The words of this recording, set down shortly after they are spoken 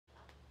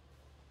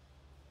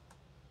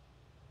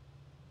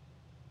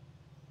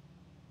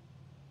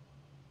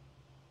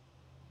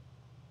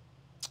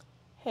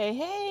Hey,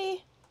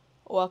 hey!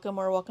 Welcome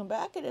or welcome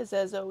back. It is,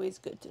 as always,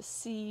 good to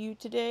see you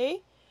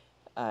today.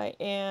 I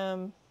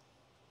am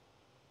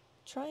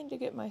trying to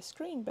get my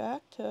screen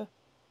back to...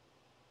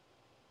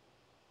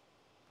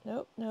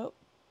 Nope, nope.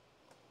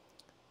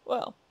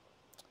 Well,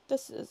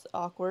 this is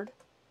awkward.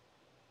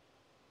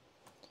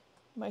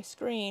 My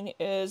screen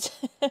is...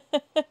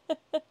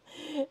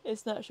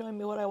 it's not showing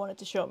me what I want it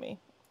to show me.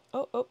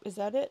 Oh, is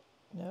that it?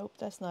 Nope,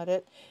 that's not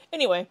it.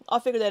 Anyway, I'll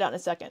figure that out in a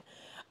second.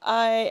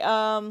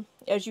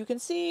 As you can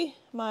see,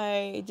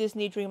 my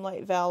Disney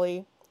Dreamlight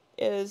Valley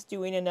is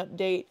doing an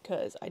update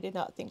because I did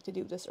not think to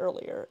do this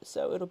earlier,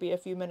 so it'll be a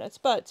few minutes.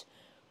 But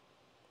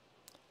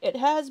it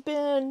has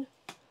been,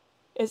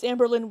 as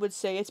Amberlynn would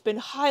say, it's been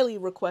highly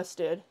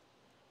requested.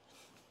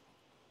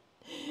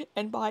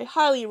 And by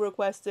highly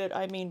requested,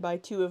 I mean by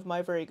two of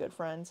my very good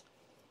friends.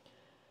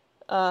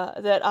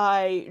 That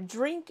I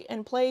drink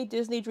and play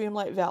Disney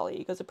Dreamlight Valley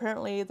because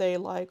apparently they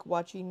like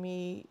watching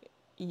me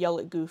yell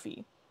at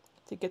Goofy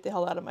to get the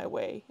hell out of my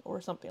way or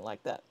something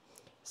like that.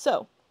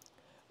 So,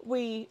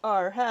 we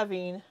are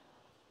having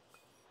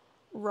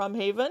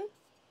Rumhaven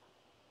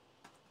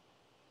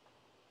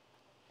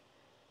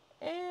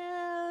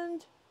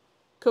and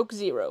Coke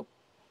Zero.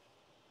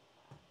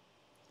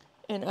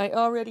 And I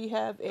already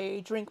have a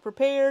drink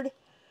prepared.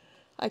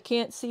 I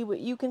can't see what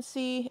you can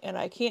see, and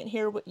I can't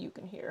hear what you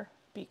can hear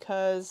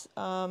because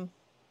I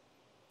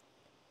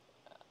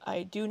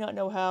do not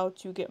know how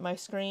to get my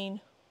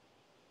screen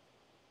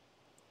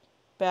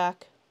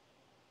back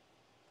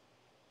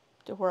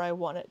to where I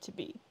want it to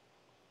be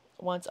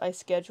once I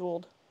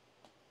scheduled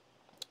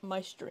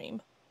my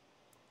stream.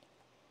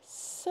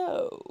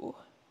 So,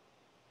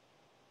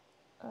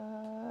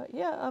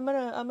 yeah, I'm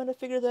gonna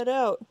figure that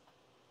out.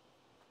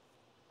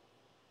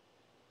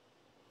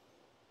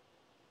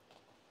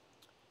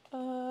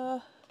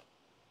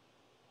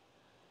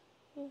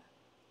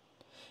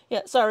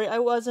 Yeah, sorry, I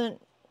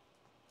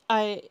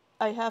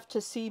have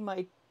to see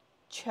my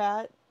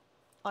chat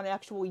on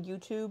actual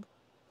YouTube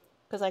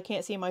because I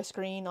can't see my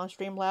screen on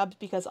Streamlabs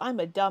because I'm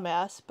a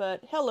dumbass.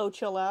 But hello,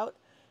 chill out,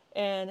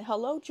 and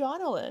hello,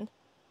 Jonalyn.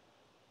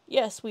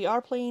 Yes, we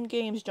are playing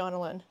games,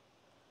 Jonalyn.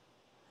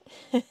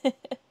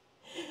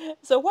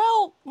 So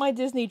while my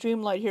Disney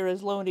Dreamlight here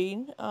is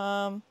loading,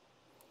 I'm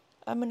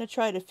gonna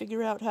try to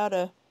figure out how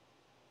to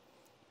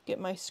get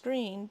my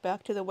screen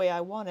back to the way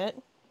I want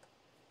it.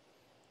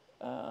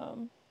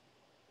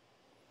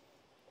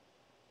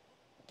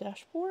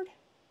 Dashboard?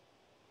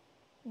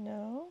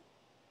 No.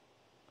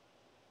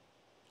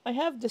 I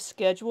have the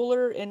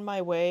scheduler in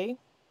my way,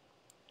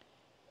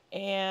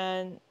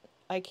 and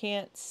I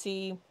can't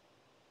see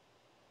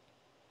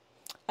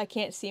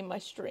my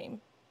stream.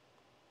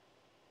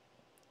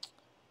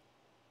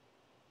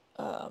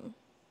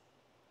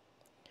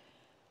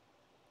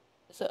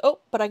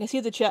 But I can see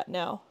the chat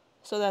now,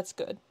 so that's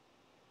good.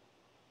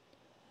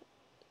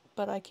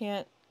 But I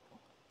can't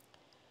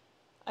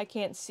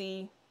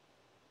see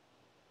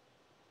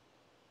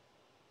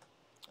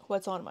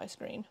what's on my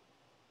screen.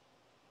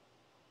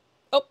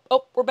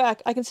 Oh, we're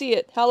back. I can see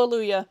it.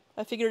 Hallelujah.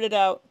 I figured it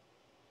out.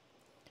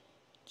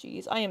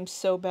 Jeez, I am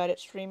so bad at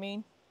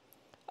streaming.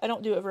 I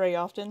don't do it very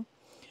often.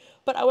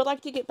 But I would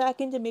like to get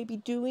back into maybe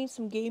doing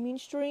some gaming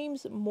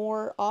streams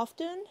more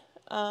often.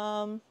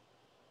 I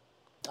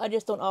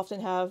just don't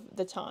often have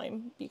the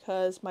time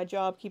because my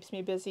job keeps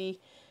me busy.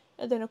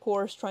 And then, of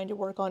course, trying to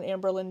work on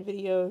Amberlynn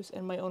videos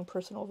and my own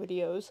personal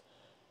videos.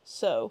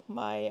 So,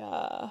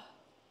 my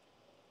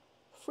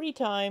free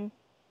time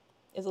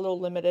is a little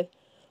limited.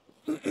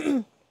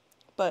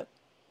 But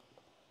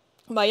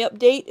my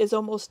update is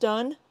almost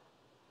done.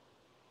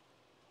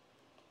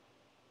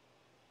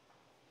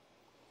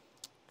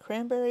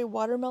 Cranberry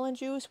watermelon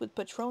juice with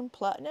Patron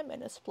Platinum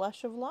and a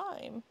splash of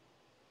lime.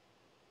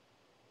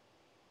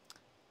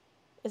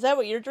 Is that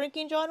what you're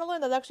drinking,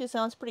 Jonalyn? That actually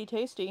sounds pretty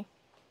tasty.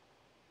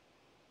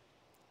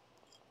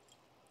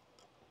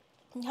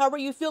 How are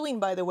you feeling,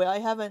 by the way? I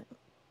haven't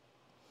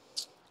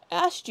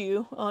asked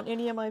you on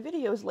any of my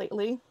videos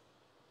lately.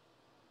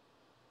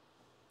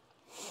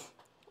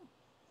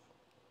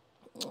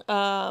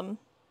 How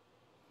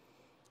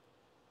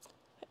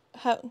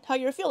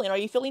you're feeling? Are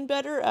you feeling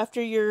better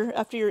after your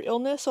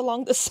illness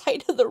along the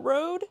side of the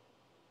road?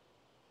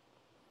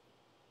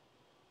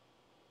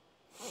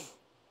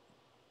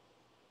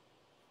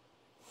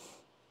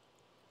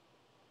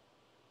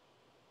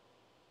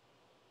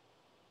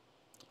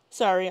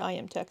 Sorry, I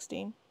am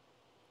texting.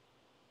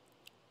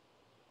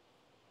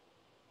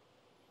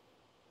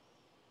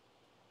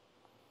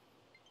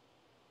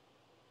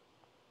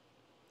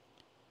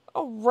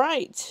 All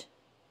right.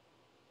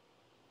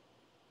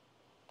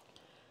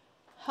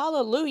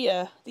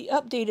 Hallelujah. The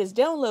update is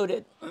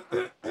downloaded.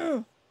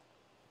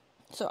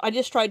 So I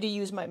just tried to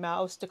use my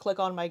mouse to click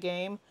on my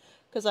game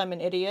because I'm an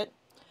idiot.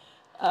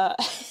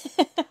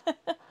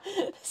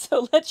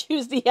 So let's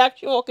use the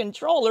actual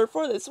controller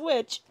for the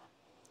Switch.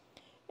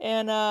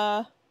 And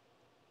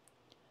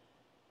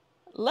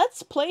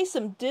let's play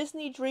some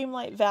Disney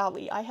Dreamlight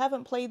Valley. I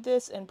haven't played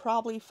this in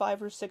probably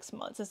 5 or 6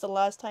 months since the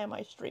last time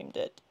I streamed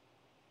it.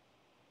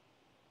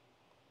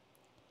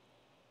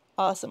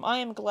 Awesome. I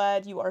am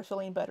glad you are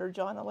feeling better,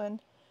 Jonalyn.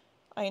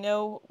 I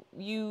know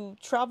you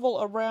travel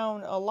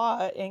around a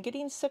lot, and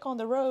getting sick on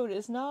the road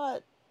is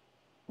not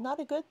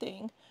a good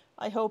thing.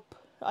 I hope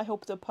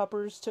the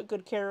puppers took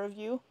good care of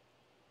you.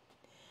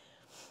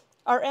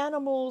 Our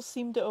animals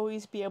seem to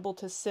always be able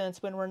to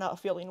sense when we're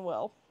not feeling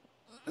well.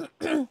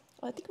 I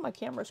think my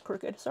camera's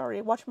crooked. Sorry.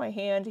 Watch my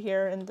hand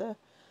here in the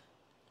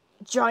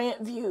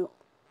giant view.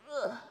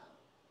 Ugh.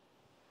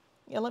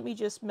 Yeah, let me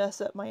just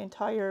mess up my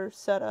entire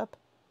setup.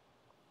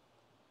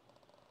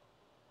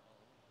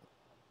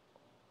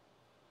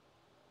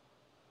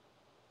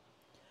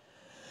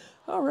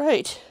 All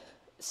right.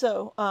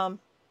 So,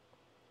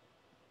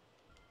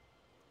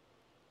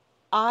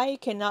 I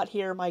cannot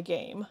hear my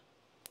game.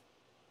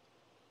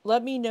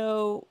 Let me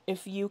know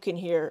if you can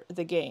hear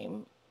the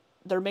game.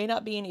 There may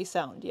not be any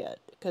sound yet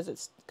because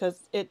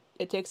it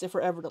takes it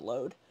forever to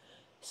load.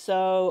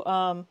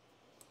 So,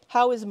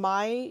 how is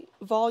my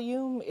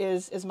volume?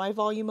 Is my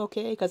volume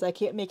okay? Because I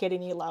can't make it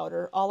any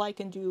louder. All I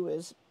can do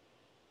is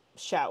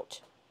shout.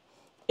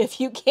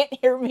 If you can't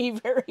hear me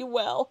very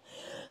well.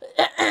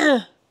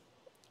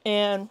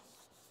 And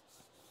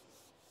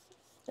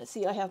let's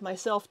see, I have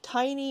myself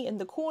tiny in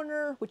the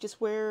corner, which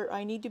is where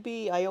I need to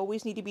be. I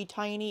always need to be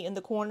tiny in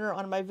the corner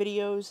on my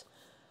videos.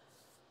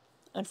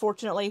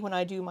 Unfortunately, when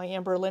I do my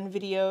Amber Lynn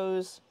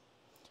videos,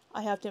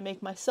 I have to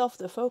make myself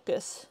the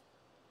focus.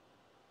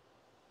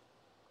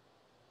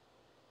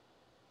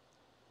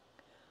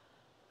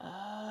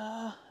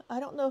 I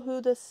don't know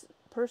who this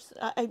person...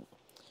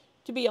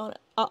 to be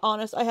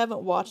honest, I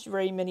haven't watched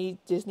very many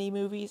Disney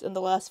movies in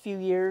the last few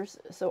years,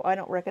 so I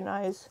don't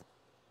recognize.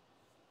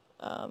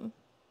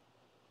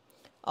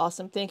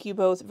 Awesome. Thank you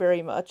both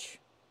very much.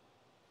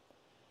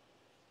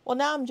 Well,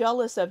 now I'm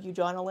jealous of you,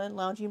 Jonalyn,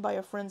 lounging by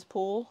a friend's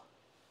pool.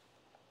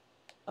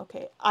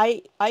 Okay,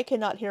 I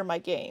cannot hear my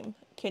game.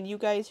 Can you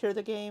guys hear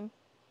the game?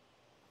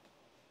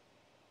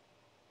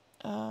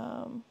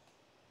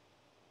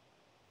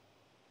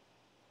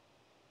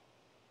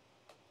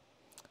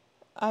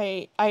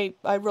 I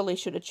really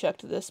should have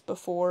checked this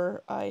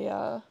before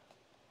I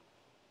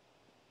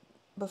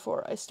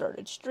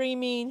started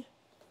streaming.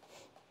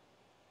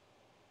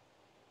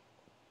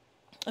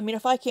 I mean,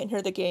 if I can't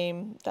hear the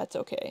game, that's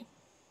okay.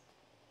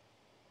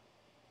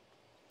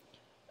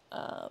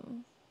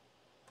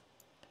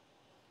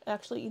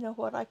 Actually, you know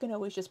what? I can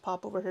always just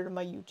pop over here to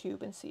my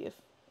YouTube and see if...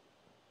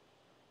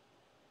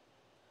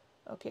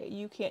 Okay,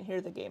 you can't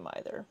hear the game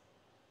either.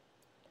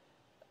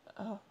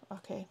 Oh,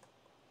 okay.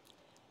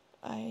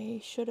 I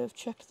should have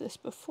checked this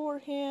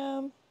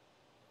beforehand.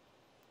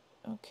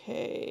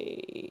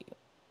 Okay.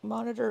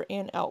 Monitor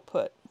and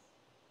output.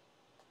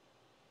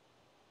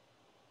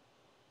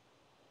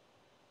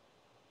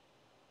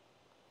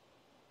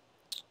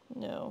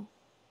 No.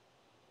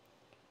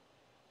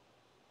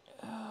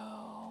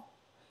 Oh.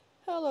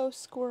 Hello,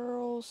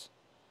 squirrels.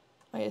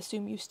 I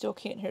assume you still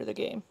can't hear the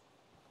game.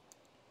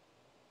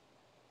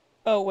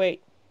 Oh,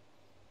 wait.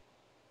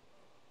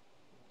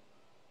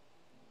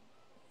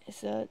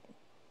 Is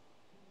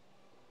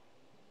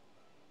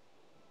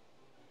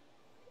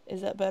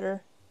that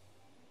better?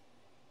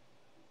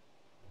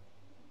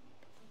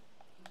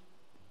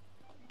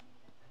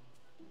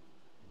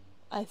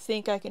 I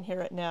think I can hear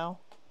it now.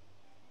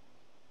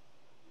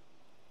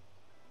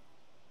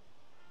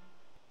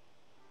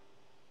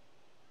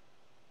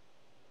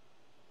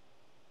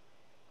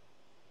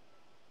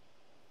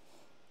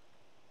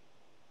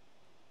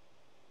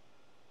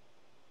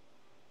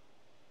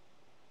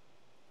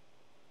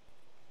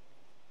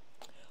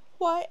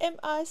 Why am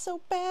I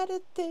so bad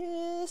at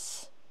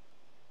this?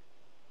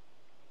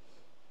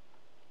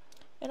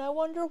 And I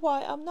wonder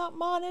why I'm not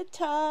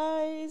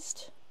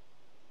monetized.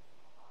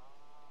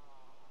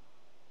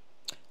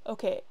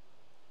 Okay.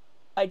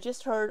 I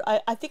just heard,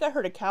 I think I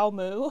heard a cow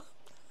moo.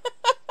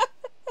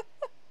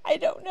 I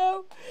don't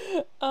know.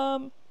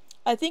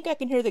 I think I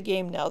can hear the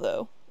game now,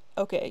 though.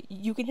 Okay,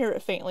 you can hear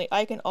it faintly.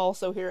 I can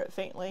also hear it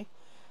faintly.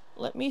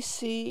 Let me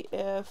see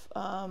if,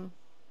 oh,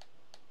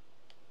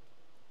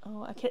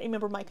 I can't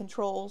remember my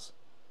controls.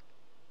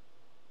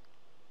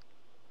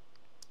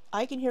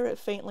 I can hear it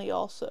faintly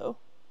also.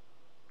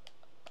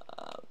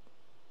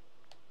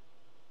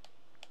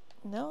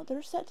 No,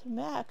 they're set to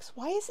max.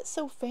 Why is it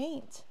so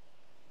faint?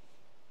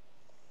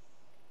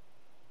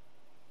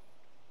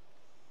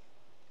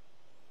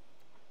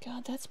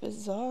 God, that's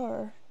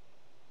bizarre.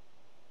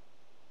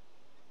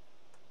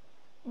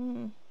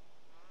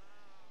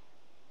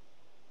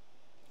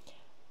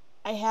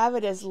 I have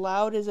it as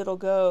loud as it'll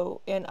go,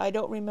 and I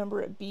don't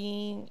remember it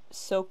being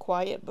so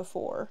quiet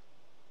before.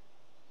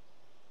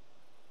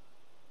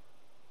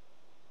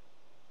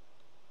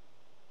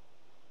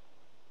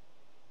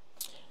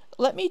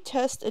 Let me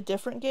test a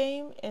different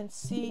game and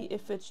see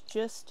if it's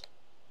just...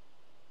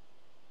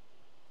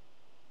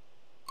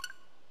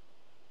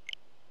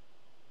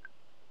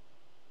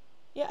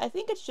 Yeah, I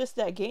think it's just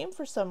that game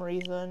for some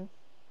reason.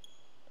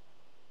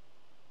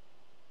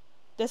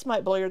 This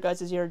might blow your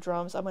guys'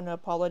 eardrums. I'm going to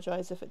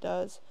apologize if it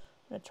does.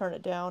 I'm going to turn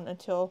it down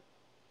until...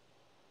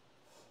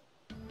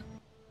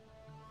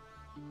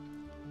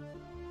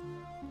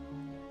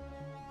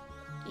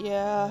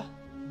 Yeah.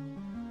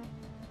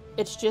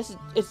 It's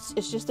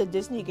just a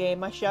Disney game.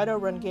 My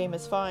Shadowrun game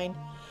is fine.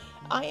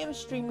 I am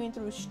streaming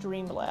through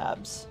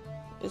Streamlabs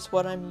is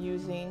what I'm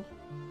using.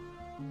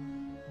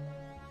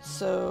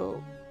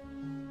 So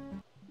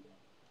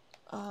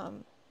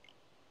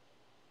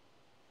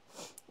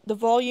the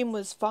volume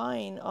was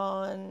fine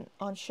on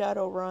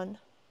Shadowrun.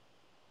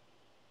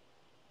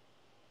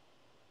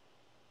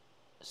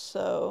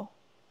 So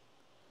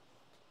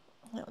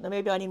I don't know,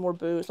 maybe I need more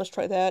booze. Let's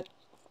try that.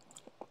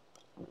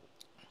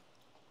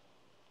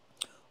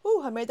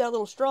 Ooh, I made that a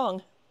little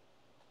strong.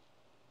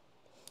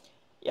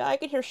 Yeah, I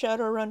can hear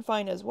Shadowrun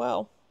fine as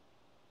well.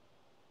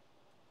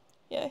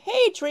 Yeah,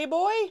 hey, Tree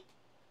Boy!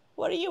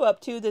 What are you up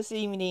to this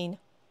evening?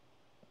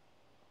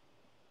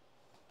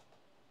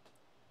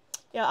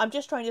 Yeah, I'm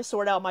just trying to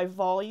sort out my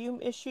volume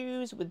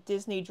issues with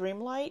Disney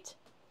Dreamlight.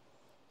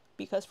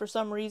 Because for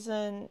some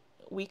reason,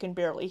 we can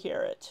barely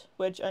hear it.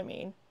 Which, I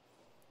mean,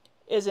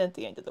 isn't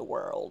the end of the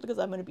world. Because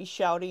I'm going to be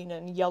shouting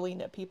and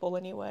yelling at people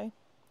anyway.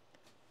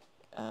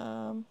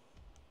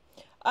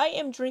 I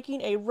am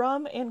drinking a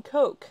rum and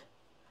coke.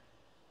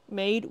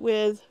 Made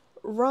with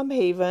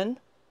Rumhaven.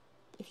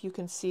 If you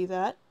can see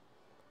that.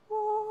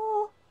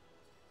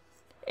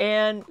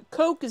 And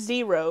Coke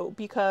Zero,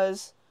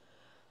 because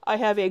I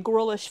have a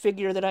girlish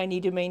figure that I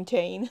need to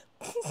maintain.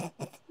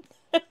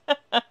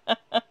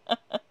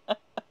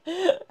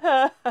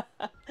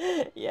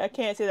 Yeah, I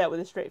can't say that with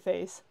a straight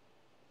face.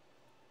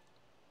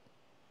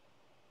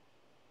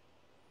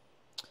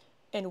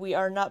 And we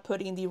are not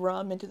putting the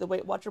rum into the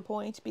Weight Watcher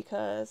point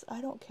because I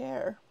don't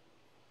care.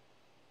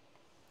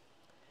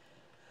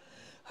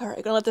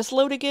 Alright, gonna let this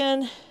load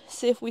again.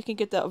 See if we can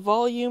get that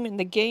volume in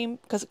the game.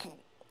 Because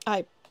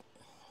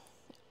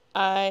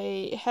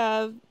I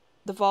have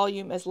the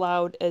volume as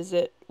loud as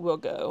it will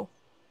go.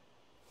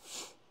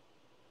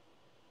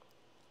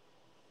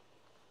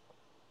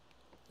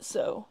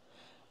 So,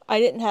 I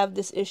didn't have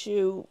this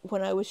issue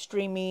when I was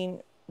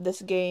streaming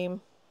this game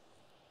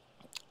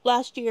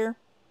last year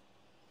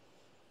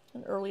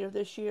and earlier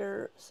this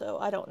year, so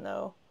I don't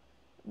know.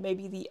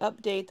 Maybe the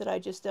update that I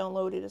just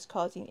downloaded is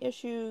causing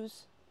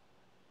issues.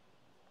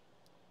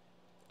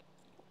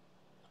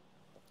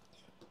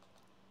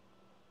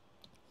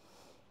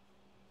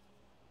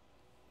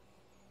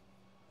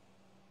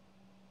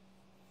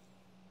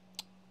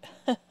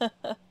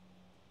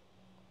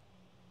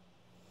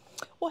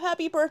 Well,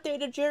 happy birthday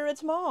to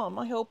Jared's mom.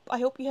 I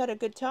hope you had a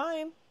good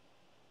time.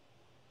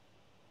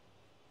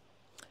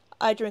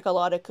 I drink a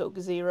lot of Coke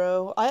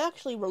Zero. I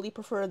actually really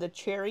prefer the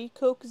cherry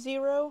Coke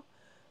Zero,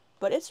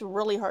 but it's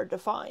really hard to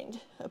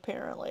find,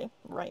 apparently,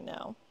 right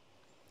now.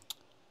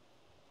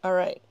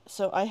 Alright,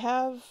 so I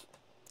have...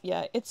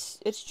 Yeah, it's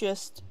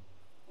just...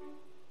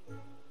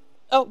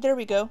 Oh, there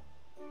we go.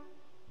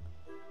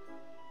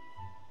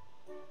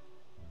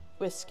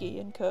 Whiskey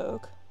and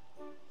Coke.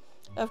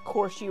 Of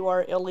course you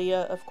are,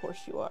 Ilya. Of course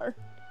you are.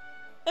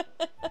 Okay.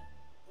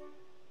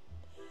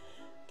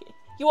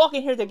 You all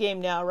can hear the game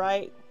now,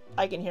 right?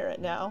 I can hear it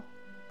now.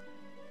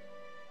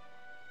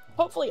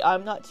 Hopefully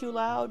I'm not too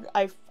loud.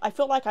 I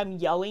feel like I'm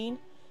yelling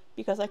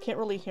because I can't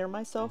really hear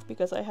myself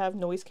because I have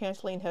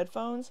noise-canceling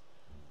headphones.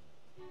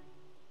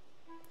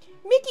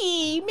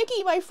 Mickey!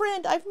 Mickey, my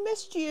friend! I've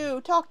missed you!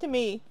 Talk to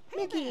me!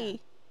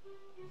 Mickey!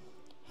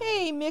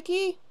 Hey,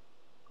 Mickey!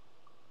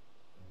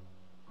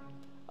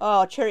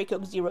 Oh, Cherry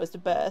Coke Zero is the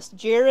best.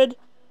 Jared,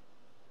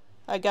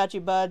 I got you,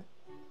 bud.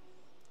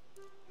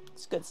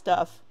 It's good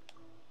stuff.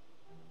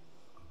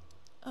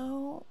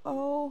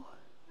 Oh.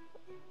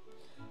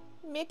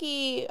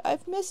 Mickey,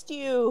 I've missed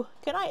you.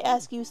 Can I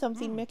ask you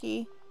something,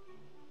 Mickey?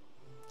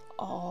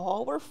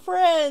 Oh, we're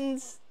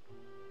friends.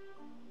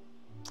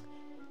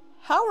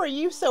 How are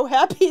you so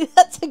happy?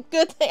 That's a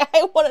good thing.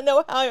 I want to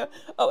know how...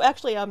 Oh,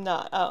 actually, I'm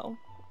not. Oh,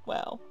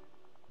 well.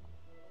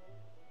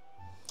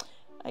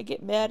 I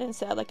get mad and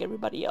sad like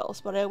everybody else,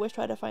 but I always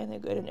try to find the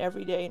good in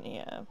every day, and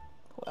yeah,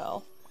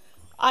 well,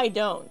 I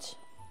don't.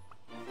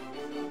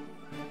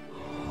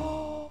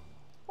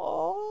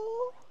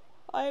 Oh,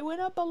 I went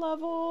up a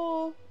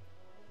level.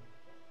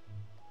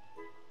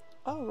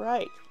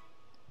 Alright.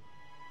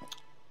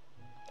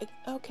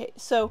 Okay,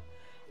 so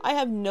I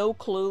have no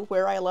clue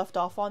where I left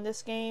off on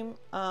this game.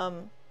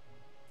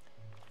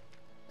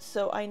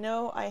 So I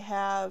know I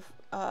have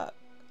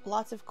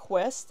lots of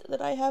quests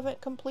that I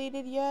haven't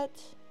completed yet.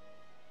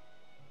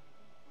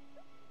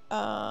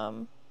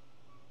 Let's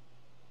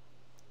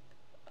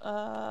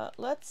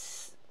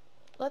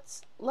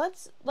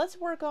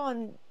work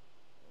on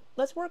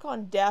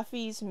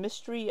Daffy's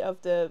Mystery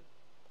of the...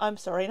 I'm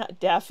sorry, not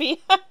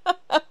Daffy.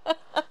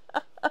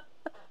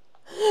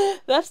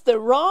 That's the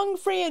wrong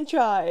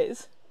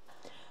franchise.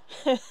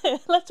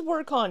 Let's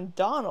work on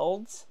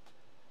Donald's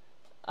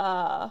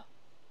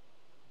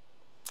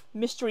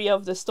Mystery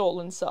of the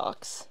Stolen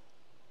Socks.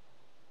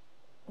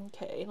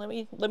 Okay, let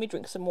me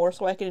drink some more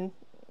so I can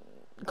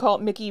call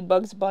it Mickey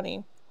Bugs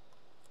Bunny.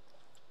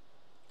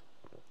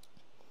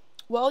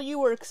 While you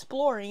were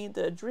exploring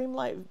the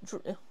Dreamlight...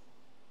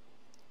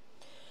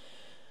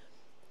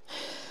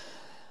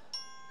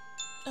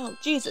 Oh,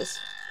 Jesus.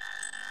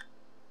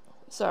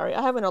 Sorry,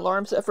 I have an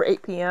alarm set for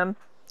 8 p.m.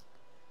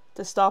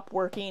 to stop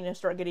working and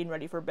start getting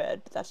ready for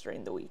bed, but that's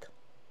during the week.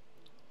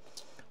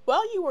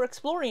 While you were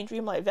exploring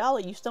Dreamlight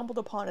Valley, you stumbled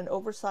upon an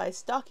oversized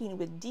stocking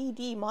with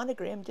DD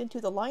monogrammed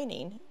into the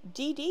lining.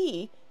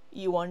 DD?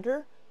 You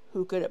wonder?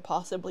 Who could it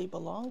possibly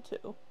belong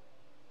to?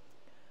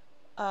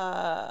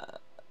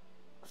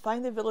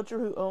 Find the villager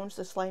who owns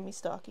the slimy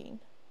stocking.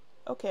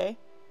 Okay.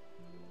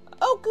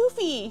 Oh,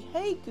 Goofy!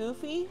 Hey,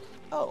 Goofy!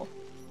 Oh.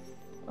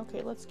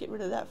 Okay, let's get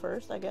rid of that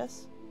first, I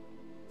guess.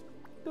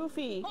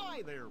 Goofy!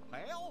 Hi there,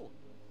 pal!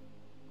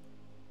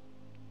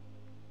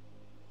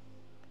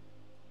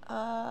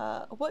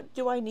 What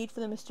do I need for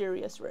the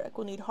mysterious wreck?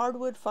 We'll need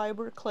hardwood,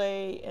 fiber,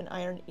 clay, and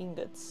iron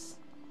ingots.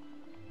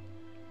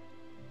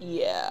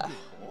 Yeah.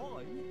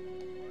 Goodbye.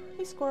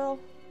 Hey, squirrel.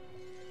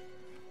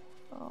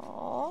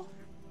 Aww.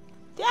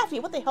 Daffy,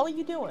 what the hell are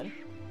you doing?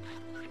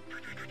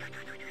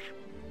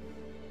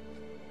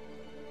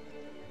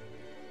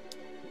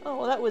 Oh,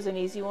 well, that was an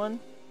easy one.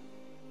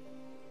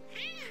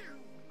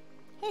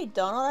 Hey,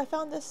 Donald, I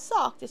found this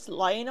sock just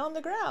lying on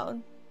the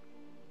ground.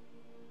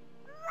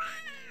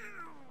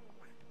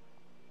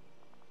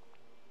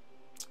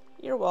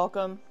 You're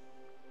welcome.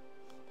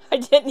 I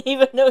didn't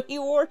even know he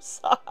wore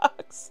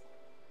socks.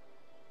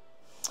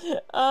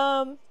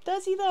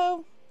 Does he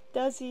though?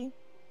 Does he?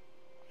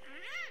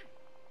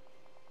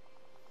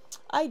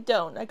 I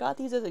don't. I got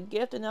these as a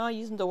gift and now I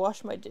use them to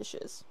wash my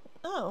dishes.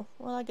 Oh,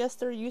 well, I guess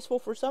they're useful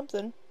for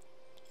something.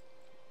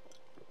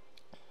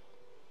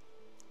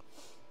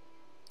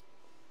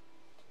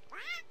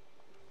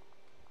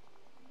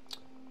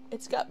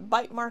 It's got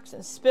bite marks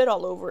and spit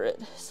all over it.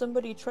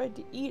 Somebody tried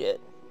to eat it.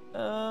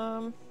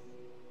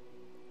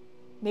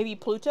 Maybe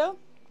Pluto?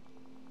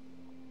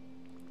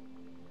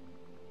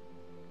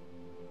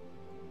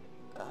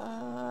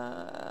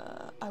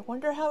 I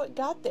wonder how it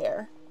got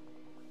there.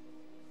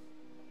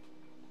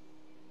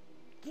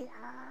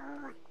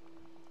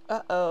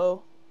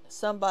 Uh-oh.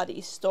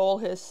 Somebody stole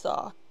his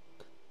sock.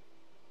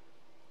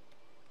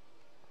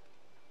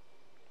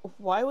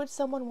 Why would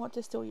someone want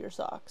to steal your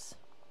socks?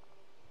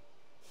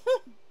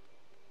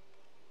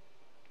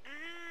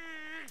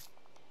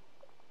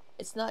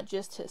 It's not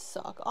just his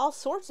sock. All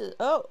sorts of...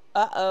 Oh,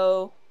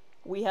 uh-oh.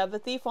 We have a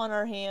thief on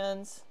our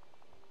hands.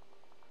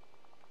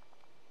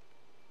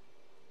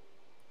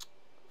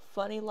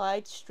 Funny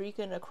lights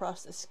streaking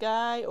across the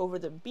sky over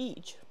the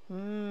beach.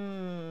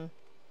 Funny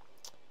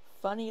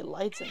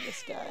lights in the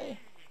sky.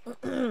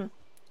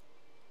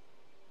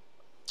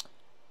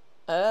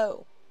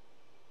 Oh.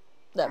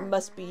 That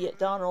must be it,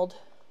 Donald.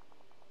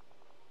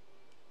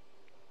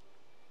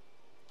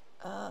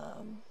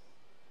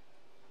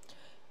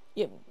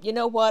 You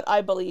know what?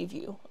 I believe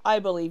you. I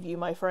believe you,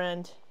 my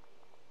friend.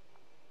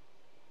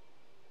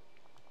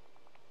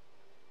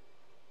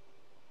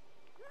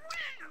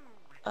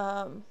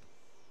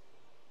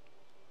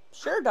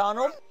 Sure,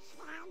 Donald.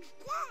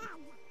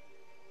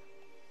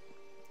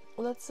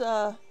 Let's,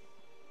 let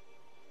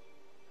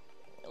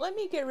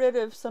me get rid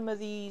of some of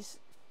these,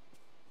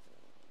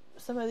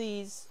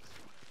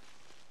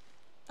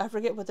 I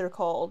forget what they're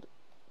called.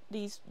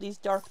 These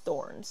dark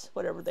thorns,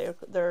 whatever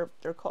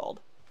they're called.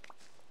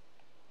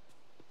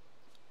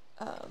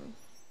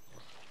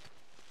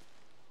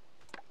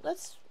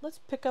 Let's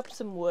pick up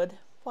some wood.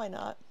 Why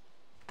not?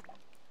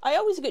 I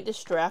always get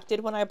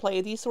distracted when I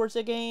play these sorts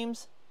of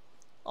games.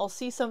 I'll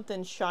see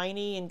something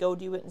shiny and go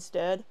do it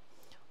instead.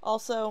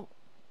 Also,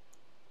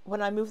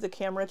 when I move the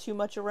camera too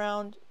much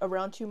around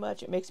too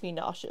much, it makes me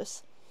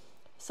nauseous.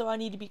 So I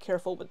need to be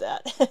careful with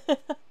that.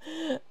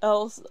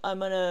 Else I'm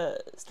gonna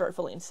start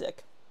feeling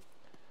sick.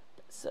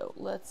 So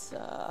let's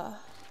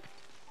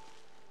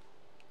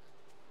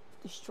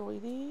destroy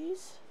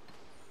these.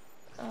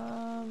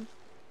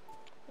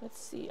 Let's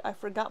see, I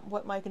forgot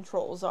what my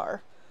controls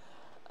are.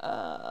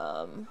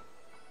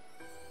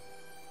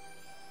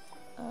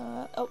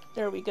 Oh,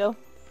 there we go.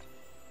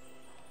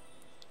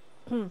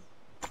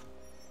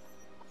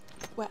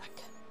 Whack,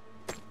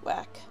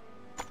 whack,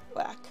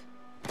 whack,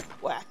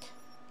 whack.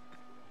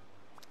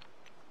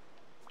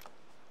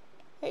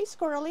 Hey,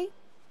 Squirrely.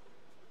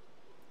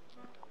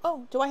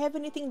 Oh, do I have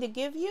anything to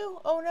give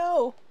you? Oh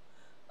no.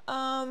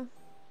 I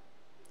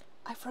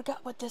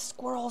forgot what the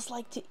squirrels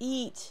like to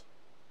eat.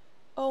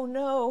 Oh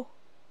no.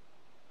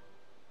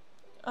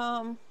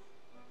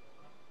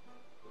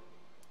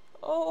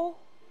 Oh,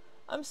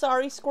 I'm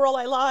sorry, squirrel,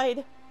 I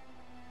lied.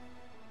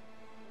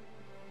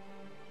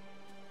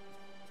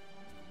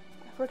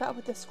 I forgot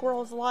what the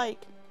squirrels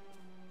like.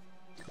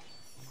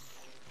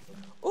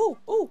 Ooh,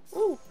 ooh,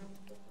 ooh.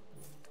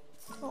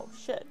 Oh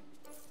shit.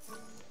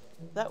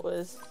 That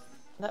was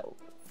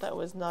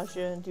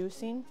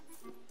nausea-inducing.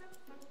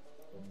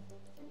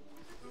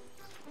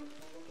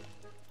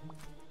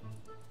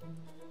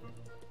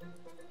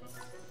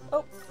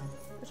 Oh,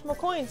 there's more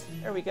coins.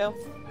 There we go.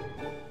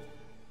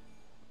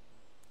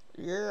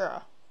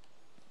 Yeah.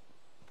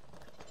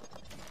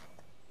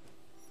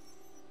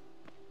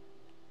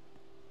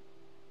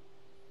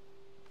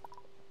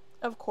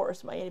 Of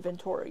course my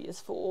inventory is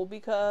full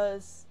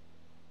because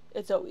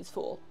it's always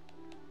full.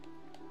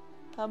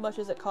 How much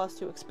does it cost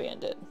to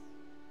expand it?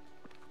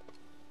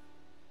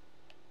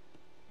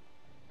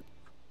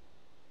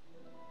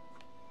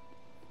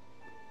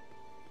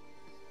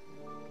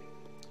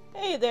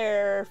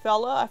 there,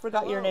 fella. I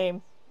forgot your Hello.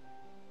 name.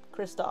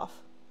 Christoph.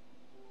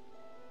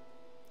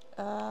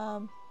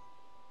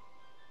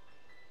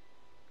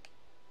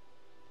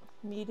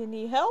 Need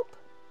any help?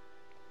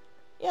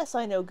 Yes,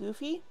 I know,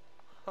 Goofy.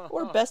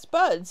 We're best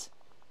buds.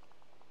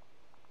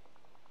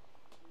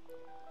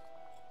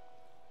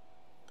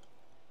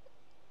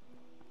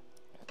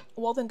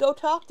 Well, then go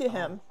talk to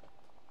him.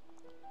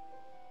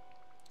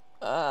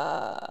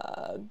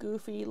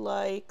 Goofy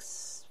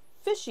likes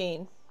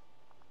fishing.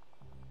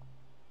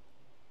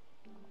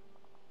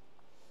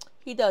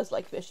 He does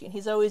like fishing.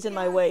 He's always in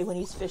my way when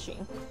he's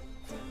fishing.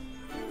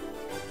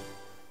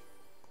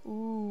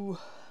 Ooh.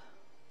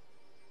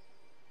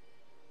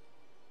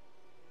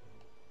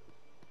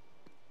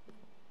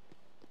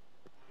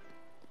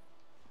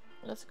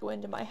 Let's go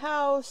into my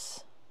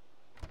house.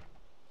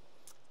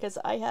 Because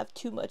I have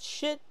too much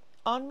shit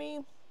on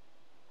me.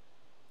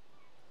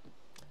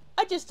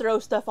 I just throw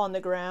stuff on the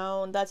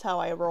ground. That's how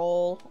I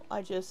roll.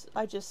 I just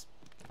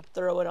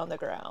throw it on the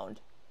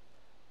ground.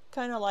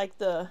 Kind of like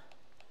the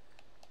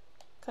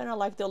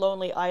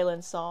Lonely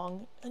Island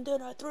song. And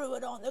then I threw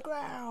it on the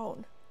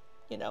ground.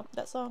 You know,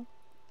 that song.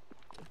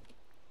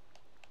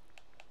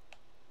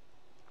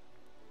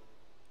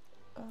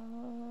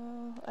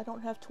 I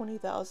don't have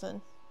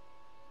 20,000.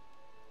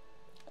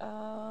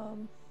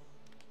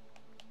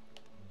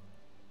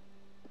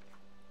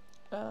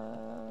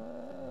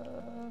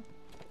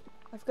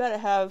 I've got to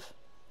have...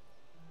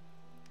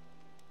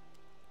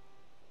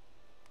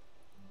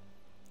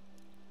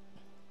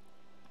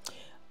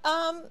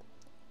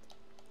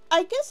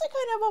 I guess it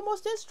kind of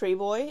almost is Tree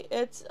Boy.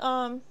 It's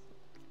I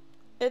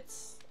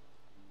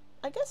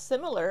guess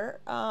similar.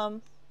 I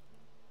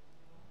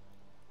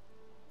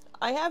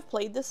have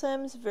played The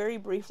Sims very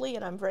briefly,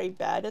 and I'm very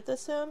bad at The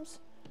Sims.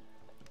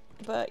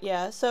 But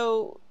yeah,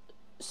 so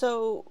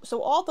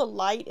all the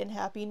light and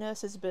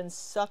happiness has been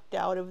sucked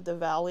out of the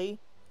valley,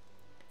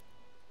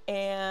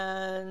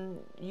 and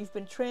you've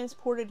been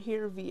transported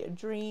here via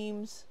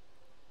dreams,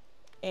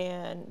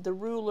 and the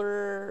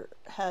ruler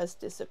has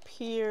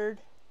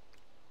disappeared.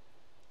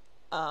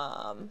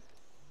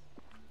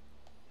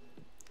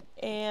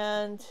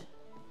 And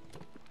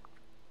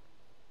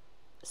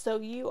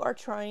so you are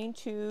trying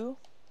to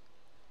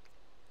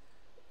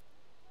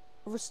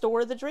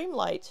restore the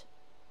Dreamlight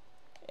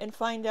and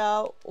find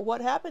out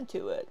what happened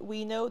to it.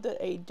 We know that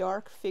a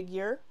dark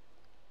figure,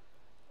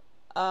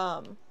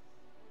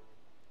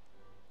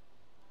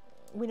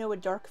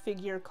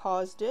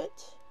 caused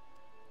it,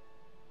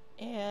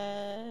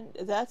 and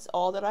that's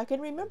all that I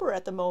can remember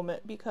at the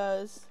moment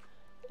because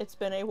it's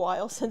been a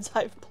while since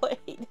I've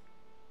played.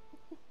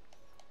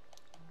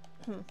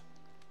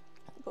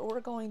 But we're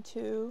going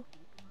to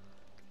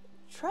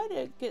try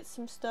to get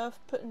some stuff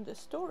put into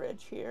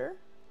storage here,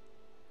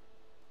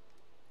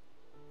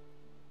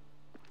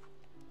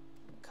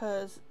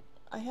 because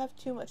I have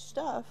too much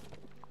stuff.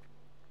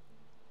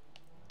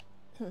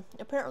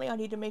 Apparently I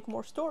need to make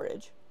more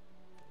storage.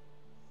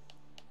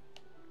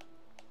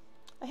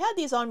 I had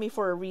these on me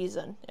for a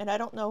reason, and I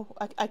don't know,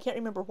 I can't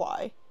remember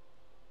why.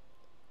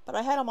 But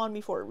I had them on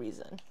me for a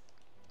reason.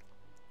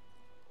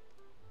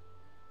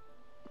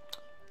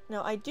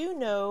 Now I do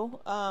know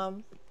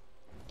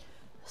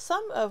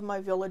some of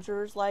my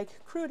villagers like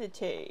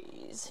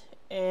crudités,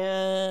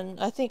 and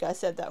I think I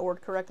said that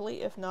word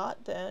correctly. If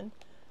not, then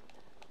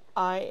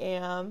I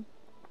am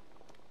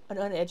an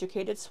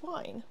uneducated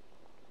swine.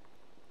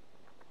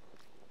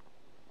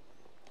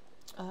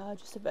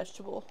 Just a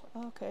vegetable.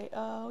 Okay,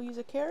 I'll use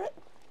a carrot.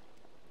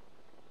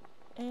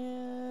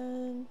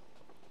 And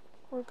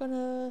we're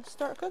gonna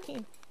start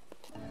cooking.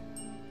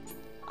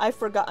 I've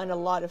forgotten a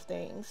lot of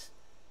things.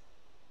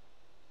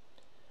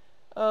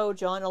 Oh,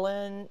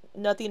 Jonalyn,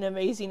 nothing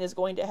amazing is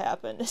going to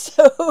happen,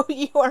 so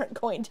you aren't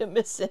going to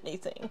miss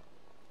anything.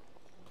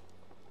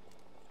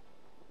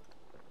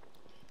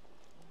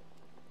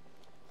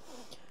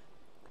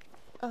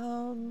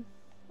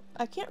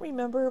 I can't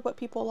remember what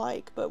people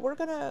like, but we're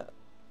gonna,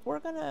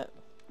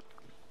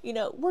 you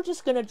know, we're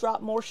just gonna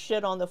drop more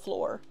shit on the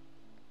floor.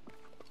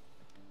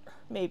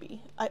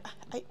 Maybe. I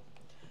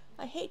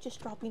hate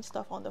just dropping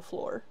stuff on the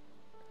floor,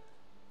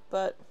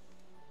 but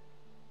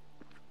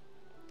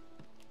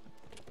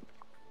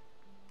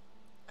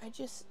I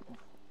just,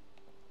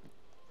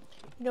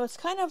 you know, it's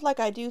kind of like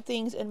I do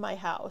things in my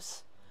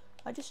house.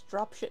 I just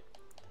drop shit.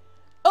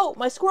 Oh,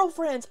 my squirrel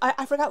friends!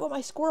 I forgot what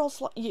my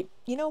squirrels like. You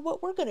know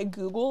what? We're gonna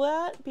Google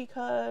that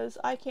because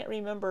I can't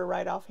remember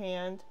right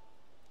offhand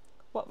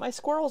what my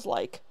squirrels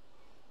like.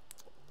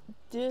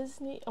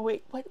 Disney. Oh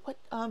wait, what?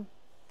 Oh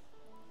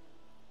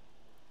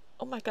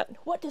my god,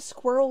 what do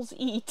squirrels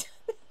eat?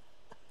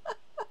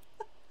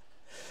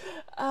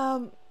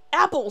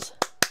 Apples.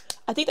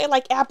 I think they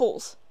like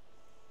apples.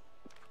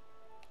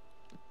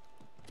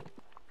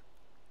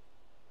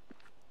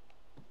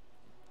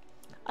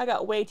 I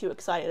got way too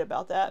excited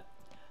about that.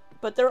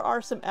 But there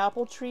are some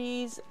apple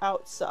trees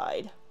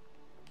outside.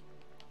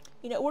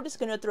 You know, we're just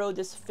gonna throw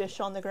this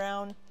fish on the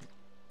ground.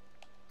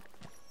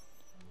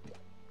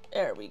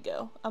 There we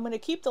go. I'm gonna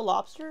keep the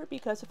lobster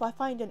because if I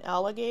find an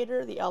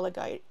alligator,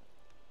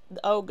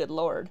 oh good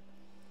lord.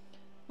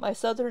 My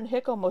southern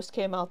hick almost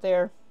came out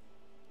there.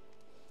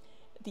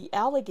 The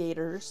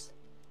alligators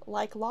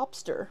like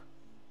lobster.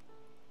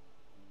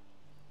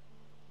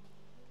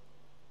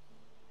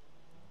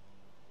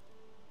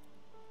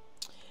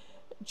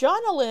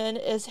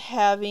 Jonalyn is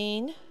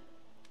having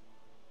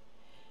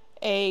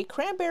a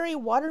cranberry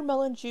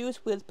watermelon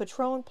juice with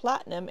Patron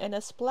Platinum and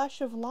a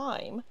splash of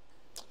lime.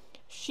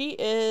 She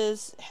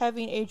is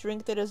having a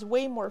drink that is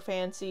way more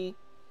fancy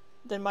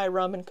than my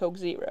rum and Coke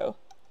Zero.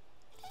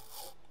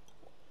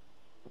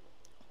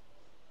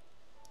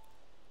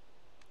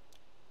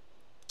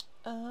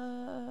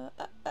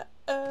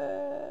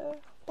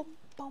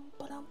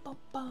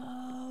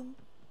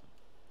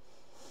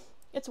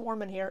 It's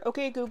warm in here.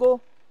 Okay,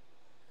 Google.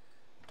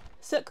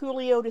 Set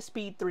Coolio to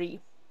speed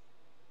 3.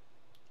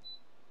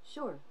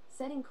 Sure.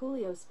 Setting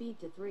Coolio speed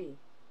to 3.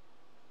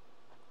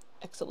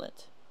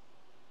 Excellent.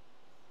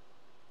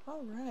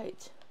 All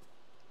right.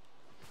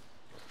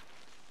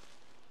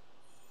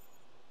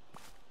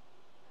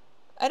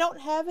 I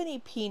don't have any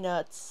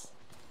peanuts.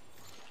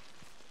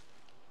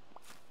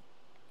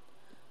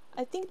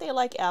 I think they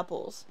like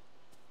apples.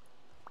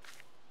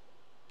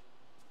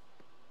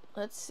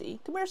 Let's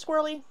see. Come here,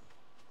 Squirrely.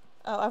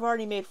 Oh, I've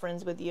already made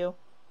friends with you.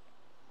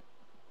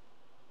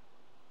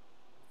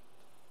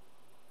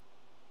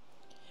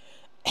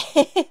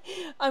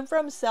 I'm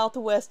from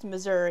Southwest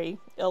Missouri,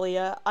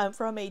 Ilya. I'm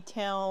from a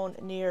town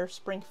near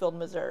Springfield,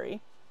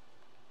 Missouri.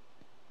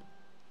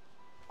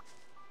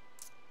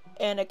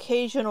 And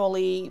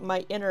occasionally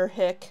my inner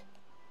hick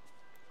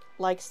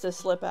likes to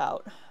slip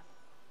out.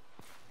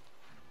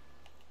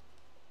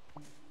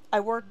 I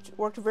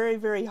worked very,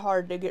 very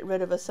hard to get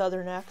rid of a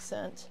southern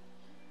accent,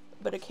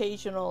 but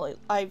occasionally,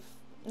 I've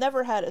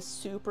never had a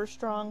super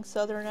strong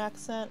southern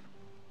accent,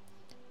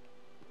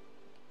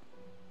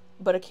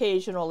 but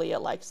occasionally it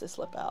likes to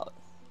slip out.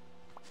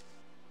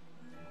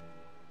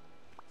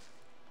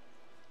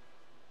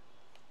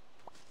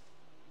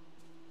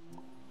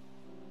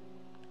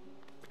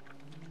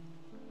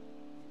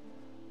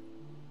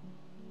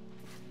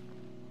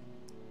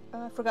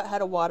 I forgot how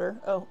to water.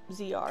 Oh,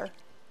 ZR.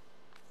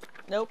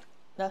 Nope,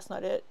 that's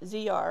not it.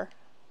 ZR.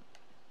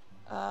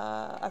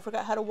 I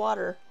forgot how to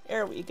water.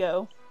 There we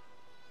go.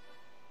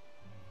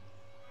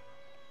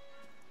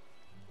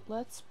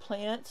 Let's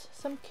plant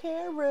some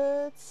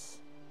carrots.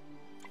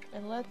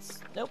 And let's...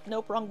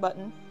 Nope, wrong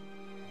button.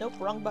 Nope,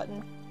 wrong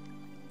button.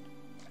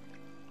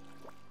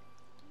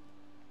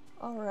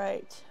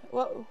 Alright.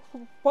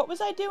 What was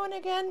I doing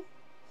again?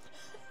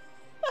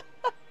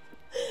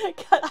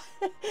 God,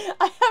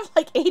 I have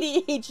like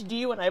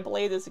ADHD when I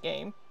play this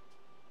game.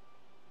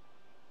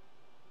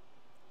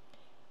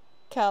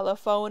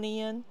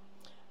 Californian.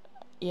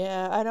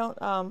 Yeah, I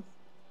don't,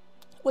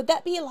 would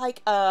that be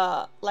like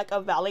a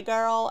Valley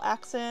Girl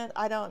accent?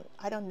 I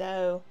don't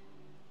know.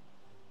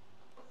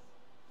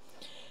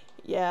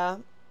 Yeah.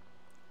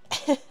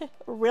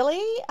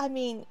 Really? I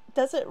mean,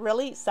 does it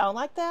really sound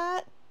like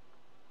that?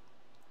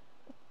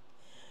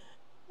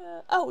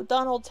 Oh,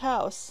 Donald's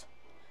house.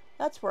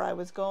 That's where I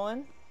was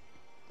going.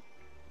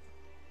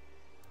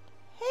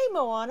 Hey,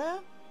 Moana.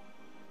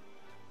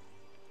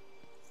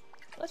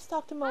 Let's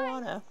talk to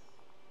Moana.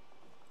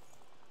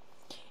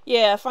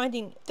 Yeah,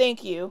 finding...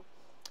 Thank you.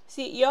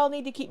 See, y'all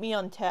need to keep me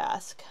on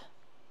task.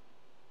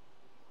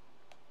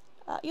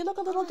 You look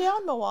a little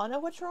down, Moana.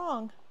 What's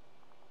wrong?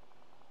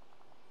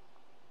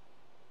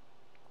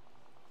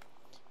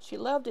 She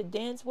loved to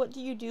dance. What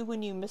do you do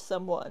when you miss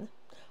someone?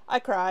 I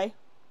cry.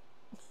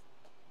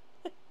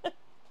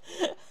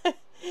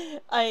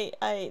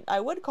 I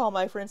would call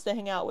my friends to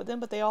hang out with them,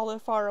 but they all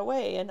live far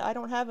away, and I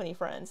don't have any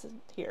friends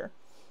here.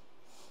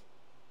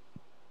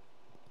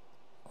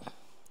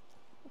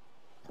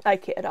 I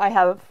kid. I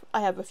have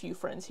a few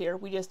friends here.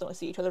 We just don't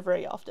see each other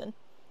very often.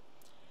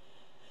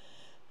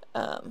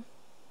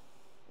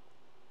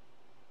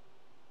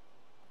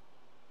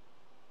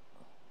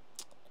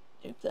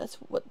 If that's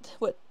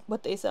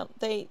what they sound,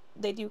 they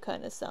do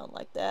kind of sound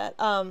like that.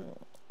 I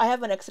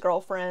have an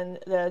ex-girlfriend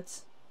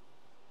that's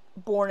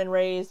born and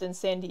raised in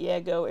San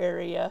Diego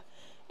area,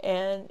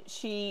 and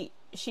she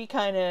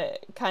kind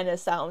of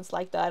sounds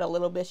like that a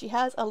little bit. She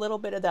has a little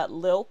bit of that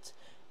lilt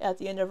at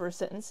the end of her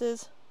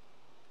sentences.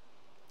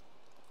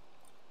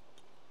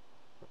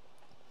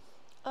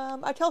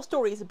 I tell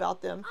stories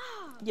about them.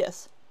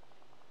 Yes.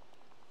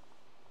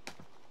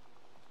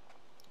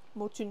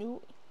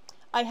 Mochunu.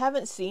 I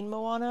haven't seen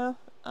Moana.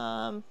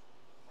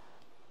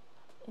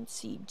 Let's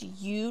see. Do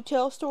you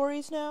tell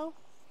stories now?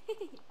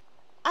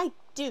 I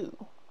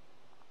do.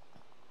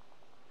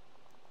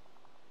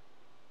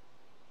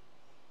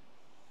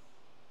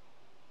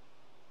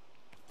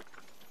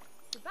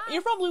 Goodbye.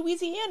 You're from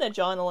Louisiana,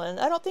 Jonalyn.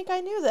 I don't think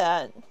I knew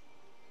that.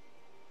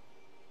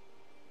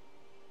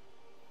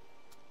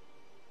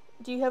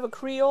 Do you have a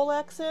Creole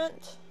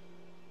accent?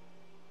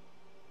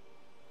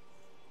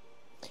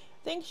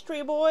 Thanks,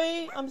 Tree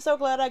Boy. I'm so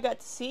glad I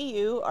got to see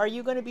you. Are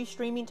you going to be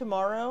streaming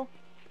tomorrow?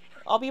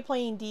 I'll be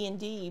playing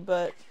D&D,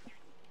 but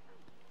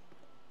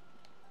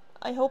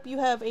I hope you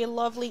have a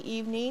lovely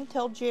evening.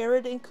 Tell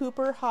Jared and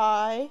Cooper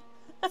hi.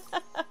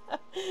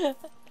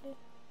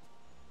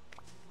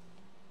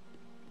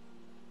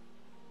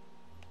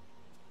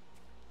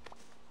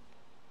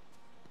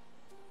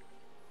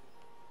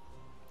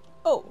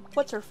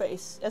 what's her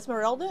face?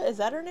 Esmeralda? Is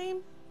that her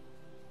name?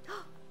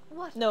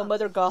 What No, a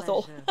Mother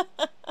Gothel.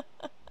 pleasure.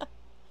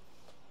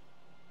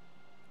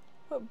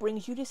 What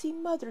brings you to see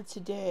Mother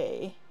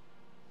today?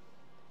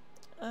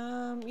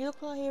 You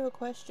look like you have a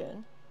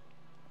question.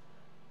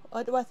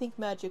 What do I think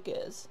magic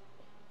is?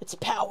 It's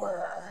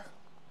power!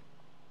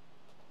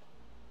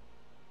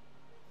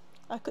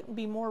 I couldn't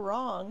be more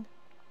wrong.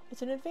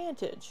 It's an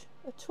advantage.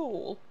 A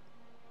tool.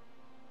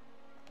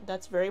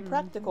 That's very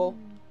practical.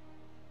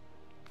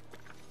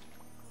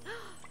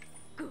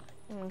 Good.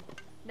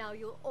 Now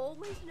you'll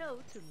always know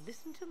to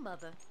listen to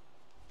Mother.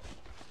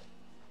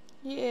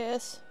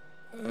 Yes.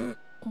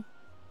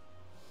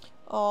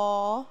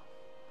 Aww.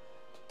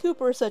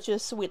 Cooper is such a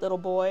sweet little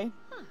boy.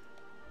 Huh.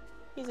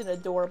 He's an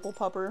adorable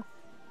pupper.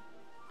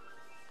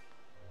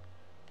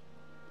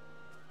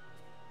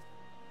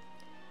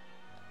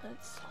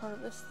 Let's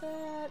harvest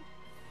that.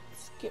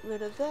 Let's get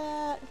rid of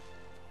that.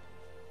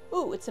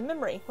 Ooh, it's a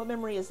memory. What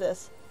memory is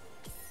this?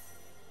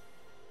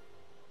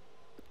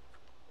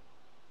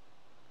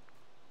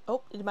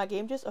 Oh, did my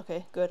game just?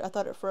 Okay, good. I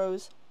thought it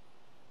froze.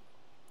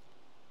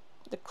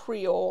 The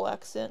Creole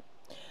accent.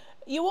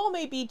 You all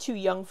may be too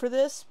young for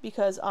this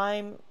because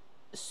I'm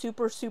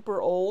super,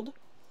 super old.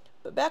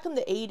 But back in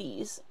the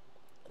 80s,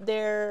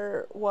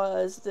 there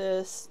was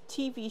this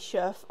TV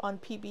chef on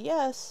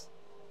PBS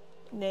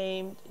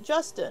named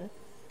Justin.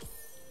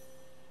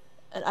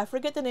 And I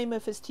forget the name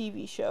of his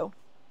TV show.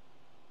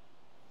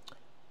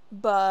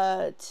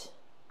 But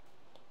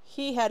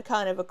he had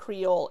kind of a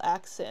Creole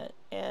accent.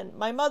 And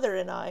my mother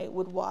and I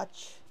would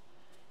watch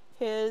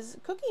his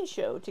cooking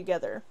show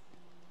together.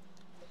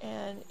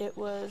 And it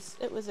was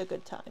a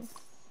good time.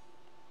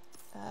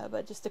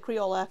 But just the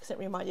Creole accent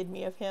reminded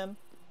me of him.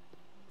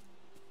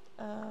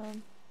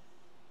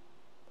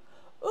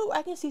 Ooh,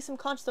 I can see some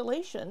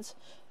constellations.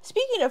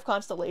 Speaking of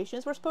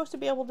constellations, we're supposed to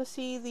be able to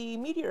see the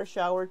meteor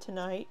shower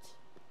tonight.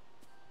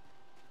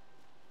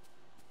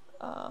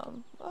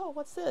 Oh,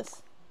 what's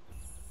this?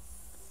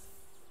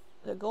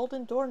 The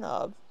golden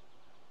doorknob.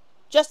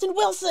 Justin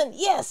Wilson!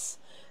 Yes!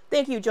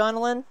 Thank you,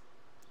 Jonalyn.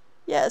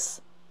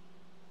 Yes.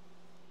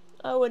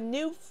 Oh, a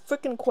new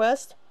frickin'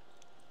 quest.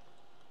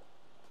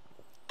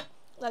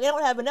 Like, I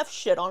don't have enough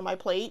shit on my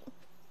plate.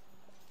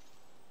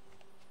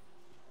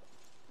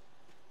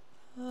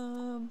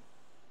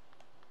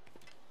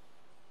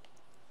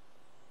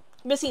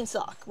 Missing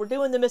sock. We're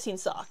doing the missing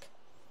sock.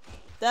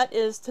 That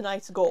is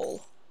tonight's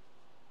goal.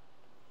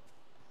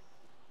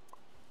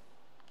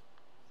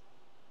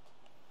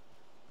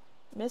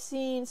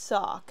 Missing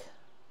sock.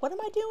 What am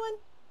I doing?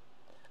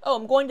 Oh,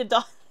 I'm going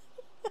to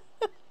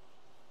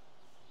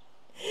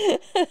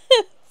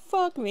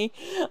Fuck me.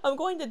 I'm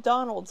going to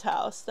Donald's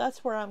house.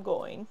 That's where I'm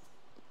going.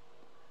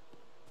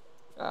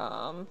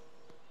 I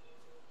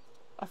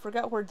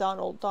forgot where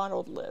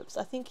Donald lives.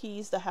 I think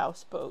he's the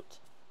houseboat.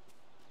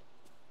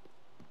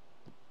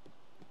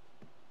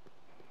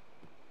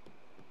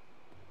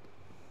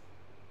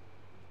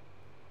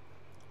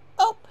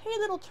 Oh, hey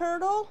little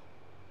turtle.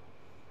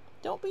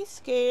 Don't be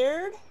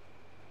scared.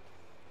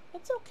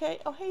 It's okay.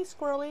 Oh, hey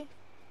squirrely.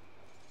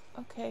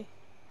 Okay.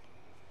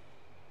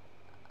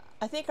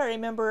 I think I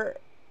remember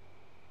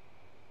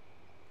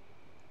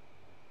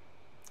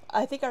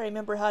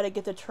how to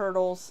get the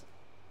turtles.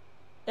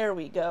 There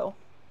we go.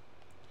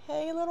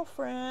 Hey little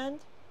friend.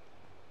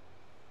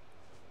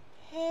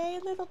 Hey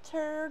little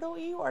turtle,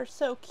 you are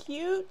so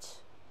cute.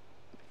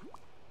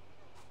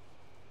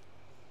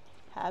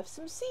 Have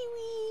some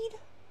seaweed.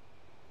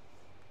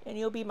 And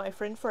you'll be my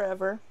friend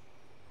forever.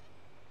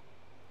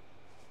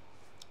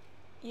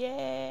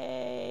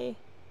 Yay.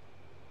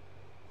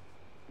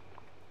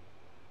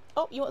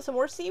 Oh, you want some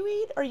more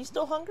seaweed? Are you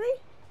still hungry?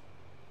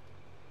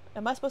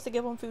 Am I supposed to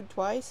give them food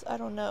twice? I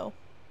don't know.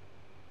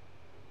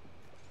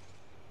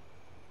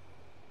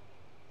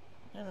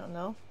 I don't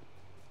know.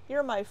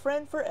 You're my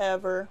friend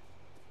forever.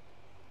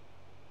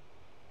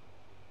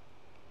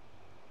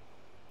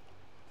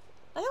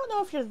 I don't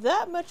know if you're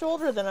that much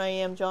older than I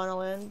am,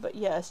 Jonalyn, but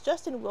yes,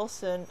 Justin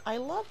Wilson. I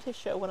loved his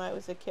show when I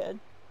was a kid.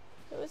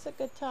 It was a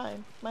good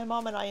time. My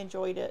mom and I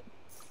enjoyed it.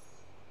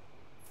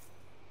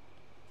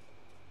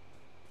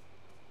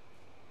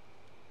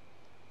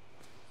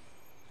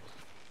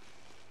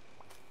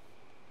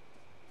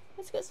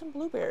 Let's get some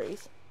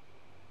blueberries.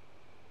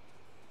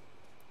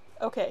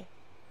 Okay.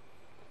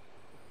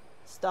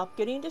 Stop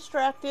getting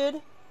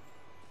distracted.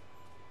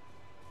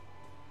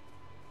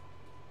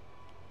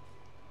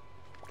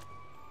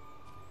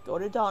 Go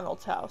to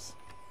Donald's house.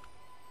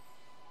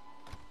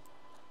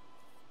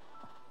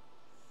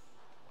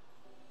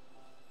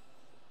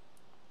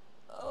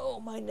 Oh,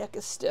 my neck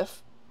is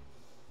stiff.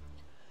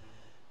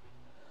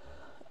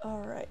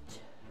 Alright.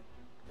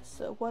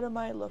 So what am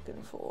I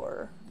looking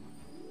for?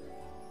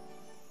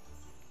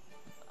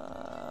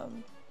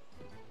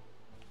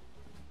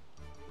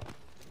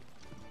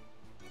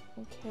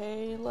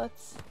 Okay,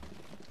 let's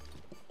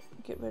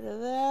get rid of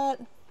that.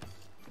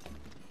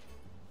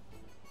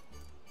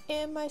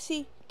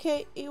 M-I-C-K-E-Y-M-O-U-S-E.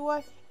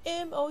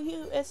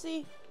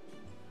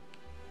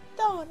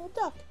 Donald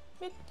Duck.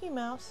 Mickey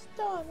Mouse.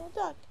 Donald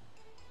Duck.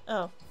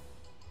 Oh.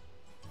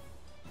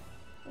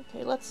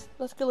 Okay, let's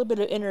get a little bit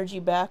of energy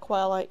back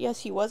while I...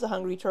 Yes, he was a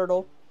hungry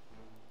turtle.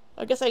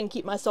 I guess I can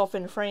keep myself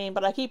in frame,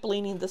 but I keep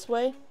leaning this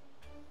way.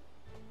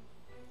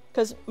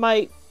 Because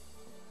I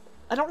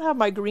don't have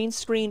my green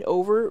screen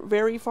over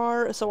very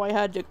far, so I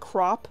had to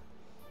crop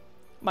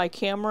my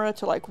camera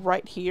to like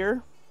right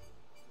here.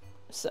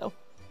 So.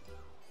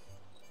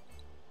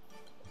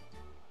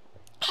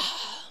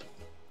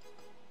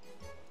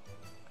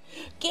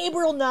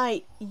 Gabriel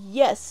Knight!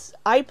 Yes,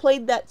 I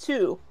played that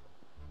too.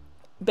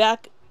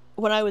 Back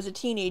when I was a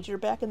teenager,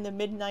 back in the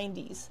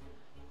mid-90s.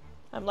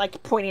 I'm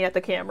like pointing at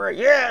the camera.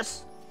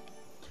 Yes!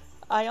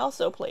 I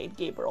also played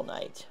Gabriel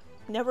Knight.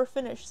 Never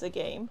finished the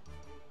game.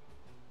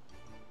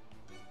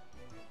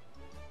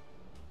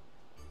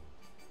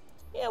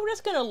 Yeah, we're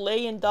just gonna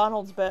lay in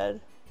Donald's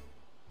bed.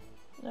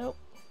 Nope.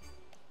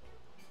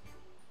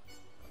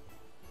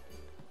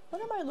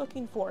 What am I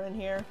looking for in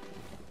here?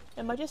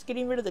 Am I just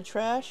getting rid of the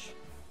trash?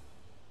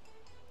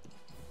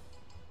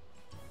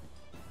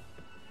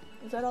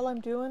 Is that all I'm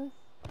doing?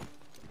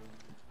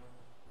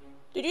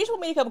 Did you just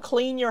want me to come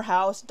clean your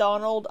house,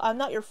 Donald? I'm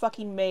not your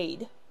fucking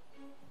maid.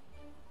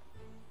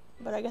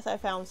 But I guess I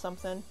found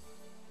something.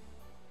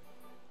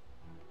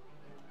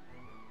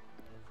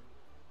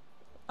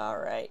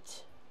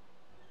 Alright.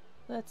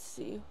 Let's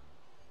see.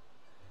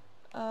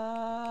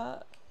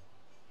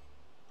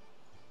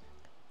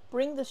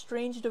 Bring the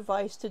strange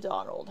device to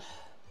Donald.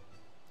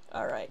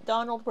 Alright,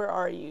 Donald, where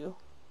are you?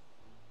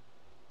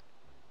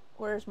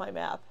 Where's my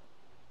map?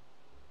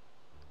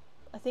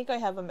 I think I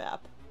have a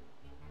map.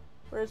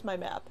 Where's my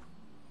map?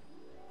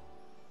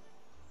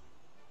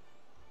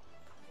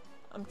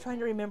 I'm trying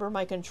to remember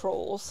my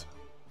controls.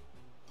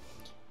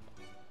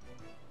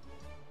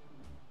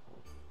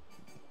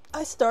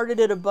 I started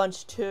it a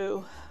bunch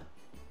too.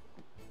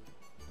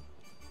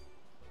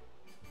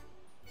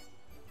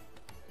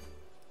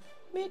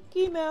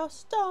 Mickey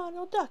Mouse,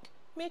 Donald Duck.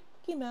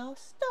 Mickey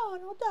Mouse,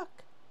 Donald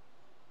Duck.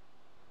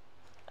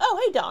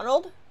 Oh, hey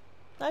Donald.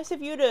 Nice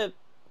of you to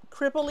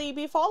creepily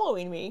be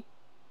following me.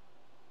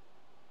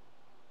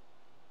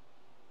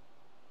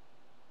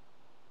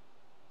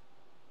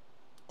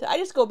 Did I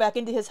just go back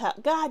into his house?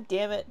 God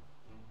damn it.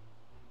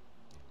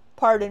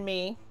 Pardon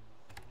me.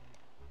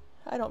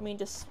 I don't mean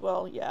to,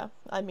 well, yeah,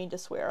 I mean to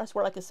swear. I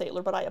swear like a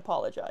sailor, but I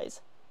apologize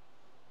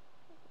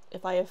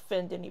if I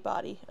offend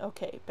anybody.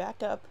 Okay,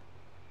 back up.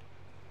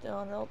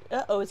 Donald.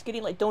 Uh-oh, it's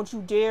getting like, don't you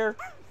dare.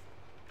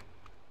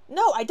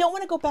 No, I don't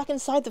want to go back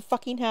inside the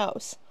fucking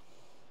house.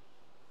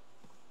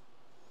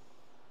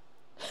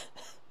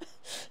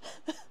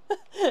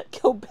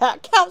 Go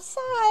back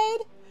outside.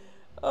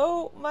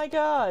 Oh my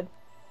god.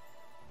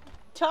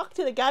 Talk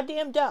to the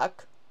goddamn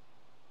duck.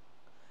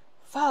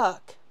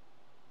 Fuck.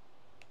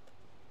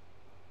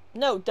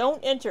 No,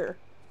 don't enter.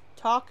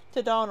 Talk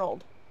to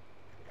Donald.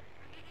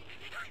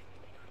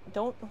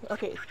 Don't...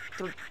 Okay,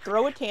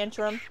 throw a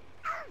tantrum.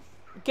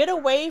 Get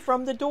away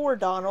from the door,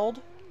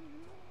 Donald.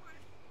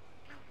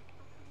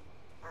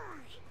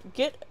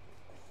 Get...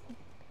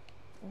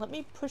 Let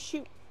me push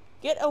you...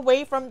 Get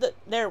away from the...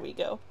 There we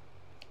go.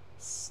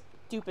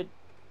 Stupid...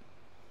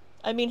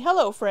 I mean,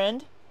 hello,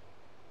 friend.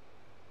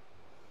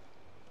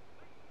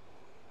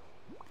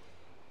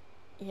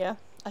 Yeah,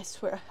 I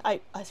swear. I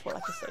swear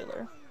like a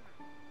sailor.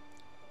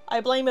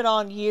 I blame it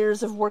on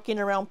years of working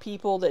around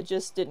people that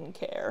just didn't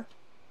care.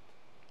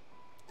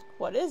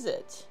 What is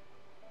it?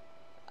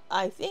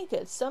 I think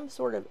it's some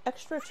sort of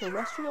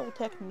extraterrestrial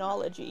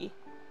technology.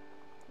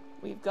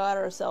 We've got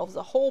ourselves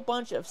a whole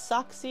bunch of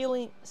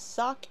sock-stealing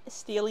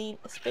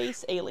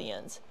space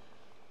aliens.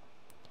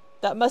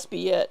 That must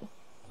be it.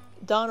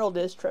 Donald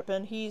is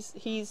tripping.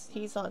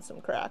 He's on some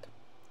crack.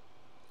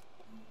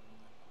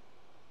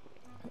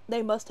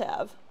 They must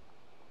have.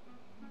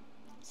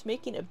 It's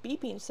making a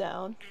beeping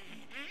sound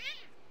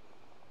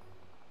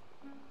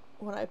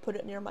when I put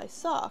it near my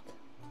sock.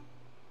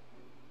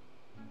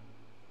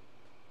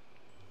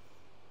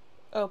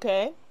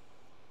 Okay.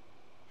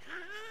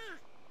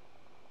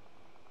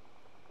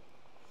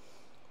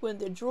 When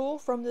the drool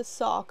from the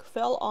sock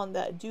fell on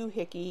that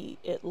doohickey,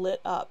 it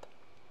lit up.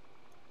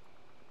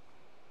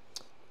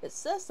 It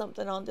says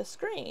something on the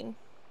screen.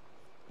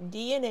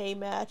 DNA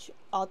match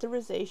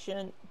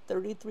authorization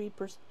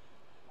 33%.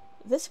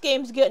 This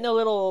game's getting a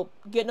little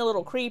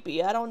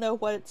creepy. I don't know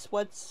what's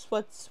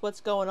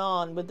going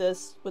on with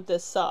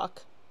this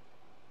sock.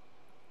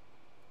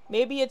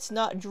 Maybe it's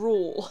not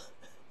drool.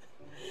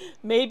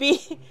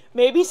 Maybe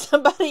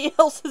somebody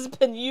else has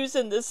been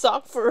using this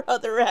sock for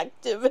other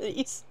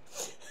activities.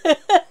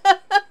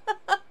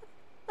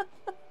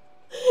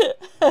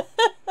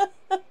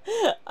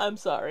 I'm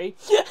sorry.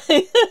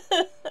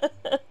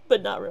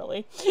 But not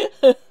really.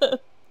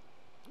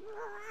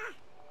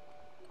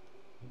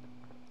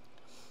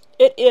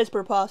 It is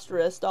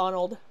preposterous,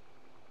 Donald.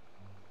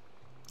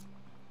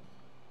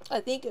 I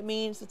think it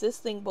means that this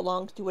thing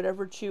belongs to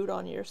whatever chewed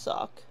on your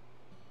sock.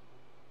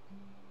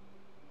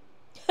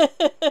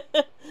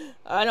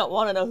 I don't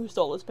want to know who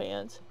stole his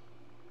pants.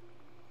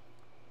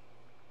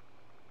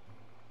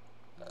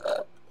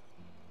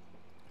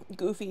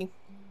 Goofy.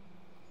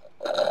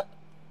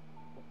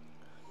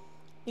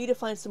 Need to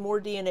find some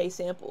more DNA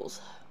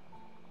samples.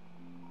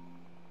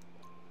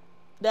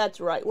 That's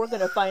right, we're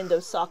gonna find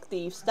those sock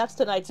thieves. That's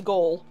tonight's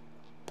goal.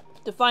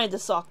 To find the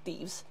sock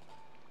thieves.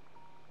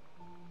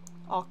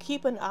 I'll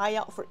keep an eye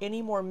out for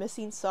any more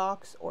missing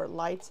socks or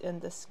lights in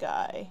the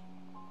sky.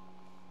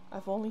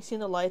 I've only seen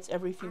the lights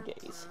every few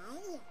days.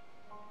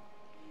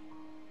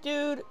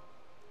 Dude,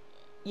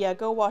 yeah,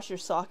 go wash your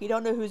sock. You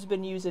don't know who's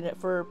been using it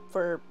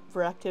for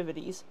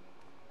activities.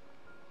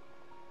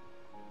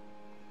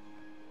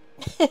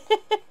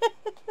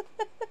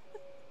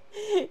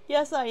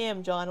 Yes, I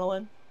am,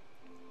 Jonalyn.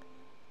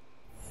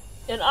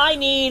 And I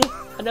need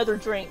another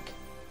drink.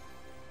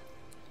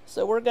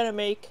 So we're gonna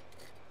make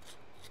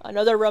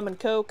another rum and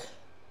coke.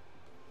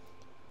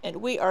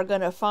 And we are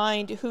gonna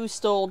find who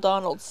stole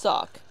Donald's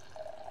sock.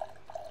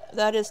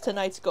 That is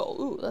tonight's goal.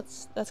 Ooh,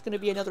 that's gonna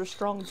be another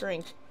strong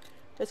drink.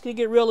 It's gonna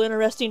get real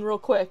interesting real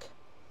quick.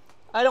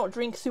 I don't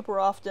drink super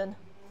often.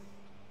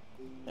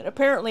 And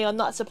apparently I'm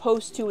not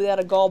supposed to without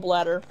a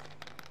gallbladder.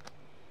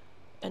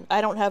 And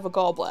I don't have a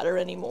gallbladder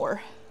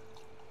anymore.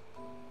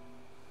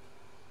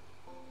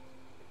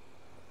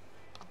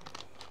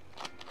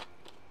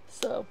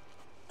 So,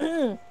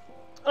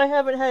 I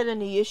haven't had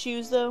any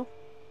issues though.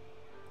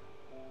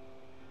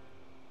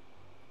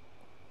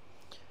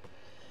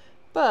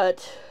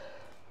 But,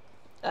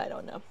 I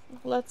don't know.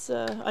 Let's,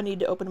 I need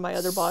to open my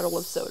other bottle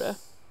of soda.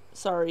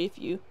 Sorry if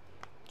you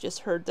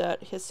just heard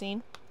that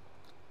hissing.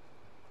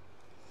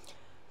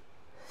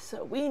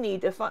 So we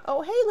need to find...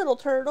 Oh, hey, little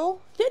turtle.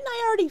 Didn't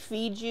I already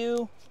feed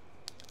you?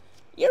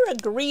 You're a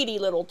greedy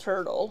little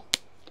turtle.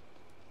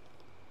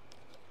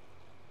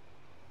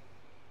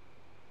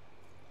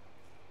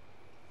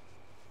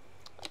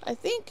 I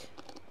think,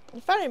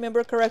 if I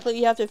remember correctly,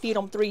 you have to feed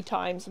them 3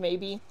 times,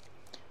 maybe.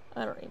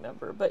 I don't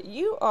remember. But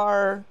you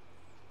are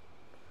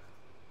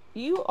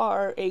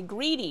a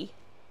greedy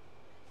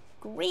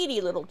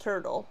little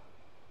turtle.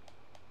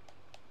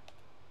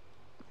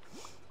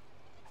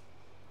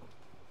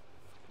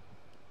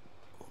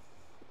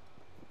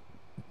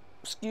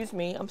 Excuse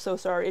me, I'm so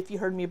sorry if you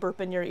heard me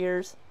burp in your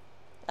ears.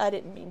 I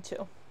didn't mean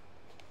to.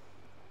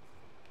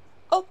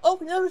 Oh,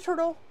 another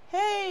turtle.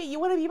 Hey, you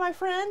want to be my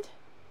friend?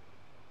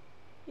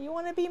 You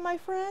want to be my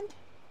friend?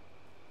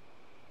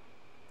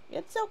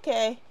 It's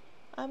okay.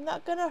 I'm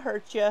not gonna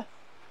hurt you.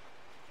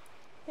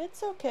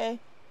 It's okay.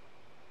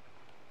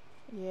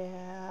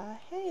 Yeah,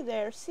 hey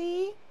there,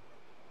 see?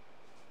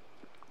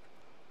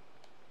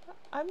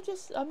 I'm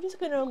just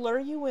gonna lure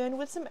you in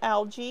with some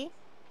algae.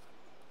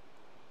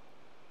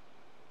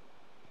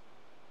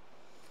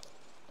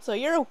 So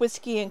you're a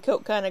whiskey and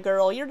coke kind of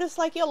girl. You're just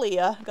like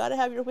Ilya. Gotta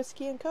have your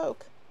whiskey and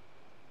coke.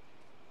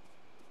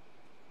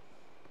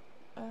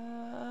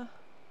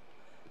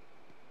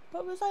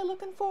 What was I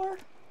looking for?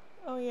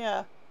 Oh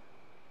yeah.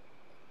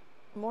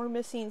 More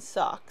missing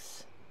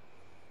socks.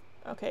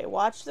 Okay,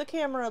 watch the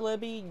camera,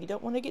 Libby. You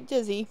don't want to get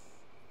dizzy.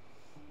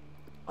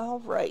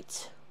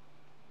 Alright.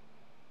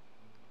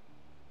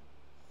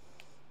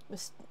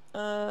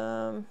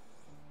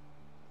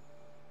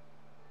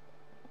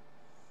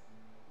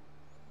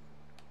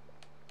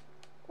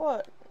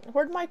 What?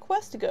 Where'd my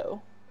quest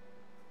go?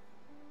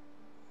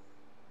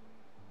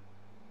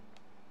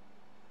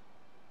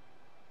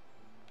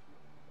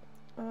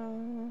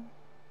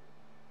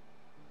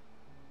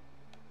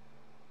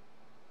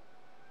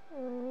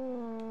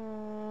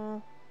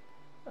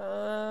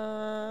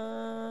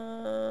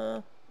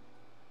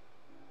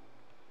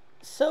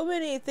 So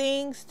many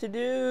things to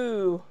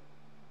do.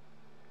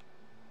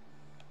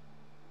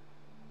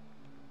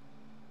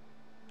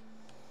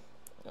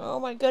 Oh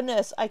my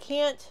goodness, I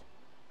can't.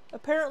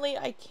 Apparently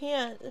I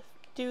can't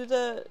do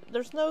the...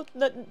 There's no...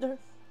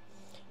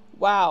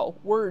 Wow,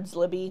 words,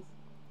 Libby.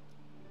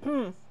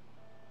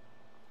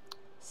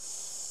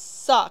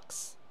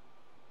 Sucks.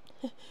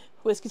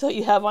 Whiskey's all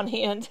you have on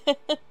hand.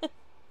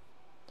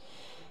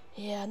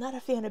 Yeah, not a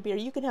fan of beer.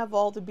 You can have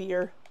all the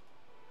beer.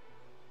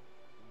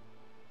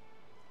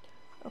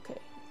 Okay,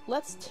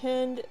 let's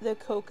tend the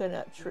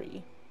coconut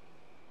tree.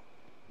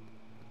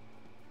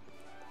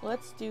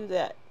 Let's do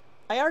that.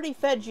 I already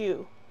fed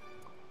you.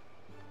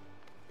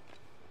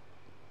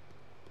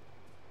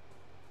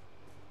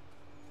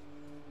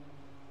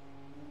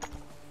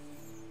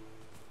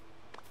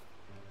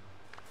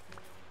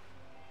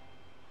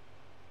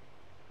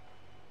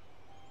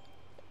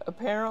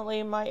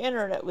 Apparently my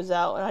internet was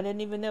out and I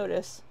didn't even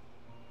notice.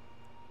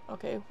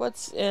 Okay,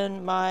 what's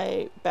in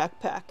my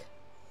backpack?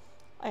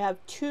 I have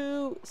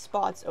 2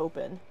 spots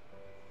open.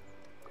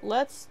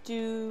 Let's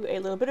do a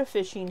little bit of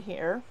fishing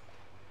here.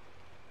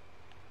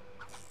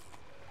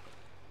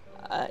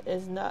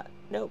 Is not...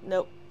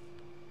 Nope.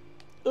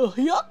 Ugh,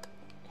 yuck!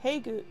 Hey,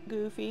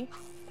 Goofy.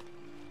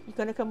 You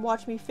gonna come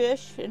watch me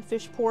fish and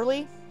fish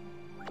poorly?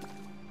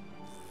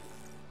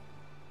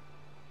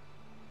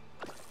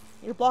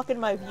 You're blocking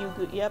my view,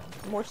 Yep,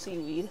 more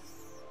seaweed.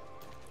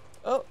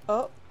 Oh.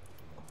 Oh,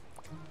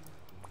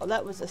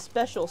 that was a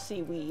special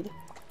seaweed.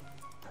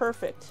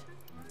 Perfect.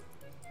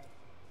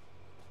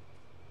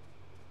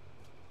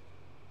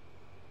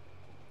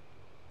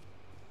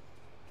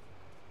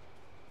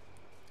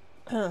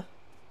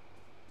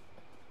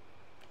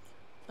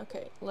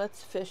 Okay,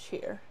 let's fish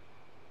here.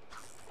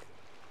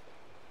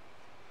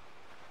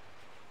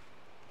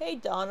 Hey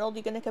Donald,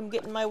 you gonna come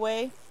get in my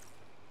way?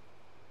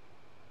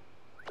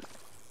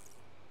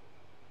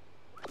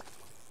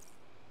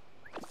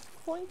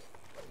 Boink.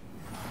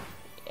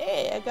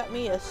 Hey, I got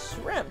me a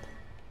shrimp.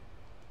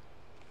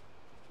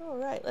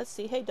 Alright, let's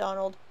see. Hey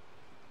Donald.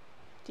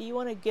 Do you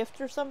want a gift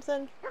or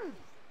something?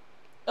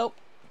 Oh.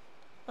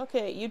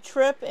 Okay, you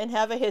trip and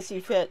have a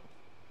hissy fit.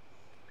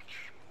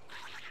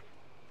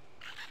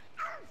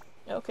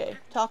 Okay,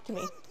 talk to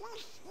me.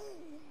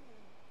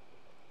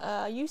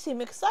 You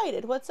seem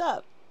excited. What's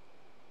up?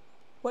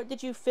 What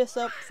did you fish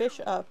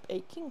up?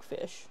 A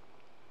kingfish.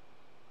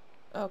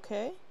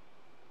 Okay.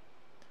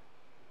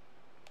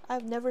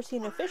 I've never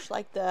seen a fish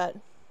like that.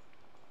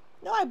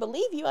 No, I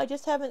believe you. I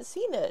just haven't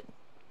seen it.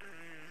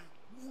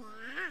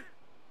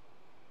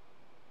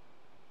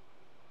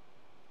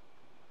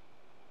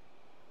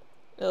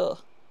 Ugh.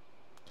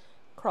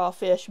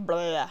 Crawfish.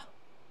 Blah.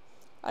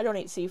 I don't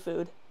eat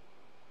seafood.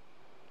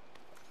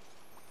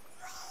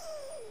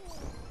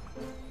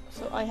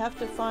 So I have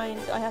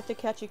to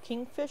catch a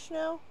kingfish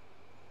now?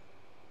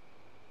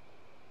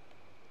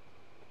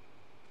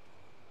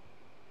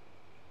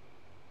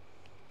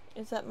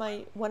 Is that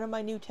one of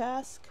my new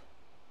tasks?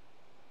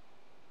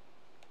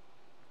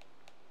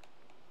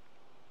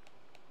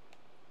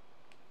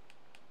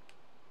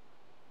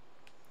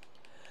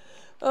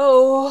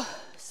 Oh,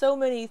 so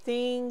many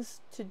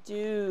things to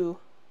do.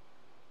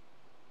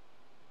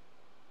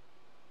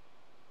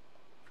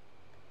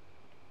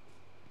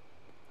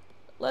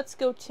 Let's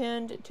go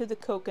tend to the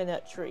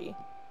coconut tree.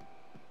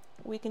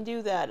 We can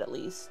do that at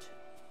least.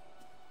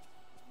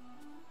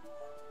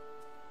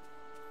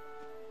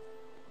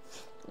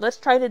 Let's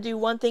try to do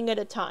one thing at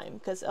a time,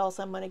 because else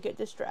I'm going to get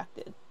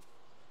distracted.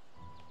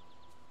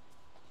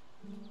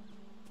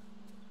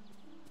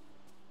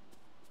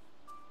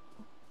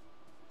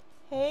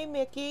 Hey,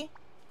 Mickey.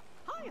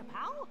 Hiya,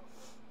 pal.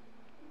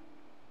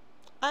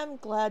 I'm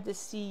glad to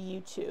see you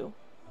too.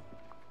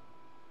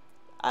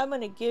 I'm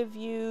going to give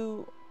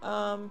you,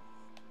 oh,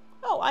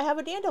 I have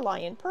a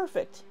dandelion.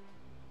 Perfect.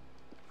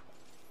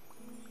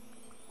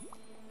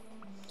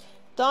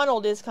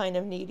 Donald is kind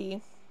of needy.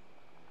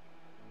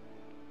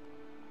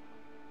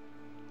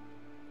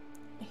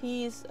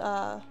 He's,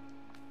 kind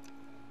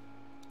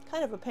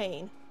of a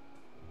pain.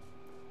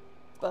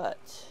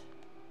 But,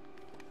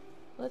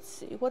 let's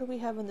see. What do we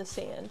have in the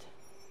sand?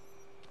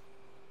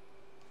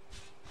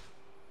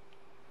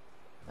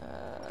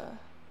 I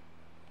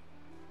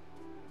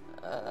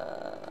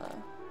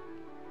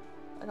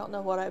don't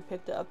know what I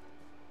picked up.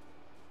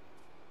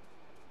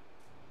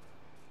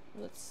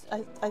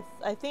 I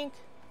think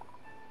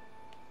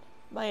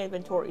my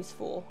inventory's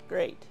full.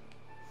 Great.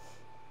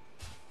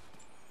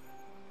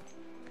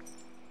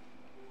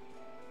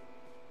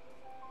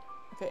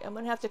 Okay, I'm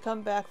gonna have to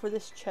come back for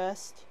this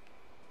chest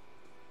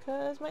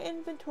because my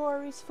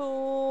inventory's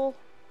full.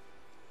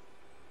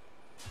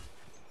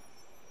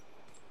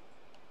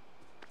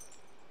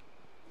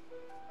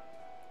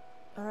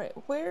 Alright,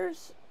 where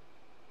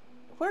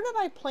did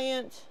I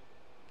plant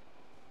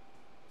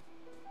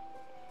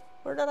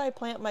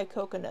my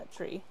coconut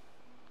tree?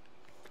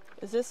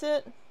 Is this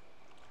it?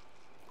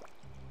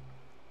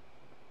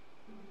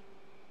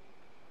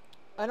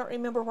 I don't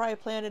remember where I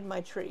planted my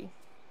tree.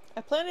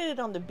 I planted it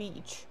on the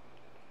beach.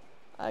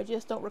 I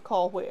just don't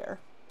recall where.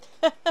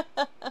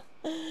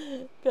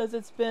 Because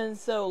it's been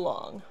so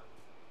long.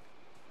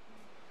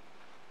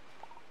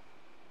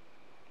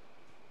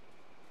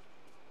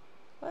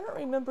 I don't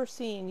remember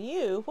seeing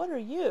you. What are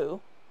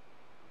you?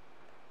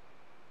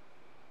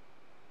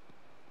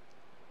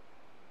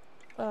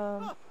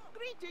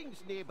 Greetings,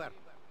 neighbor.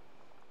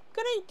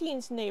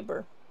 Greetings,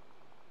 neighbor.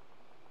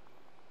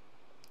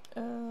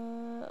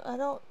 I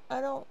don't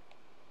know.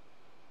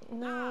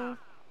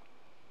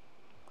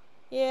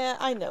 Yeah,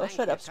 I know.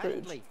 Shut up, Scrooge.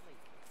 Kindly.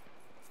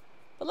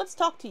 But let's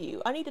talk to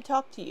you. I need to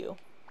talk to you.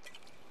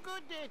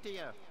 Good day to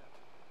you.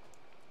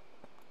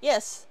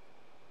 Yes.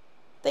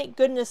 Thank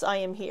goodness I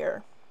am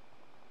here.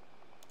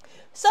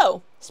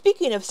 So,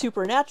 speaking of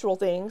supernatural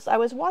things, I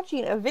was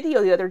watching a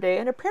video the other day,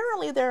 and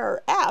apparently there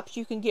are apps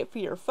you can get for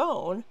your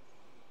phone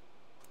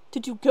to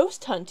do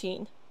ghost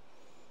hunting.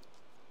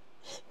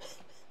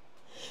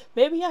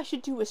 Maybe I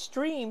should do a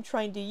stream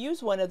trying to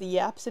use one of the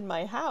apps in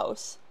my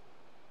house.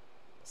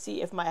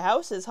 See if my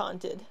house is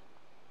haunted.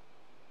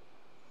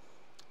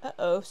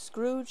 Uh-oh,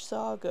 Scrooge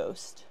saw a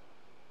ghost.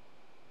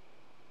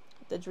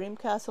 The dream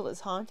castle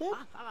is haunted?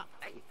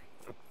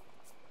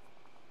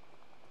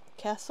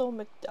 Castle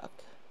McDuck.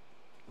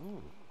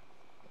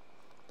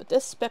 But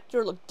this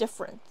specter looked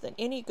different than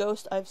any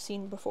ghost I've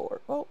seen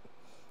before. Oh,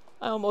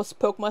 I almost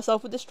poked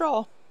myself with a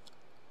straw.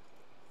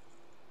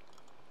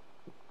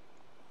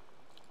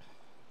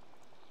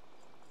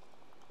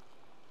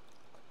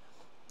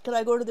 Could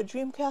I go to the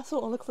dream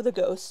castle and look for the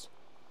ghost?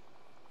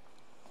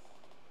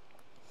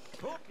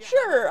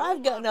 Sure,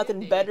 I've got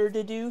nothing better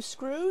to do,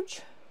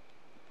 Scrooge.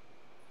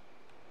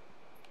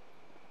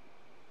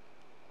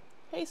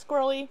 Hey,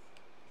 Squirrely.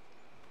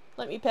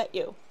 Let me pet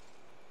you.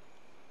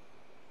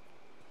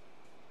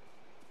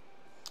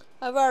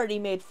 I've already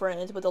made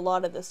friends with a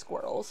lot of the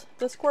squirrels.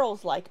 The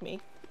squirrels like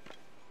me.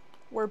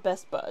 We're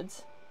best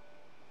buds.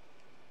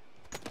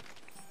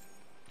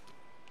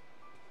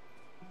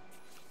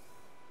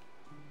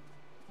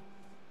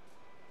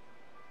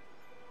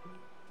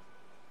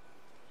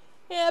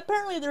 Yeah,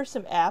 apparently there's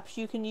some apps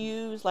you can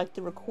use, like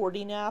the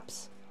recording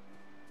apps,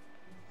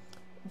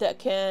 that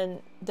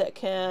can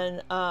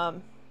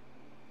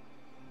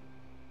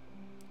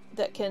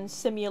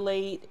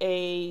simulate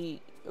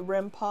a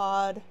REM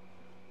pod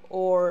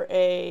or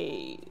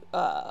a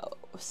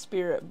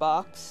spirit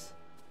box.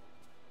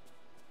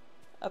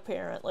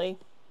 Apparently,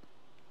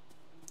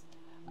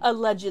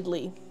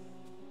 allegedly.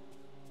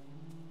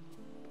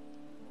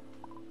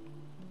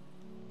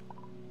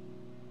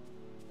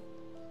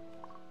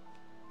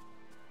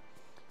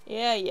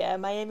 Yeah,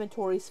 my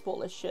inventory's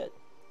full of shit.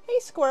 Hey,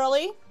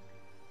 Squirrely.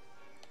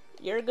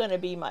 You're gonna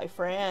be my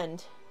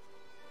friend.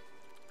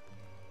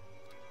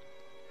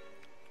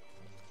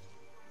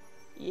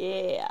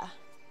 Yeah.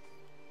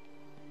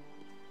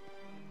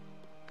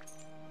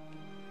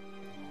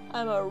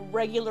 I'm a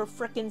regular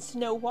frickin'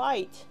 Snow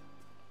White.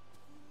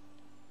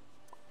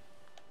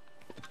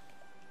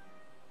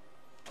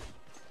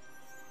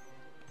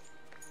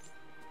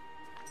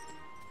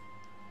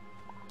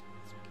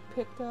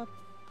 Picked up.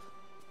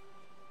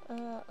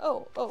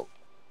 Oh.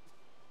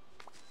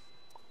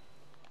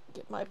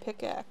 Get my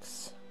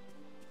pickaxe.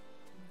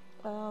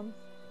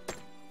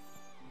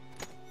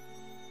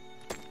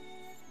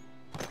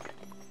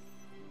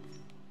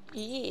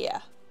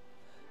 Yeah.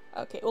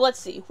 Okay, well, let's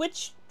see.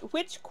 Which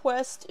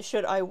quest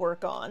should I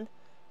work on?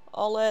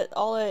 I'll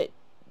let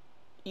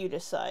you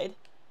decide.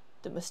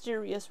 The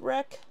mysterious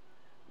wreck,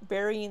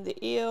 burying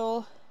the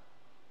eel.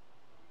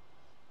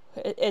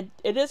 It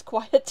is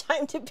quite a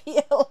time to be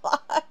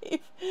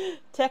alive.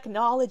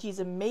 Technology's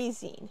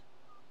amazing.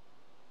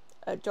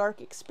 A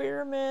dark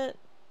experiment,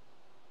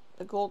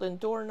 the golden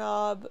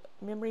doorknob,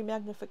 memory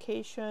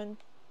magnification,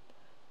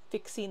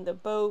 fixing the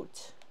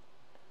boat,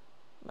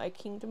 my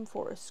kingdom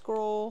for a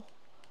scroll,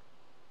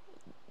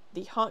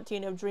 the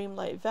haunting of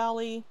Dreamlight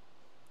Valley,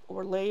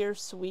 or layer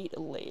sweet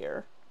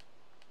layer.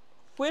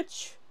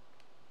 Which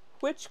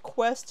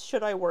quest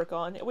should I work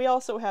on? We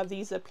also have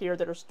these up here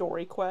that are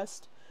story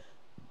quests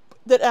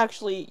that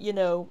actually, you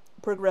know,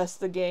 progress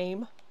the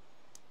game.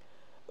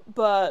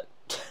 But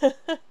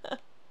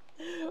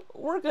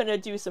we're gonna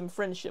do some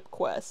friendship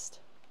quest.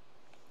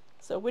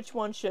 So which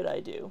one should I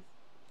do?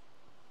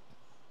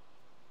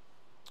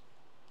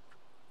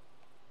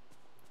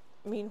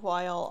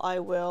 Meanwhile, I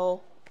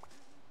will...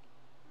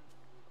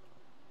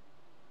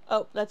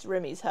 Oh, that's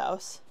Remy's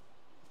house.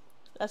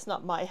 That's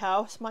not my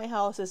house. My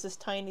house is this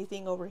tiny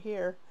thing over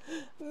here.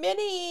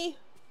 Minnie!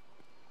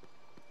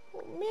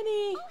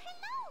 Minnie! Oh,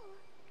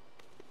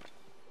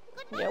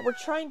 hello. Yeah, we're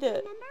trying to...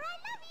 Remember, I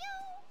love you.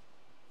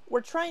 We're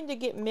trying to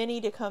get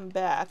Minnie to come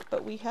back,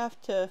 but we have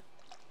to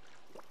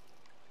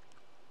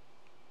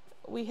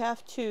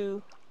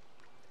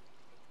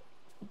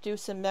do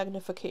some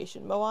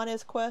magnification.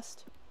 Moana's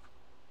quest.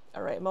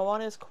 Alright,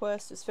 Moana's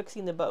quest is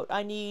fixing the boat.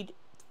 I need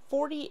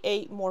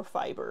 48 more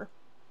fiber.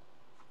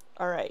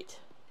 Alright.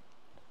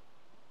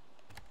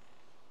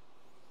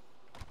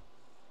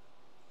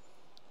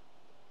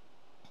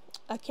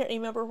 I can't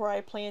remember where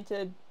I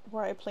planted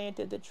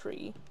the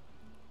tree.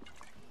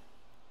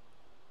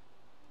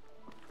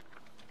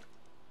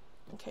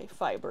 Okay,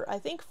 fiber. I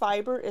think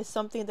fiber is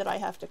something that I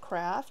have to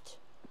craft.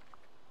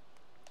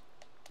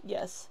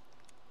 Yes.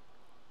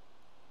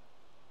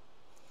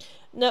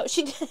 No,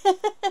 she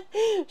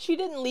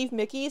didn't leave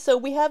Mickey, so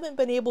we haven't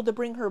been able to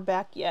bring her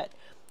back yet.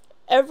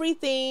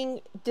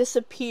 Everything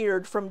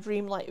disappeared from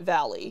Dreamlight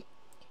Valley,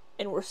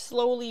 and we're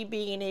slowly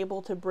being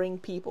able to bring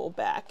people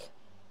back.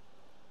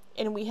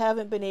 And we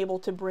haven't been able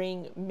to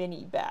bring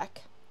Minnie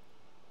back.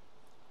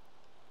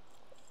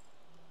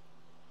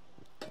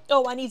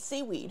 Oh, I need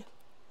seaweed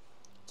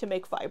to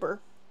make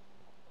fiber.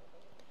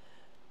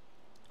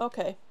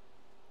 Okay.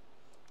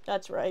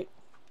 That's right.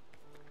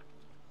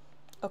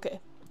 Okay,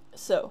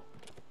 so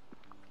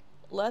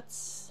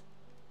let's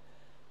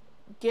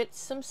get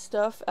some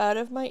stuff out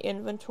of my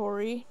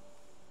inventory.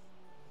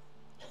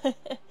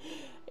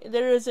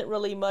 There isn't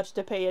really much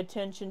to pay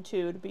attention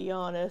to be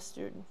honest,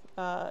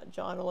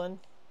 Jonalyn.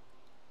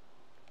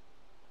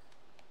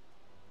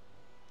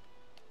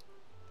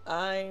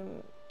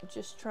 I'm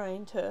just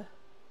trying to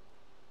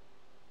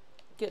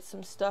get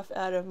some stuff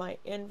out of my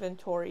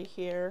inventory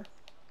here.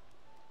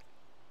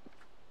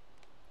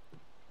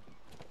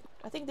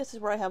 I think this is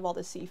where I have all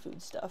the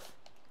seafood stuff.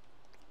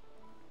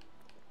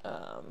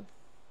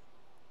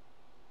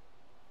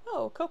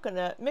 Oh,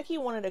 coconut. Mickey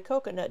wanted a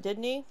coconut,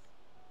 didn't he?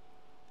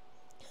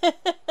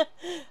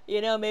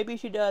 You know, maybe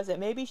she doesn't.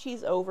 Maybe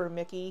she's over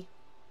Mickey.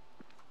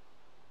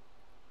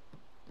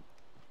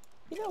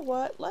 You know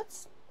what?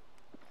 Let's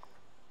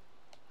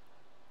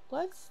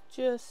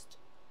just...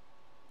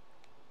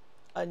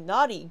 A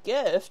naughty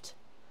gift?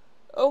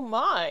 Oh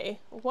my.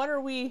 What are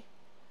we...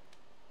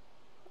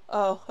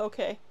 Oh,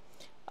 okay.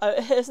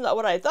 It's not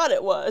what I thought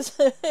it was.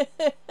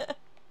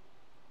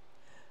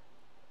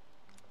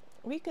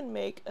 We can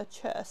make a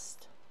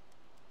chest.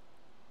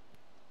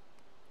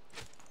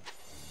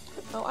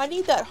 Oh, I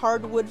need that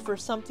hardwood for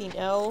something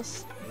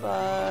else,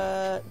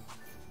 but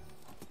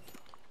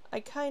I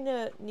kind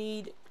of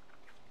need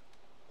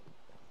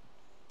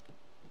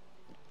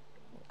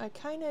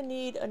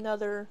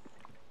another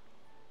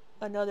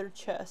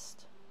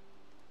chest.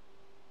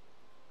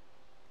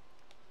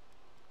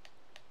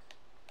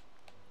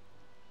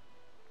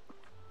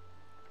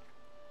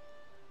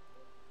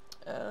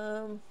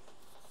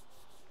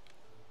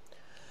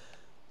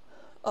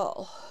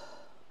 Oh.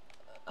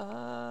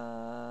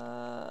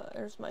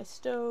 There's my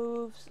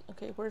stoves.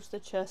 Okay, where's the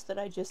chest that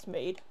I just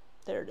made?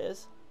 There it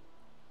is.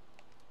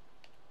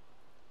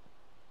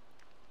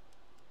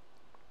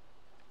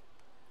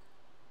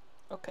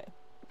 Okay.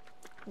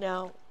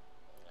 Now,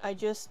 I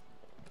just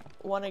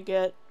want to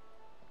get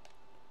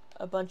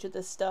a bunch of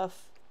this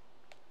stuff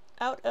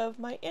out of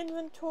my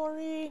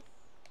inventory.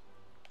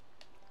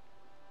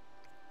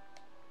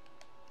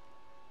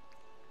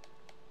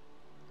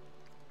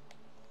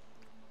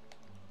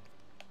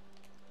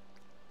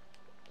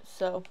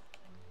 So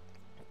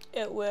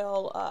it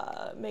will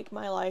make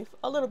my life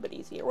a little bit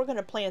easier. We're going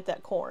to plant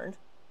that corn.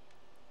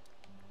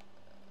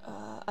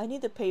 I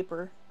need the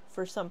paper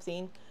for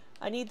something.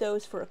 I need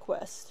those for a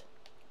quest.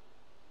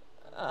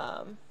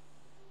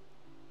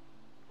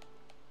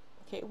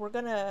 Okay, we're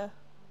gonna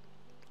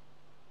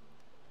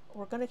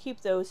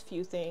keep those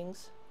few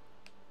things.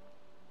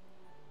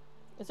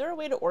 Is there a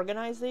way to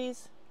organize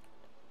these?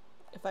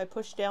 If I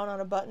push down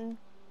on a button?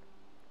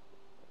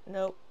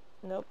 Nope.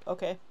 Nope.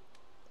 Okay.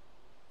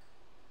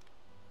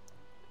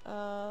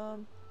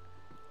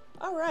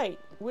 Alright,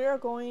 we are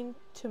going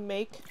to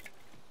make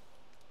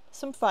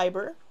some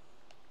fiber.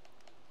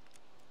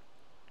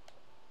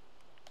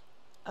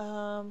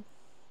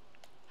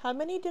 How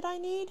many did I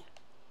need?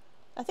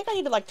 I think I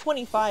needed like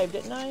 25,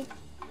 didn't I?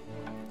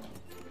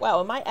 Wow,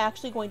 am I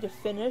actually going to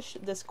finish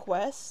this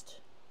quest?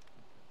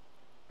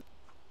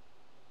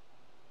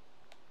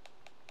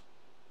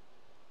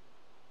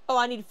 Oh,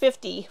 I need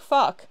 50.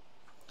 Fuck.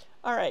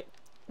 Alright,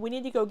 we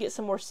need to go get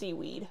some more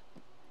seaweed.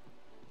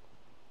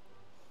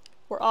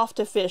 We're off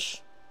to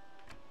fish.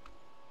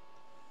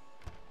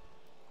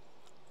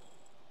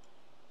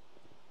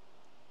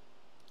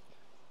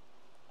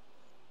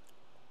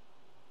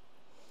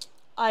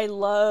 I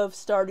love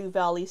Stardew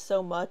Valley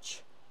so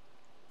much.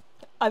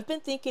 I've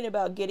been thinking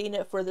about getting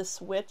it for the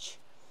Switch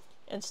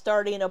and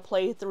starting a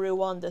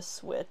playthrough on the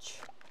Switch.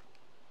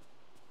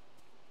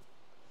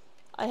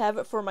 I have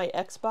it for my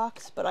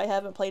Xbox, but I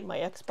haven't played my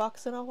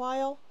Xbox in a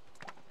while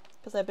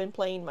because I've been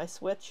playing my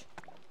Switch.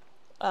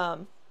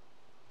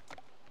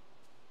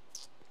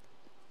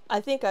 I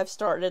think I've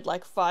started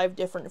like 5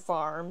 different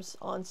farms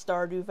on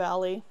Stardew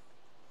Valley.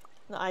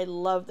 I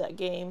love that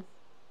game.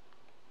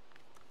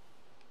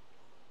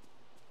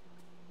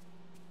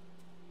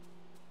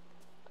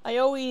 I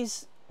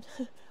always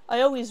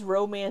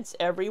romance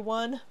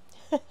everyone.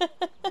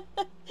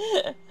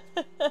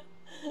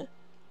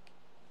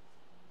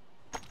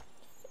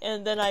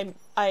 And then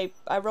I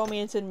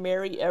romance and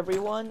marry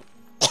everyone.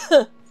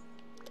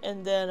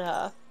 And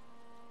then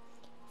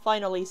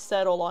finally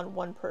settle on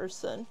one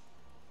person.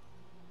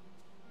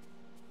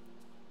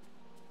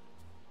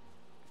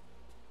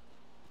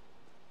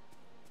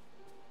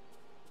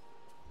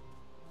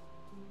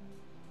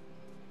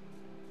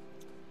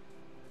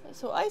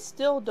 So I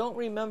still don't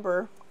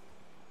remember.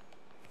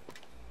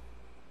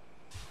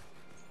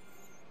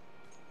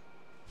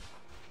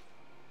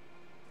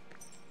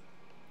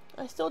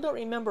 I still don't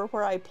remember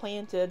where I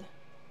planted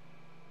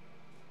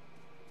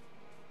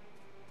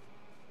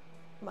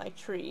my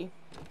tree.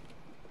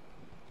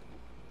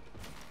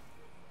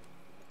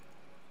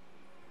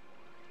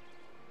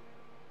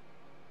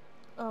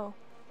 Oh,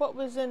 what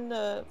was in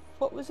the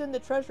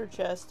treasure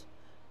chest?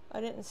 I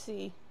didn't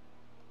see.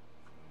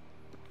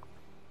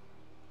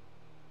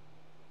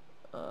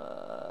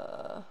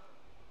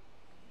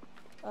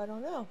 I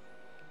don't know.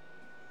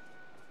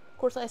 Of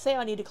course, I say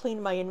I need to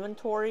clean my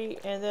inventory,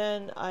 and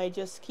then I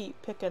just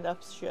keep picking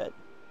up shit.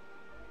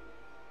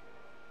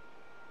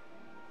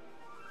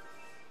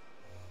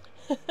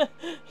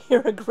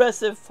 You're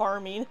aggressive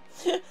farming.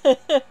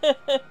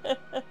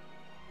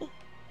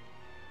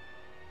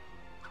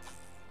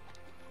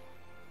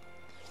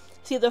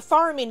 See, the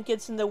farming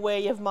gets in the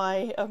way of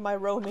my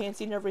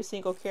romancing every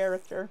single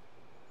character.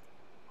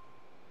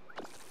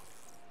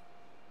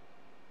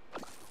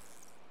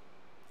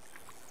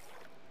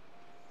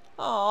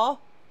 Aw.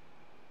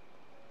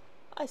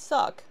 I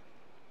suck.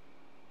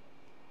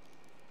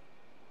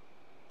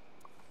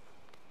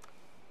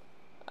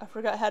 I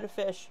forgot how to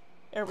fish.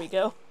 There we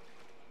go.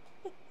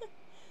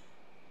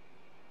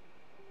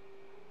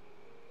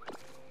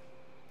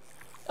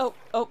 Oh,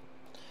 oh.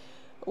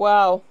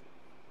 Wow.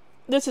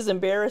 This is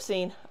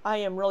embarrassing. I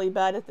am really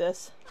bad at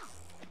this.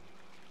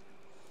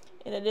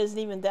 And it isn't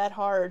even that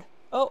hard.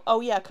 Oh, oh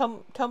yeah,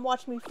 come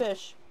watch me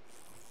fish.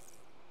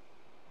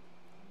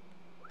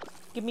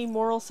 Give me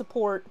moral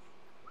support.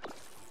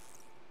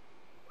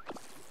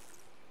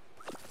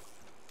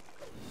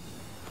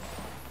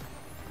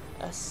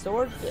 A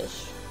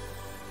swordfish.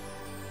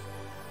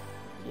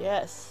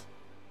 Yes.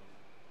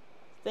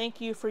 Thank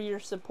you for your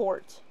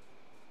support.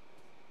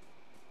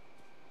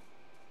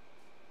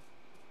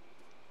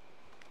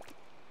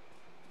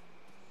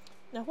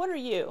 Now, what are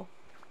you?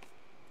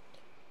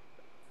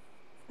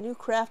 New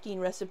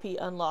crafting recipe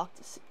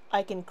unlocked.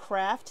 I can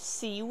craft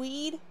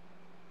seaweed?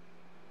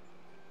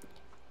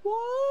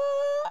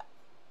 What?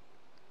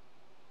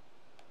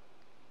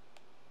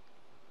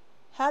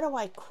 How do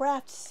I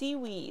craft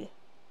seaweed?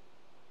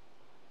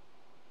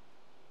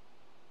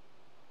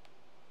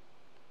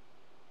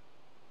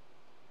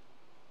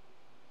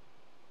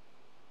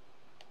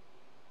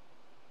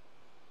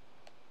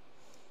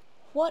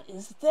 What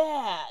is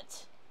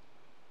that?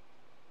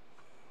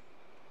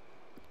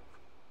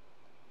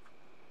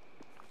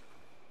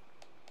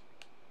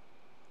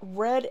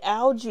 Red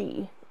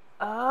algae.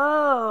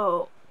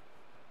 Oh.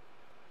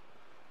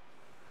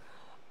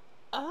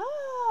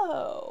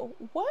 Oh,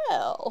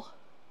 well.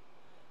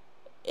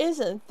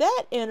 Isn't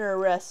that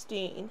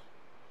interesting?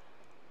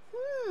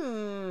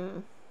 Hmm.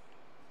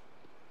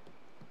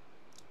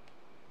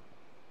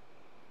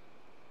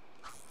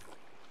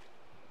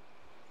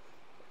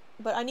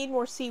 But I need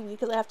more seaweed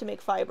because I have to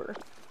make fiber.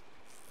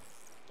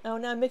 Oh,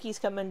 now Mickey's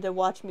coming to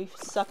watch me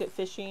suck at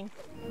fishing.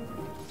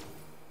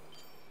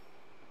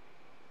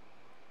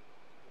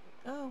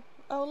 Oh,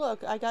 oh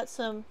look, I got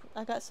some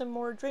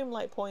more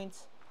Dreamlight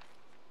points.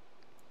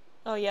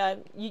 Oh yeah,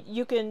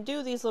 you can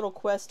do these little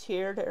quests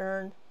here to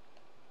earn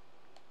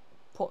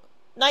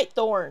night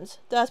thorns.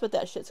 That's what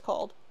that shit's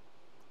called.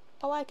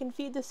 Oh, I can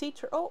feed the sea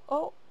turtle.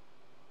 Oh,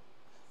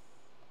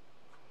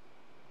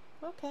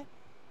 oh. Okay.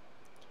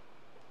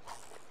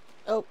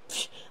 Oh,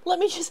 let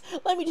me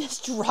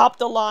just drop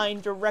the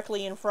line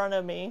directly in front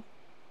of me.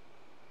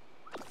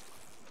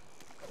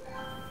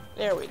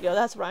 There we go.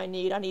 That's what I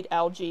need. I need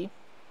algae.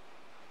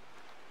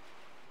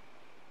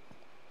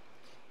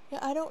 Yeah,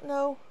 I don't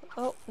know.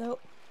 Oh, no.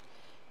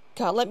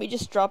 God, let me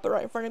just drop it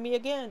right in front of me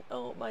again.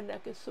 Oh, my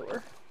neck is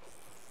sore.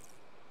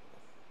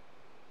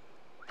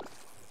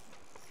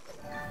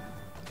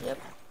 Yep.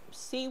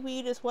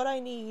 Seaweed is what I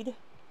need.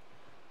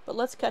 But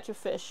let's catch a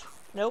fish.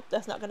 Nope,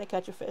 that's not going to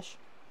catch a fish.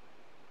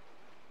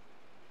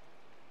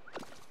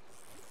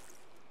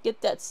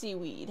 Get that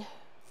seaweed.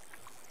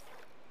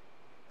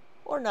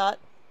 Or not.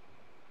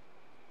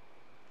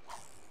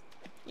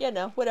 Yeah,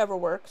 no, whatever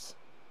works.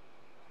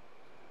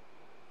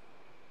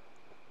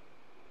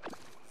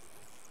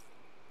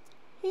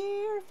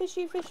 Here,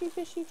 fishy, fishy,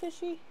 fishy,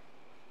 fishy.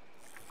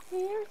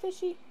 Here,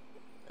 fishy.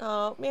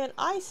 Oh, man,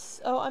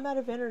 oh, I'm out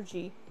of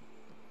energy.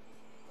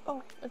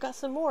 Oh, I got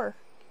some more.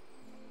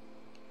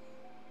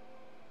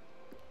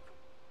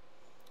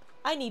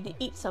 I need to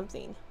eat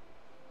something.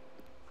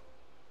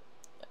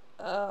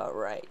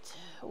 Alright.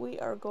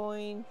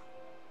 We're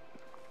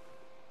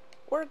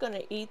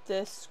gonna eat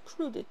this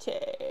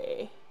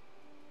crudité.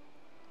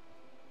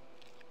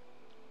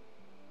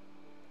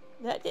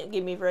 That didn't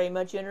give me very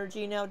much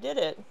energy now, did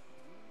it?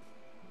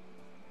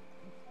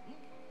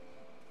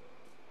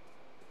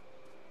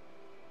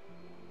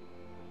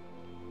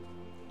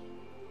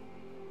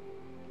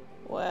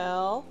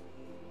 Well,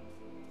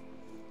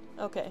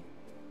 okay.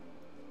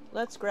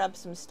 Let's grab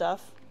some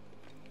stuff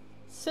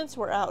since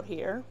we're out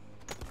here.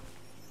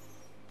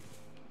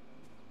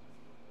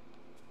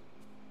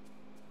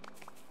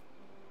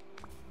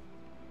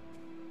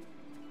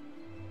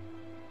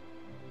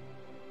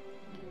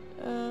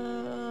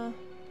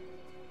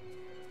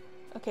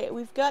 Okay,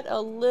 we've got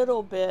a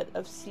little bit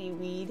of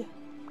seaweed.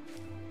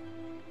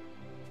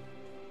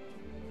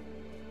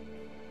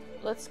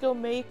 Let's go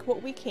make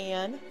what we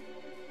can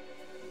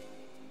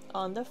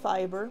on the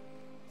fiber.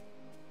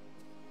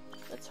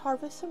 Let's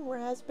harvest some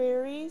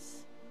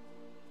raspberries.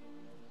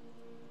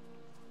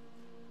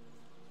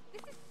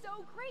 This is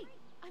so great!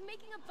 I'm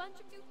making a bunch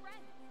of new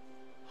friends.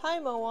 Hi,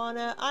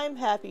 Moana. I'm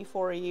happy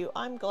for you.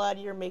 I'm glad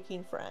you're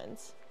making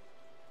friends.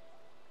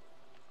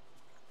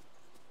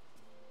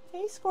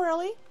 Hey,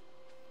 Squirrely.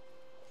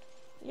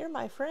 You're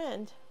my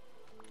friend.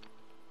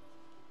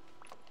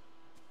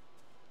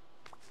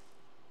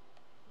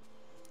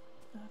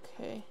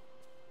 Okay.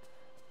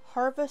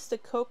 Harvest the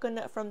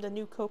coconut from the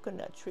new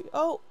coconut tree.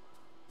 Oh!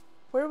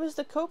 Where was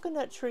the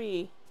coconut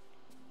tree?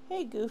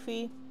 Hey,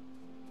 Goofy.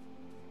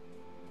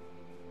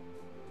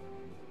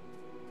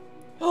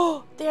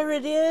 Oh! There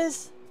it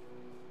is!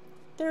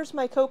 There's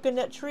my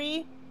coconut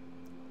tree.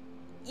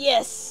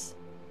 Yes!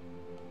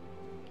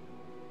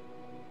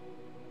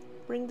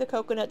 Bring the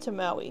coconut to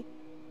Maui.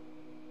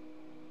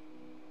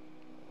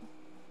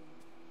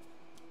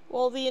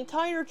 Well, the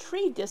entire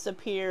tree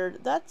disappeared.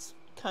 That's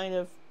kind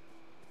of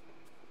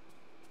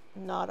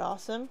not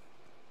awesome.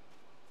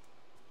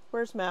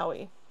 Where's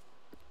Maui?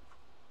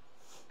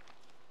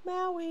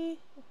 Maui!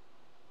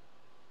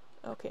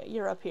 Okay,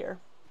 you're up here.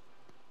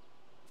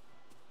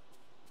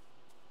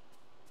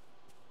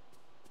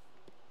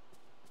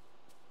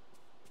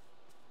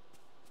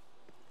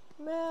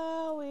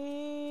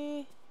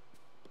 Maui!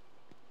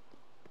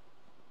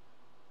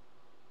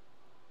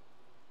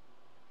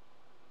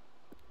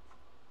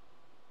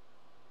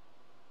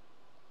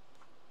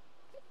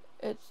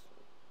 It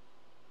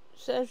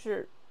says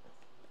you're...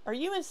 Are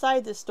you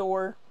inside the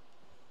store?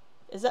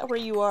 Is that where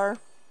you are?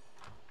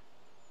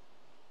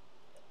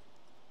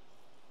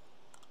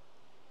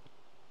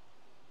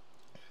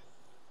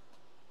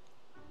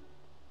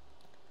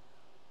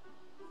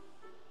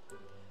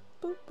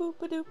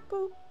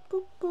 Boop,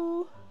 boop,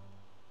 boo.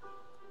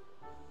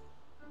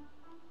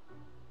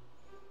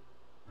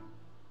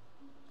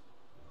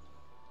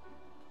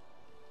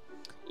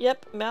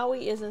 Yep,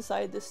 Maui is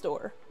inside the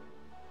store.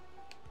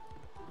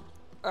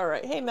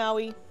 Alright, hey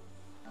Maui.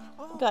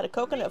 Got a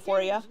coconut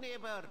for you.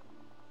 Neighbor.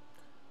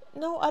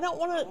 No, I don't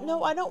want to.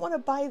 No, I don't want to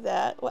buy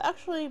that. Well,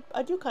 actually,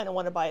 I do kind of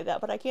want to buy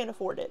that, but I can't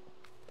afford it.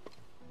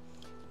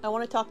 I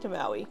want to talk to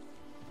Maui.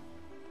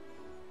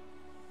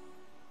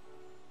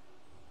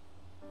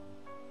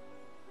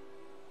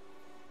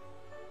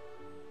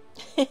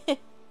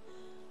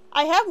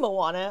 I have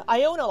Moana.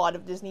 I own a lot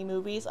of Disney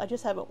movies. I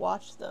just haven't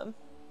watched them.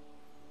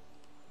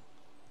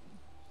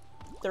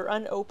 They're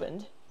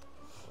unopened.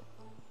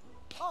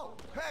 Oh,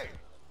 hey!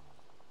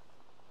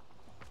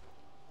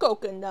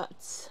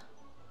 Coconuts.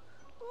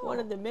 One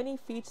of the many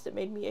feats that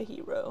made me a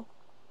hero.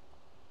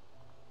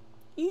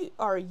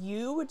 Are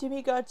you a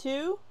demigod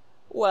too?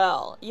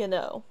 Well, you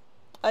know,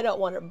 I don't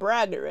want to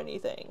brag or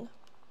anything.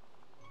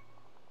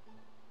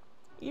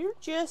 You're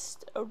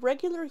just a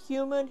regular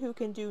human who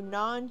can do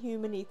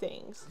non-human-y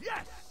things.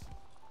 Yes!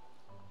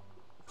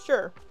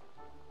 Sure.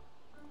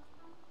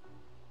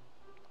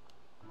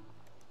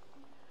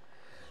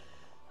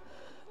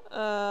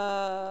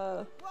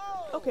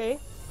 Okay.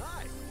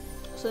 Hi.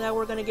 So now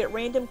we're gonna get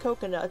random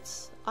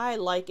coconuts. I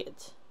like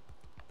it.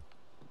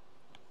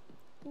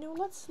 You know,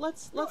 let's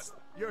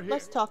You're here.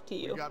 let's talk to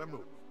We you. gotta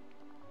move.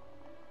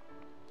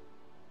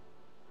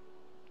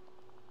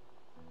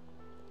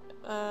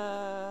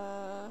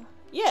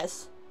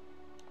 Yes.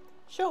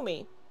 Show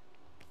me.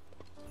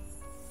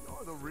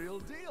 You're the real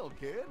deal,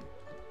 kid.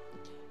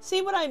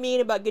 See what I mean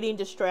about getting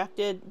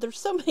distracted? There's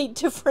so many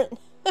different...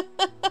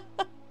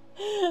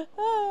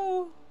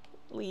 Oh.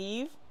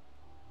 Leave.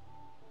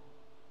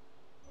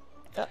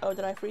 Uh-oh,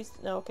 did I freeze?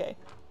 No, okay.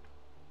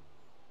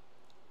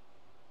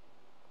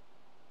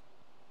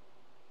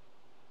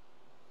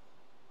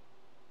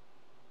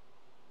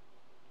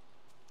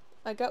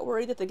 I got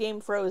worried that the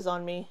game froze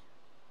on me.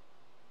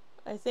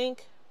 I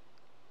think...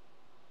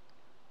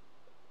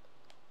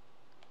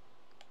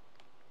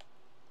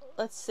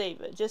 Let's save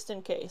it, just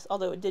in case.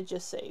 Although it did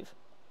just save.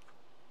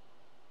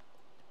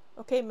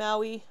 Okay,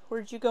 Maui,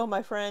 where'd you go,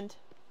 my friend?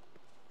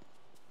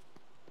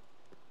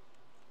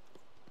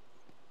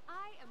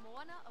 I am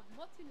Moana of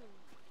Motunui.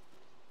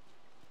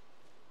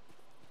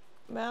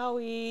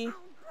 Maui.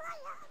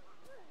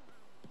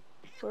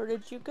 Where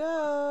did you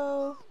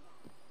go?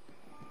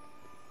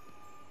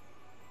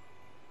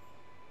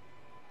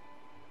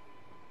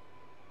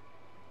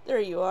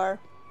 There you are.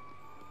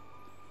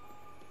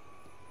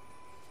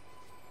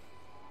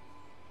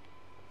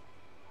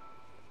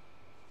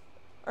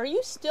 Are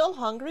you still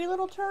hungry,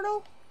 little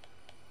turtle?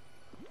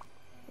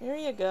 Here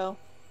you go.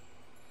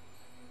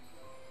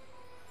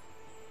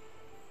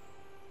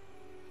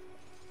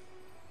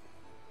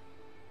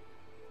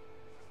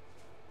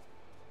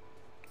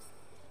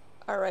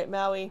 Alright,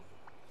 Maui.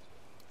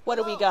 What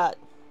do we got?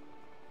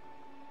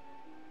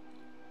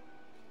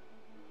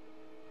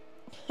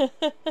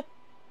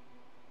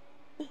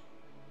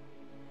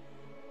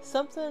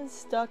 Something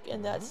stuck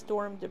in that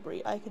storm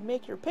debris. I can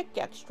make your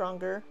pickaxe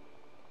stronger.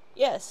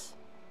 Yes.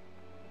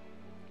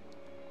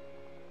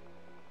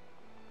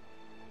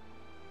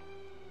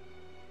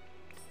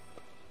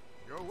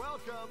 You're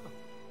welcome.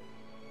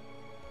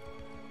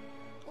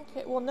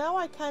 Okay, well now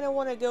I kind of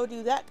want to go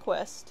do that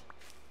quest.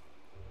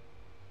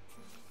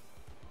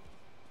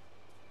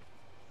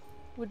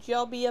 Would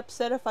y'all be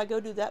upset if I go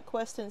do that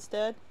quest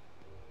instead?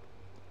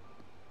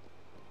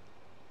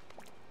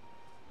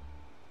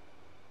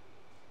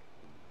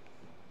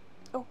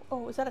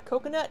 Oh, is that a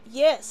coconut?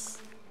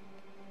 Yes!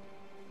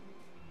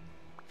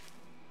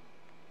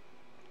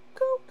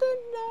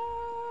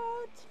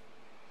 Coconut!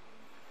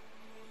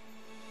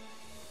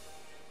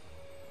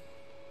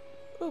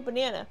 Ooh,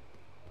 banana.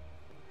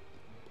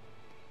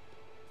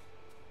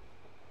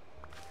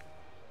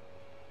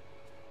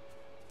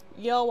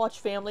 Y'all watch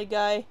Family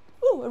Guy.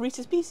 Ooh, a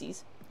Reese's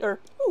Pieces. Or,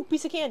 ooh,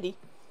 piece of candy.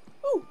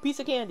 Ooh, piece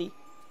of candy.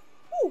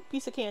 Ooh,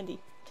 piece of candy.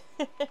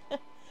 Hey,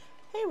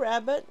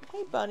 rabbit.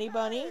 Hey, bunny. Hey,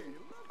 look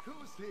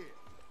who's here.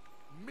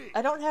 Me.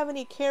 I don't have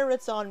any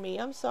carrots on me.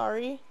 I'm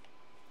sorry.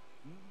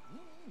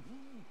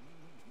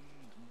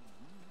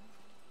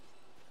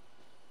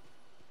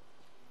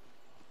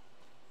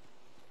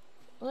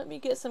 Let me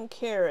get some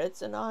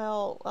carrots and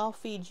I'll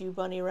feed you,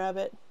 bunny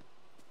rabbit.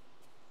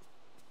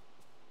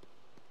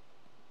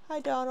 Hi,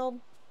 Donald.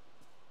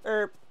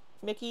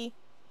 Mickey.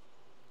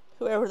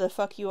 Whoever the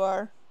fuck you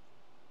are.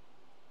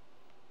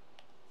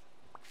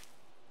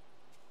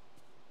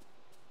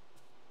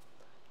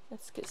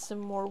 Let's get some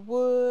more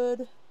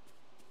wood.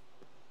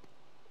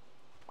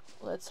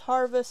 Let's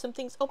harvest some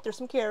things. Oh, there's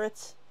some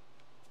carrots.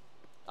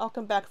 I'll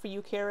come back for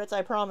you, carrots,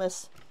 I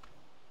promise.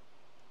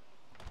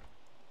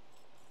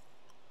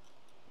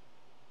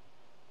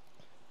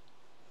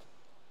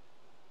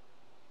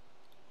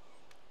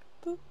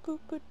 Boop, boop,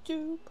 boop,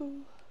 doo,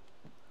 boo.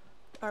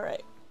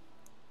 Alright.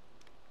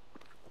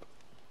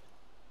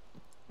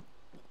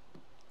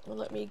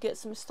 Let me get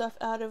some stuff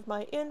out of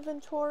my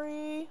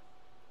inventory.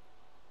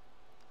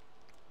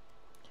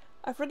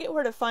 I forget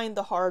where to find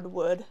the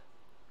hardwood.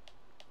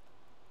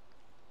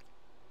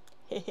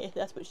 Hehe,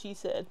 that's what she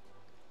said.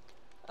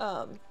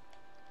 Okay,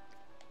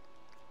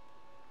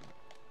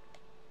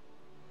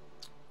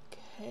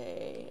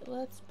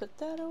 let's put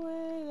that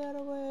away, that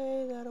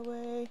away, that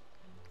away,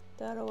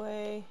 that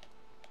away.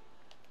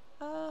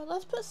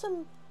 Let's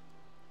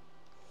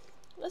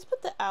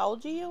put the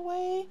algae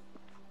away.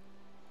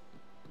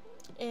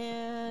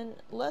 And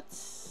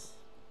let's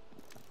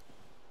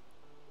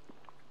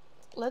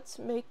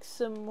make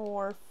some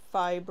more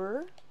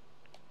fiber.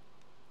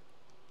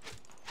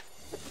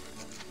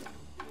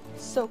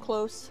 So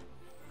close.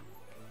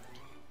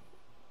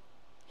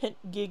 Hint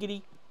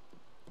giggity.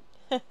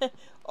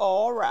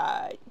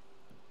 Alright.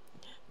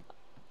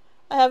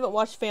 I haven't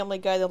watched Family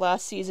Guy the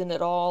last season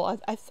at all.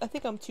 I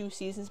think I'm 2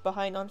 seasons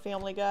behind on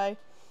Family Guy.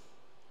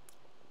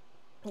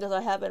 Because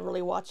I haven't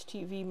really watched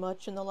TV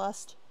much in the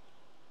last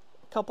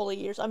couple of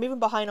years. I'm even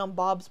behind on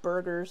Bob's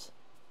Burgers.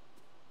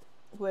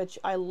 Which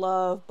I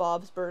love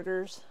Bob's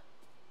Burgers.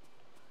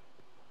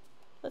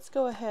 Let's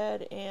go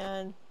ahead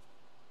and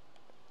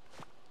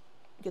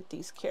get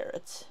these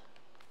carrots.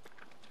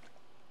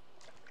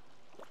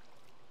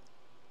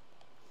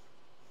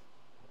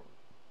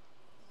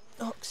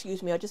 Oh,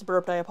 excuse me, I just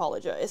burped, I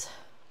apologize.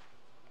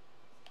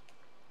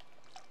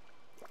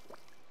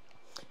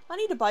 I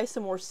need to buy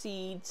some more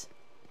seeds.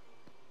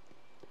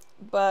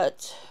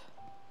 But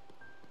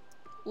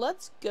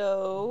let's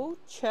go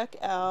check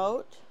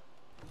out.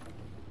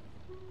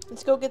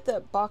 Let's go get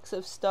that box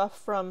of stuff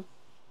from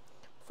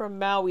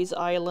Maui's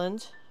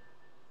island.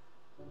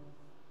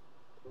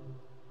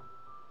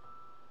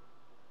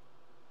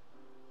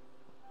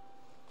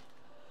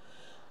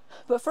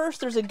 But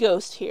first, there's a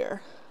ghost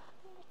here.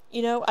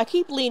 You know, I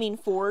keep leaning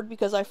forward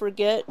because I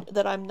forget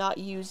that I'm not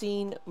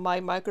using my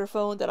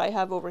microphone that I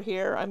have over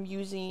here. I'm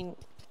using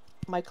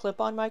my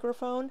clip-on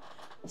microphone,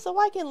 so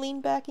I can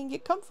lean back and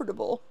get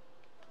comfortable.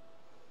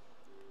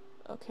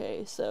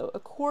 Okay, so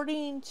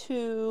according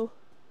to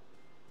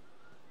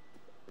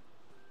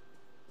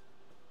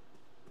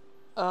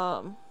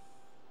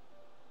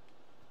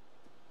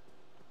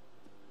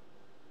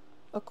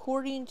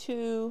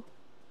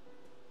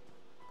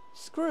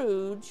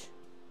Scrooge,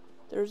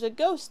 there's a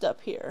ghost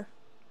up here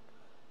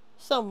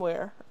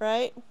somewhere,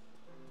 right?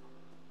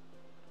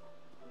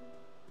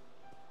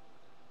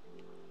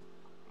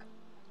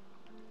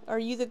 Are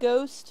you the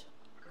ghost?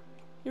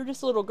 You're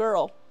just a little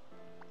girl.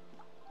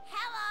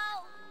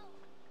 Hello.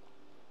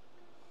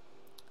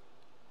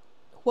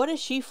 What is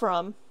she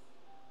from?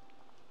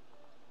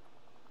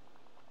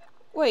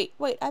 Wait,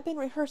 I've been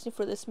rehearsing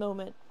for this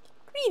moment.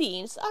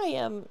 Greetings, I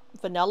am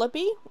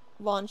Vanellope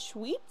von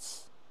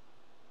Schweetz.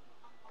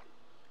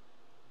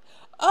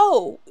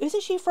 Oh,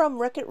 isn't she from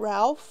Wreck-It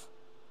Ralph?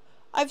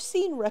 I've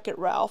seen Wreck-It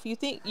Ralph. You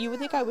would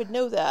think I would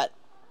know that.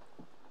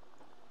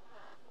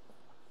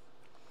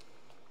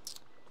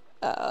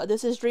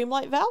 This is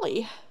Dreamlight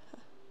Valley.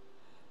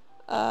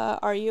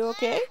 Are you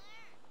okay?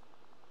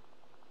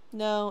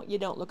 No, you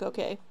don't look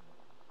okay.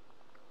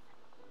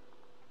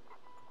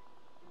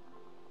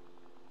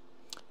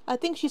 I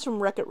think she's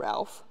from Wreck-It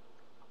Ralph.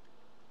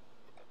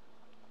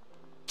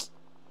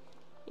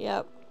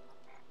 Yep.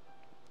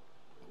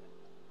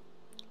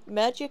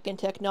 Magic and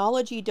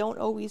technology don't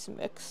always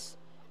mix.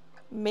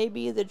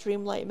 Maybe the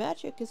Dreamlight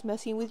magic is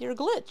messing with your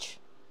glitch.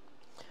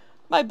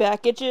 My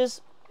back itches,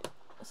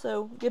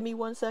 so give me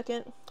 1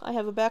 second. I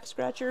have a back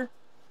scratcher.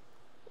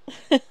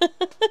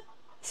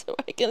 So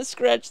I can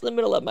scratch the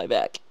middle of my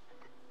back.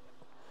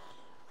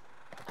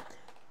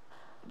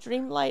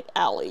 Dreamlight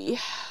Alley.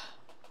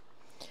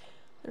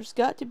 There's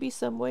got to be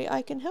some way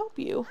I can help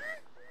you.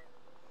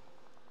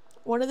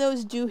 One of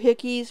those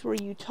doohickeys where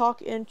you talk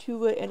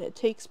into it and it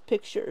takes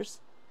pictures.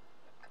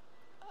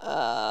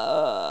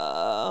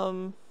 A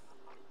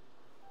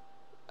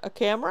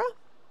camera?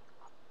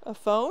 A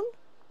phone?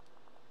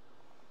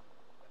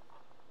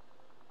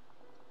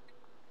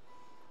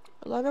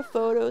 A lot of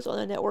photos on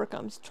the network.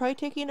 Try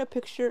taking a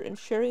picture and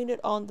sharing it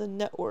on the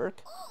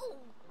network.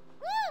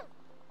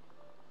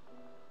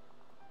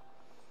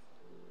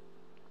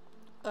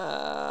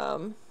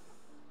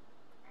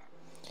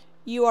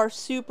 You are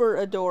super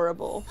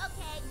adorable.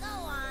 Okay, go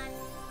on.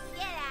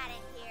 Get out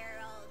of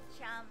here, old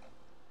chum.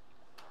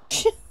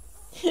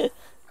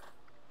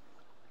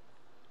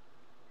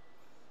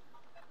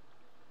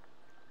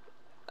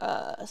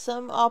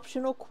 Some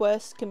optional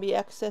quests can be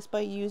accessed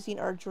by using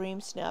our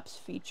Dream Snaps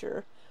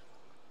feature.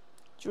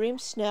 Dream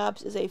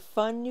Snaps is a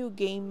fun new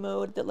game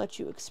mode that lets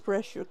you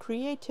express your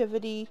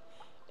creativity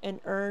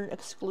and earn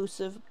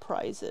exclusive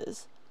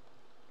prizes.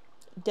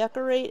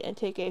 Decorate and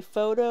take a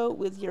photo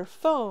with your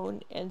phone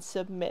and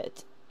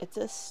submit. It's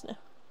a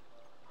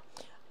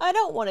I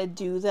don't want to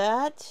do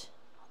that.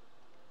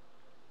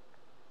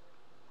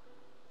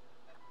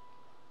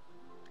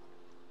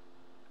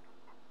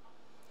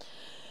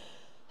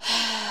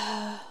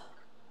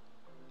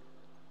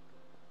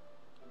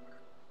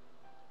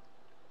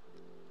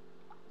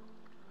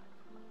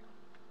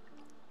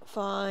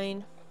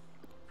 Fine.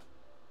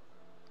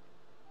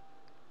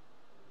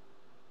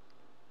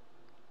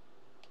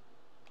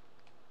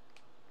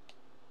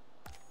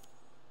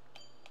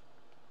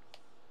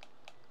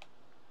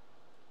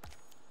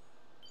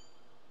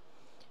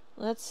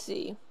 Let's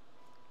see.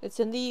 It's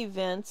in the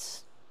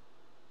events.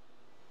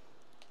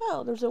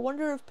 Oh, there's a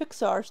Wonder of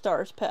Pixar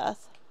Stars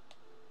path.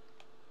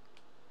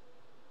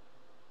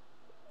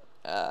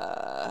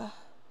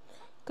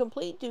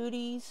 Complete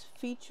duties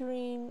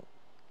featuring...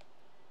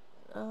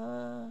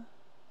 Oh,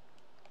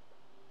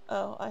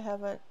 I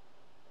haven't...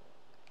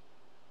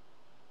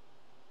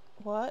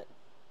 What?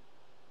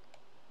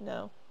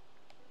 No.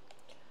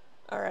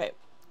 Alright.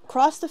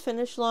 Cross the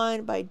finish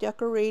line by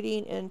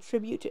decorating and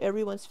tribute to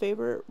everyone's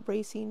favorite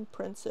racing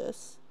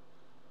princess.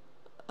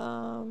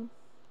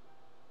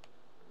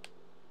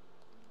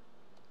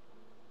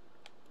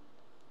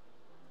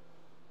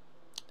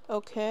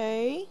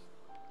 Okay.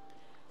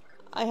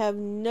 I have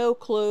no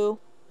clue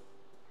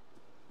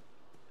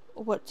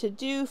what to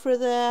do for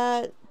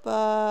that,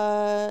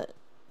 but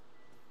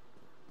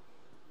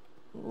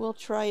we'll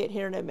try it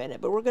here in a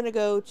minute. But we're gonna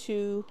go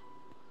to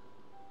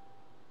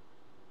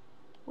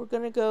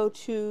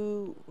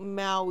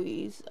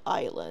Maui's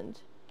island,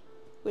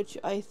 which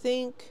I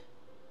think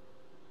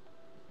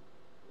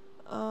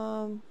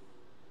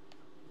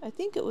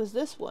it was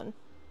this one.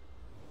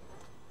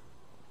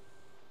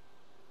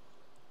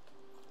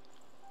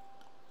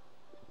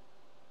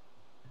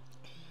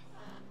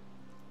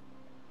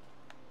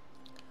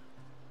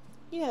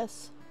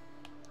 Yes,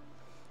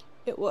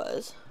 it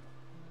was.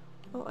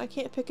 Oh, I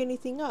can't pick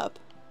anything up.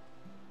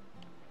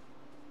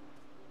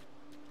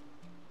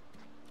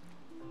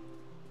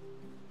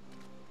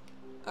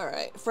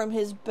 Alright, from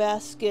his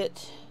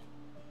basket.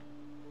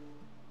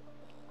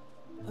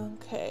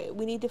 Okay,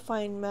 we need to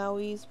find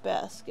Maui's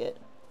basket.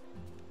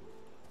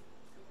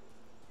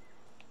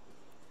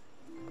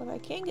 But I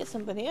can get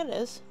some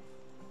bananas.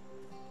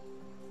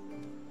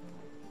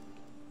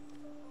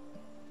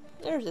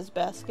 There's his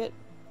basket.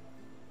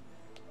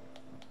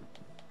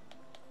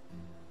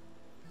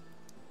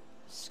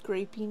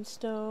 Scraping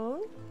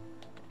stone.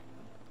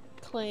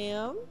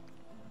 Clam.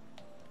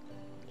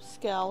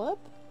 Scallop.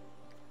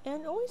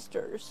 And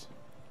oysters.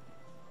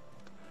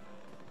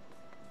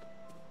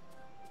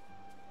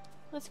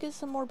 Let's get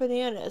some more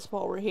bananas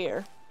while we're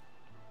here.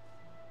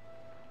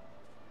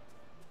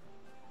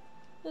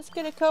 Let's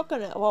get a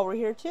coconut while we're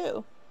here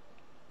too.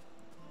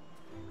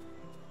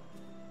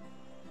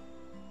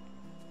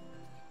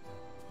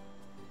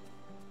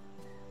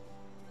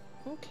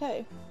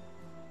 Okay.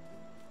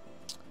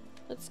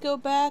 Let's go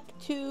back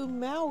to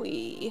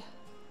Maui.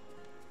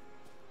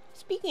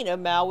 Speaking of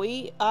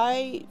Maui,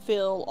 I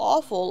feel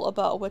awful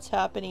about what's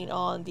happening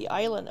on the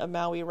island of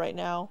Maui right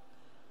now.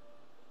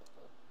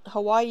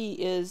 Hawaii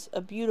is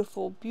a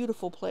beautiful,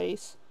 beautiful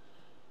place.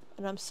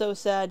 And I'm so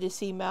sad to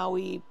see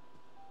Maui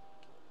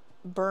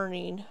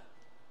burning.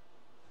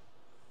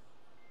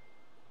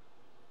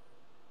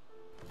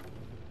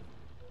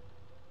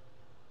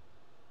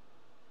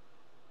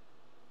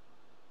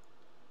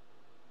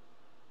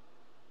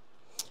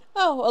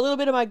 Oh, a little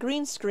bit of my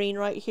green screen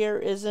right here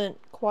isn't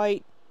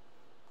quite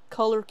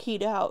color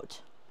keyed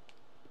out.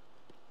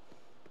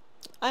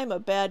 I'm a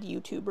bad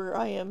YouTuber.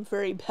 I am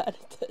very bad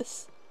at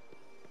this.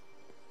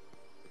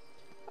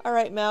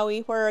 Alright,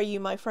 Maui, where are you,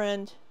 my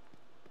friend?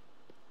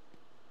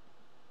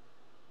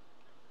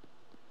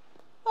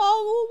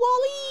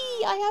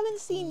 Oh, Wally! I haven't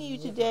seen you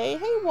today.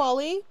 Hey,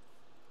 Wally.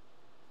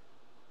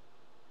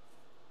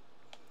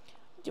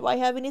 Do I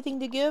have anything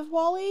to give,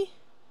 Wally?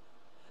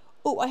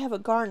 Oh, I have a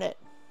garnet.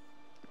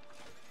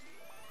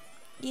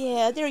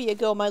 Yeah, there you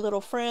go, my little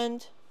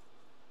friend.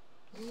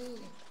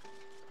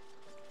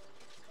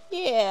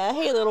 Yeah,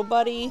 hey, little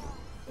buddy.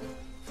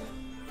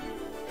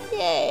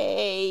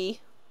 Yay!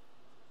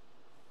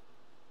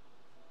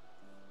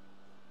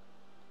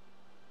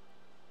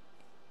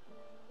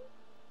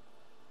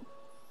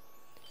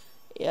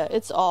 Yeah,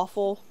 it's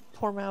awful.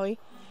 Poor Maui.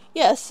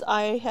 Yes,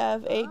 I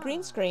have a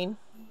green screen.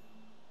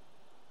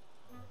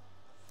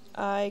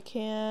 I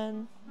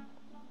can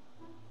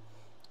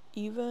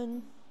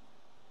even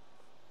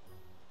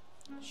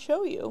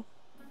show you.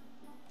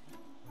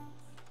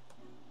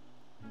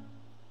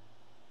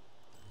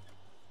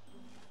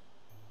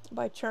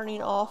 By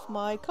turning off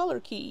my color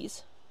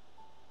keys.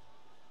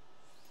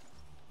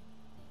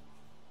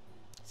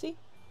 See?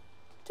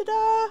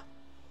 Ta-da!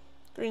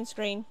 Green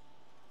screen.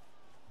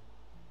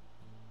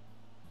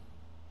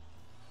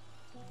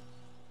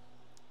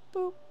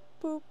 Boop,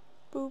 boop,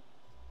 boop,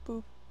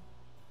 boop.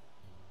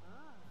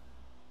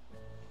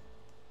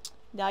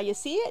 Now you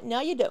see it,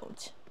 now you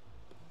don't.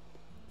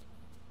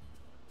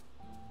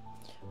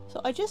 So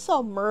I just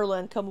saw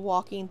Merlin come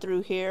walking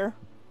through here.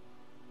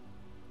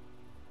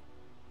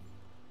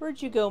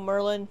 Where'd you go,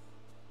 Merlin?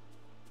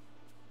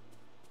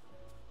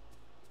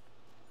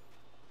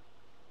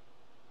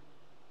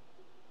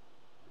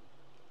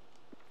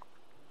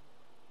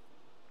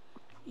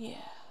 Yeah,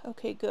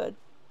 okay, good.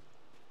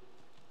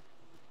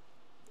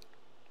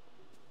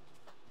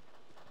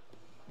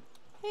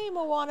 Hey,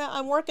 Moana,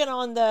 I'm working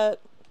on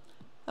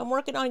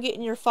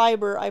getting your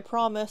fiber, I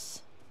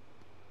promise.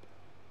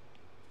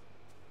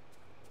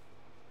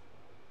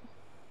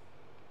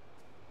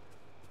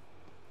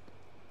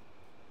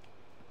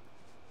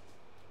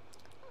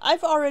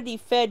 I've already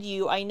fed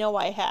you, I know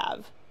I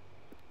have.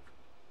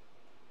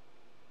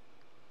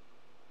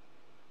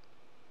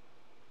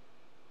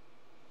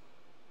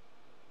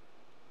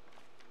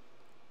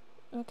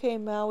 Okay,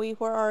 Maui,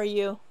 where are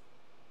you?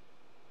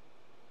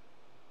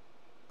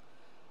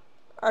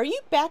 Are you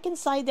back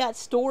inside that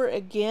store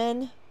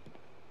again?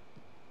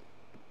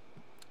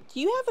 Do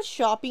you have a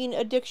shopping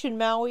addiction,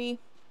 Maui?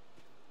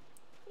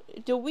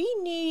 Do we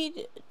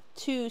need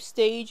to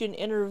stage an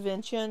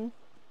intervention?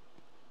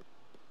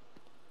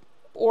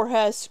 Or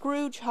has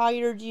Scrooge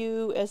hired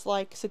you as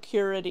like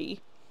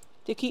security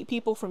to keep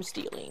people from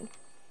stealing?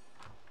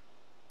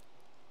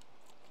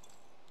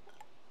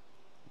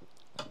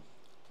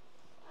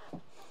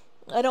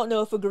 I don't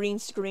know if a green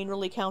screen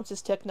really counts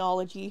as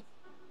technology.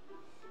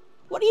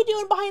 What are you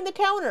doing behind the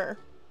counter?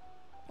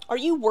 Are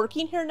you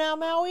working here now,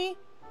 Maui?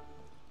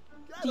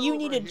 Get Do you over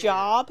need a here.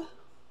 job?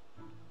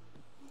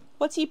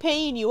 What's he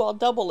paying you? I'll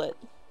double it.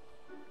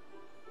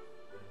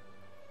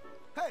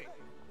 Hey,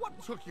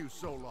 what took you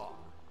so long?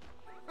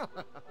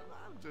 I'm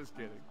just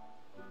kidding.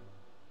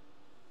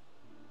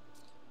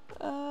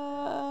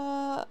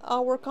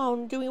 I'll work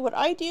on doing what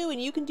I do,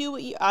 and you can do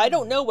what you... I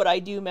don't know what I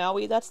do,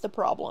 Maui. That's the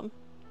problem.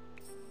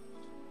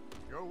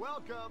 You're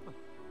welcome.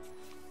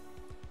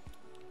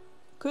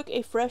 Cook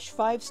a fresh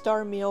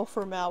 5-star meal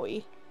for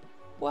Maui.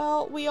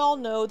 Well, we all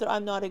know that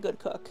I'm not a good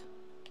cook.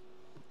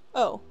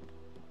 Oh.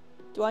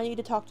 Do I need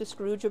to talk to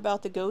Scrooge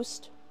about the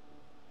ghost?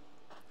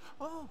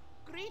 Oh,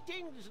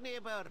 greetings,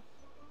 neighbor.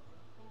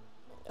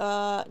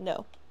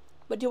 No.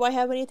 But do I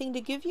have anything to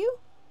give you?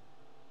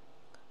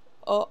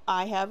 Oh,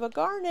 I have a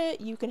garnet.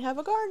 You can have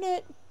a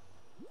garnet.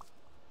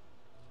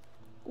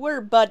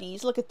 We're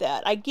buddies. Look at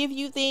that. I give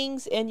you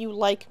things and you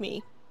like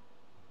me.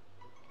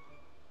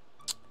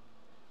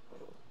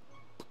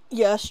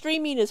 Yeah,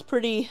 streaming is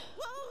pretty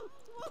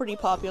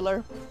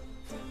popular.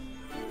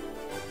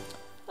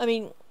 I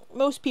mean,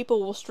 most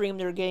people will stream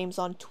their games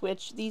on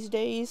Twitch these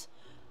days.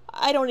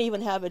 I don't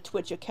even have a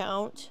Twitch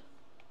account.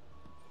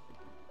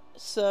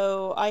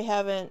 So I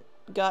haven't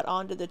got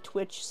onto the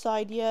Twitch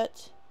side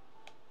yet.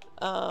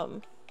 I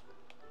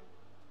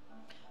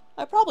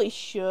probably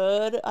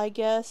should, I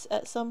guess,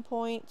 at some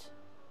point.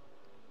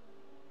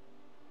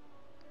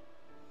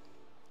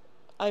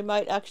 I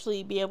might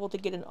actually be able to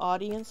get an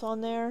audience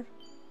on there.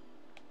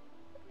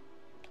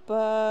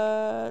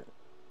 But,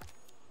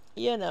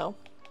 you know.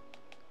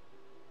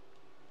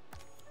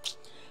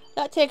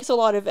 That takes a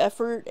lot of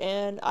effort,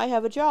 and I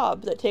have a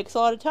job that takes a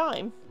lot of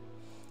time.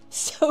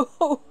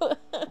 So,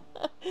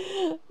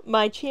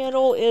 my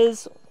channel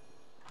is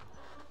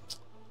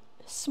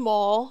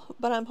small,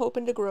 but I'm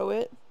hoping to grow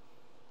it.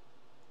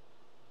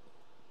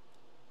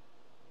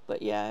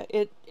 But yeah,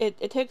 it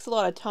takes a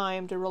lot of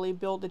time to really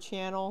build the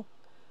channel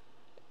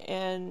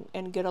and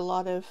get a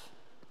lot of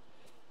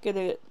get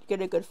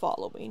a good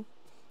following.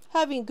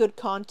 Having good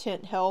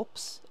content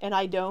helps, and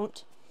I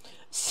don't.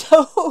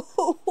 So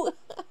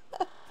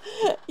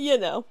you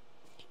know,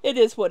 it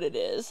is what it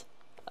is.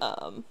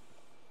 All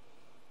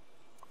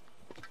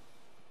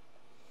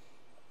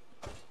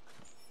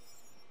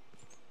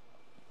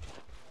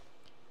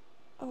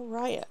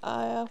right,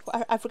 I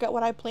forgot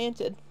what I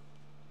planted.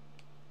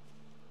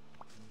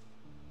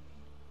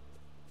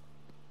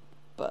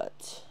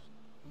 But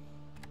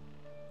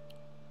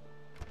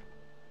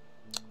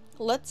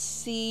let's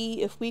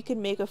see if we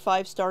can make a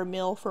 5-star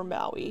meal for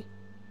Maui.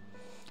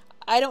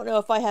 I don't know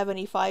if I have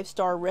any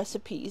 5-star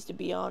recipes, to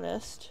be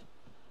honest.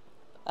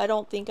 I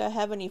don't think I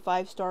have any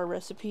 5-star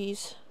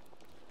recipes.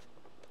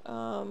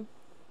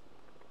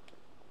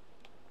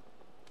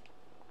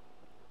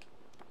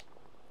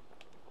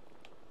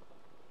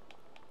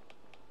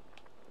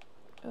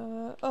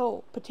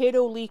 Oh,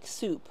 potato leek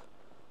soup.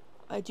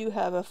 I do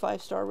have a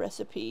 5-star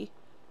recipe.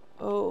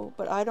 Oh,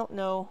 but I don't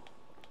know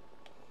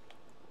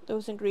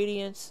those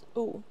ingredients.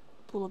 Oh,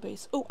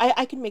 bouillabaisse. Oh,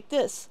 I can make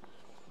this.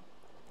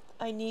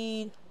 I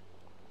need...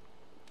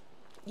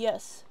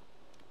 Yes.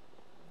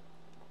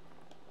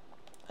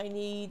 I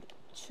need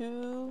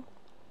 2...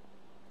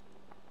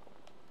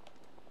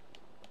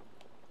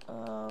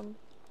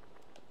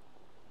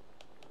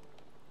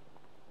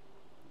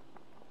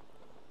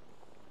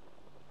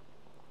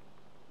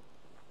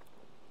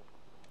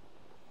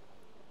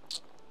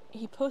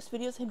 He posts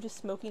videos of him just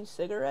smoking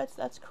cigarettes?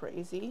 That's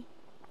crazy.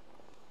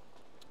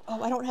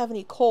 Oh, I don't have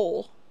any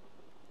coal.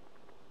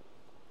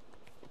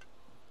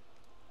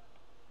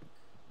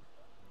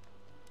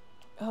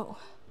 Oh.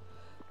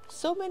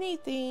 So many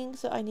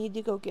things that I need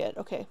to go get.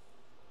 Okay.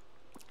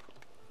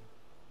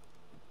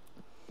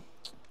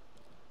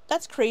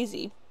 That's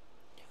crazy.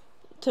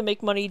 To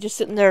make money just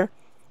sitting there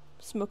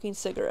smoking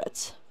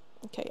cigarettes.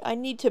 Okay, I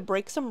need to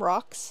break some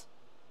rocks.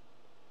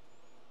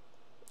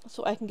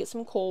 So I can get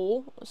some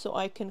coal, so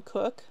I can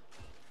cook.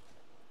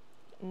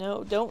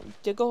 No,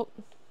 don't diggle.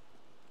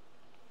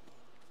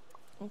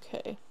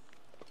 Okay.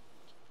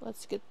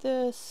 Let's get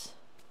this.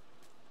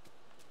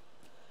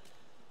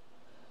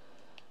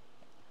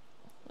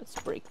 Let's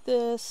break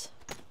this.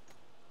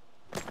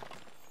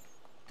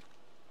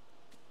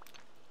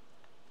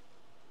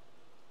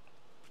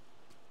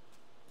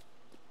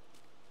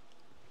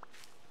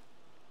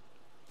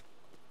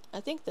 I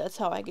think that's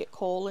how I get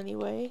coal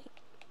anyway.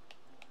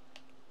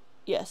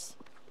 Yes.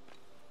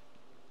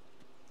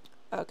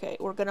 Okay,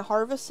 we're gonna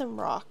harvest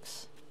some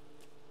rocks.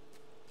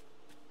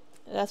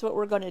 That's what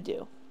we're going to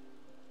do.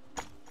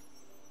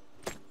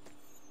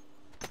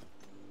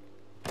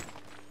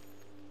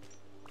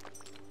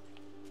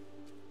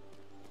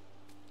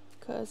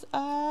 Because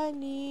I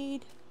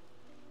need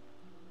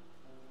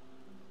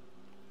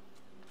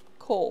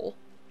coal.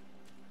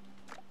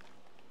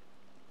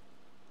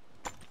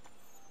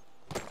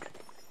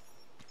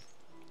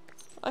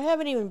 I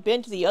haven't even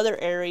been to the other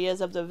areas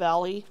of the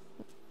valley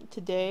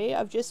today.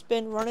 I've just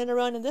been running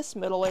around in this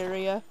middle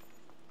area.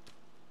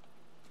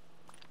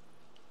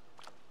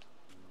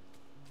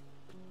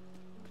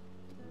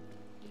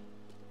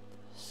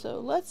 So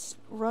let's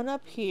run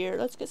up here.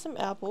 Let's get some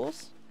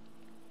apples.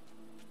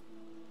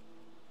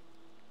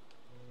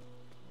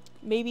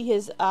 Maybe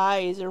his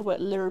eyes are what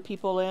lure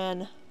people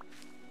in.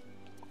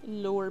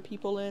 Lure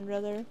people in,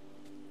 rather.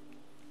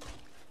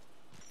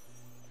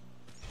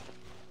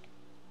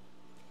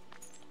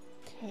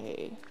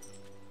 Okay.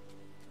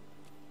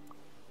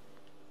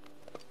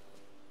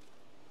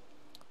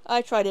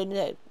 I try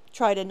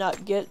to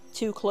not get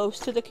too close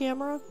to the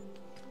camera.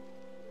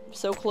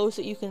 So close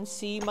that you can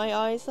see my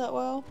eyes that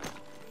well.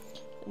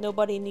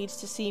 Nobody needs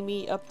to see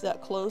me up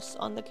that close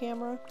on the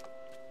camera.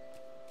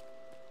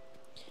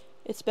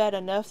 It's bad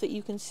enough that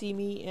you can see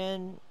me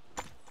in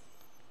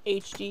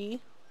HD.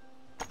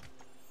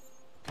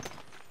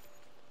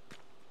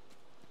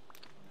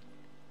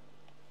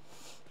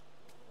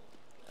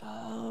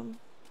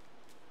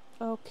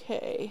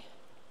 Okay.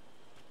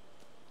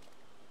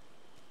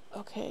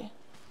 Okay.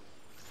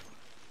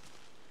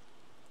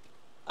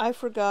 I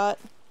forgot.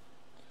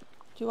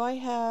 Do I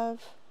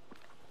have...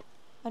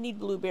 I need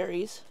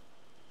blueberries.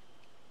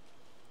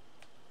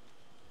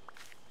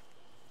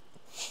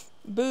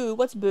 Boo.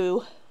 What's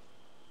boo?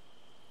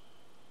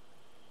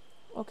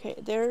 Okay,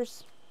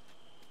 there's...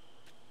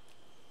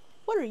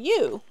 What are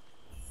you?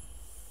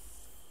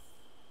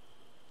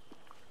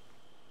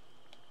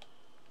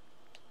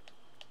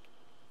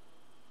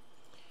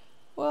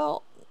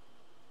 Well,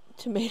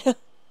 tomato.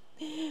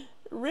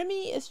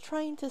 Remy is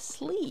trying to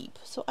sleep,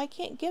 so I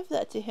can't give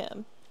that to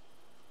him.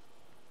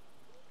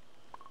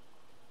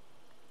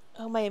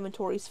 Oh, my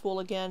inventory's full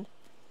again.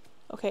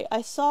 Okay,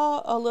 I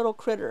saw a little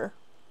critter.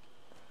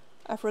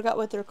 I forgot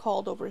what they're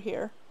called over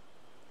here.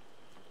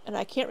 And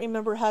I can't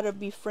remember how to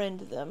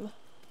befriend them.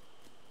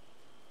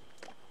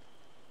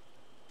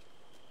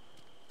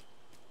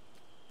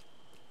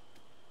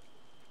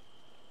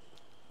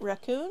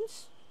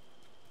 Raccoons?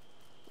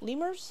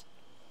 Lemurs?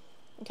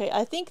 Okay,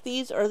 I think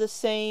these are the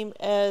same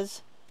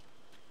as...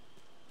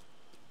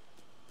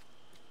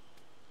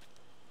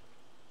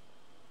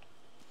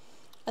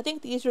 I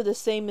think these are the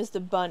same as the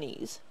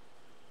bunnies.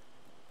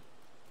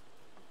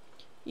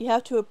 You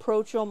have to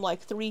approach them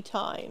like 3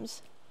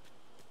 times.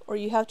 Or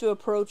you have to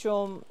approach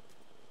them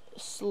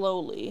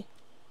slowly.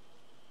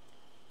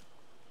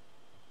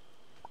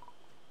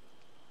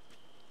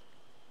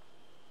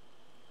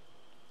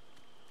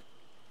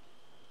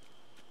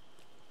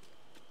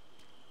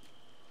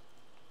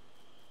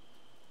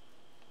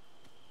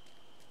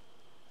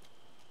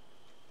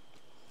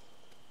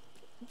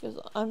 Because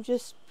I'm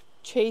just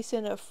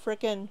chasing a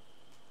frickin'...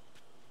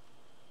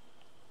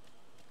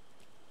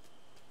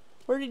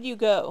 Where did you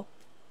go?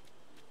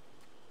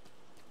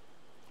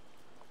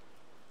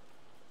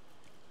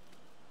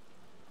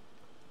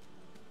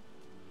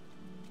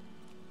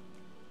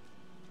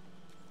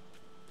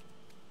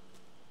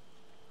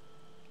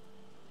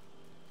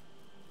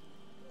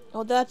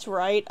 Oh, that's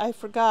right. I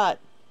forgot.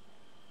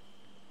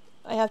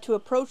 I have to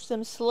approach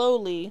them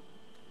slowly.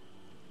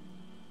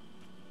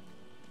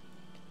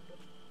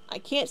 I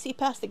can't see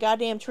past the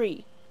goddamn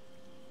tree.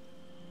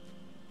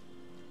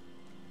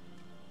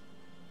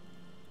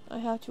 I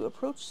have to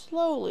approach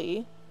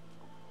slowly.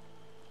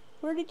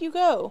 Where did you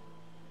go?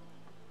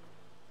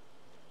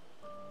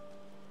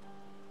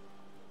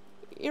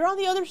 You're on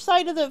the other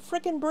side of the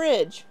frickin'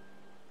 bridge.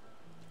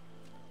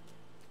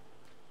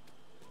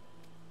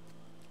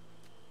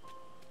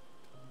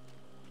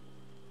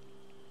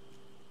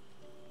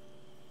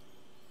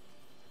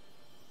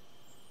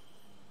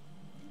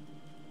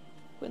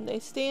 When they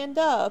stand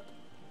up,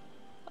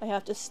 I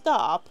have to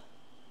stop.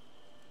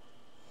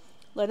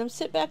 Let them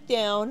sit back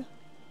down.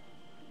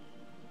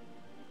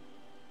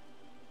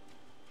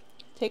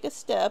 Take a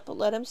step,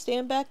 let him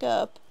stand back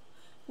up.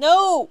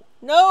 No!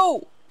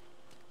 No!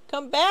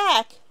 Come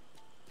back!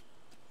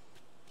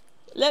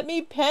 Let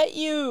me pet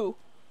you!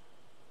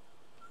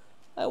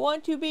 I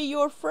want to be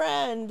your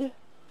friend.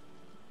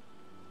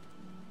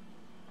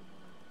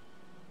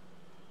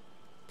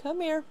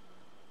 Come here.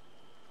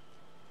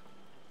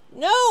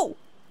 No!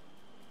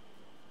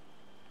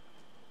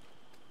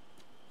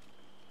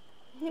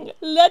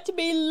 Let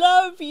me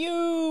love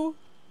you!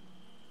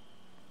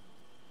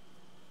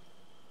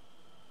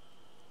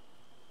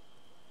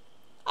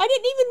 I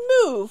didn't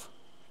even move!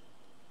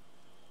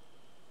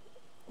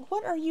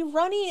 What are you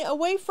running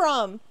away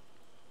from?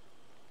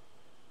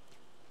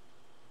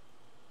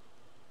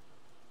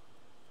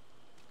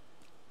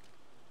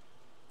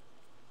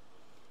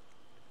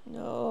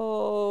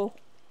 No.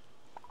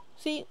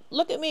 See,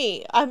 look at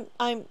me. I'm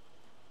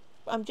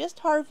just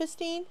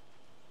harvesting.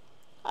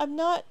 I'm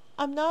not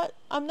I'm not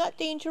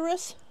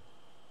dangerous.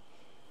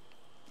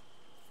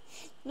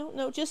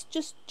 No, just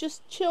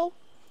chill.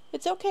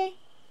 It's okay.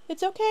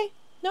 It's okay.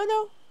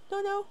 No.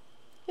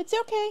 It's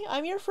okay.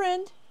 I'm your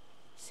friend.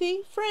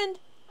 See, friend.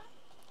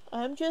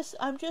 I'm just.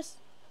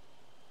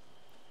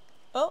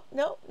 Oh,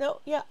 no.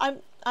 Yeah,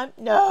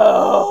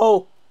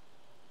 no!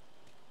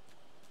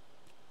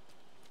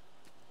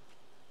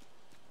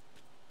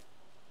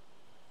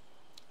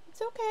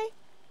 It's okay.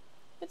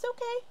 It's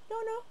okay.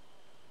 No.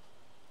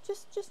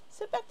 Just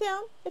sit back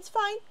down. It's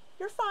fine.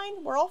 You're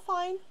fine. We're all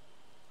fine.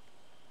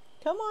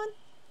 Come on.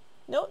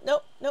 No.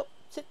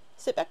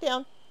 Sit back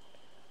down.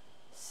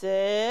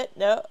 Sit.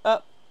 No,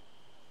 up.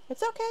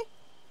 It's okay.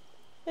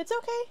 It's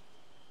okay.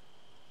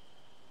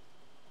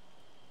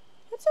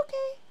 It's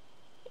okay.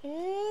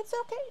 It's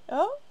okay.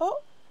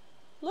 Oh.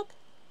 Look.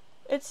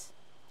 It's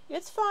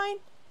fine.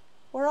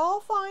 We're all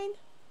fine.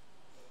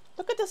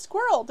 Look at the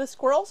squirrel. The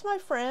squirrel's my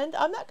friend.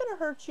 I'm not gonna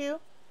hurt you.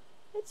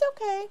 It's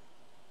okay.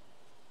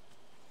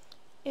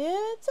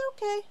 It's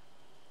okay.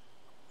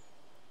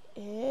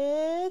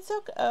 It's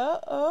okay.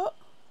 Oh.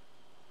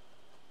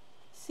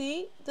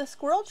 See, the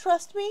squirrel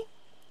trusts me.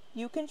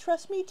 You can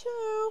trust me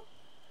too.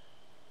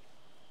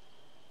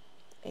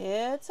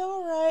 It's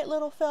alright,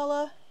 little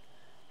fella.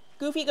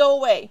 Goofy, go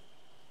away.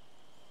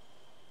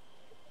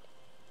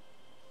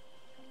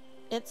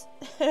 It's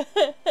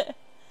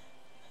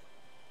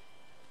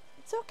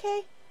it's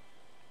okay.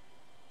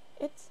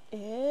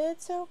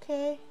 It's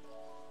okay.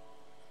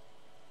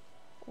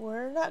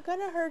 We're not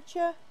gonna hurt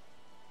you.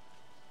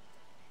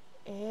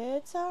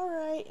 It's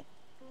alright.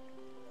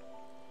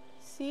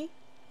 See?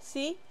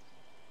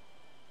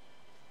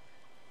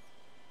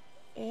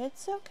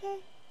 It's okay.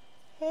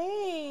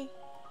 Hey.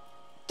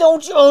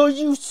 Don't you, oh,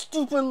 you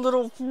stupid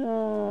little...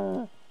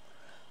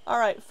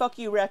 Alright, fuck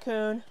you,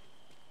 raccoon.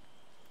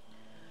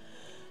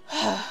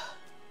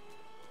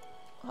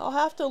 I'll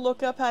have to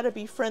look up how to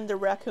befriend the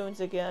raccoons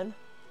again.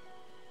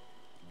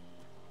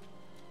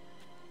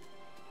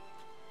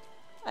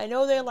 I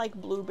know they like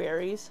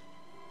blueberries.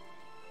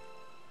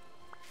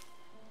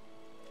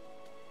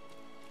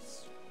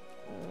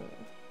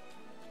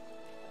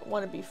 I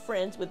want to be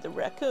friends with the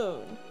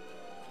raccoon.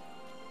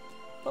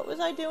 What was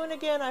I doing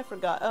again? I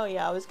forgot. Oh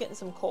yeah, I was getting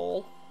some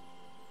coal.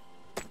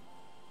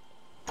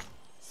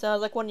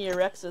 Sounds like one of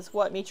your exes.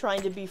 What, me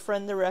trying to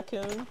befriend the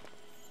raccoon?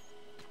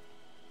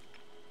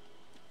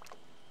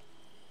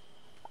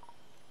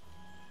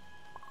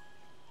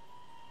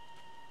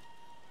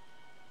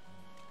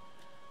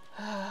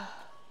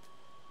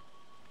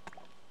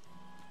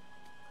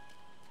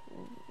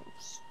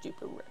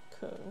 Stupid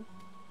raccoon.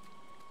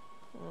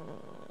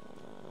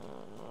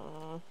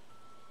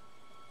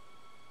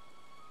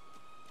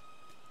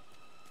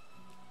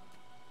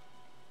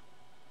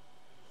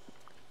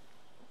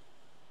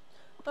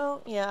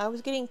 Oh, yeah, I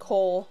was getting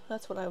coal.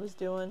 That's what I was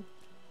doing.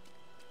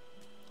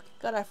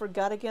 God, I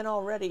forgot again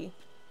already.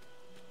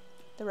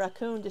 The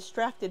raccoon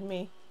distracted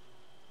me.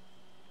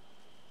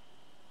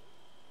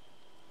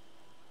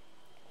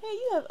 Hey,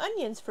 you have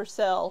onions for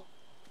sale.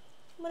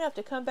 I'm gonna have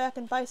to come back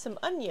and buy some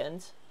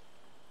onions.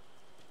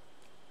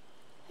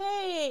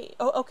 Hey!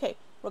 Oh, okay.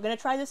 We're gonna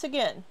try this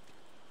again.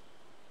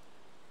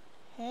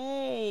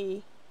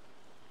 Hey.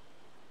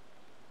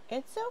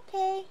 It's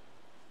okay.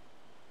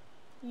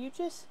 You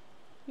just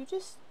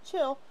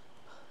chill.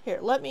 Here,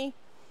 let me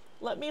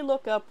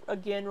look up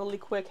again really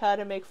quick how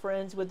to make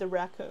friends with the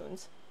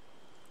raccoons.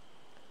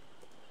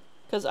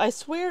 Because I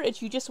swear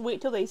if you just wait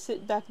till they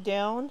sit back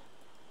down.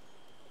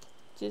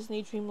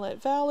 Disney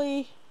Dreamlight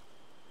Valley.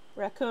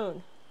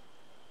 Raccoon.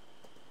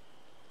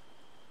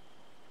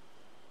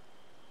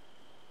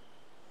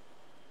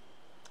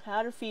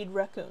 How to feed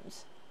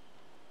raccoons.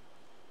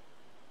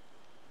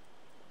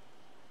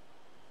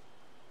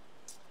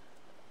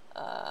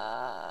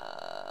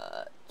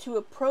 To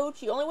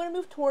approach, you only want to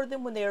move toward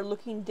them when they are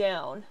looking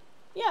down.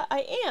 Yeah,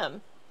 I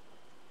am.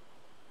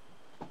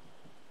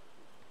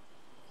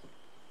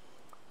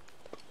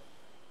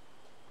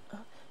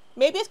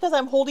 Maybe it's because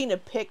I'm holding a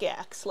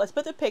pickaxe. Let's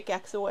put the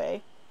pickaxe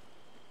away.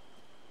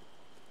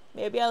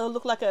 Maybe I'll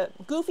look like a...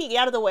 Goofy, get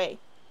out of the way.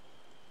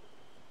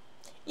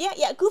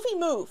 Yeah, Goofy,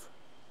 move.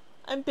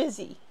 I'm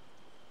busy.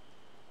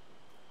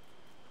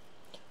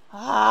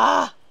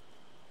 Ah!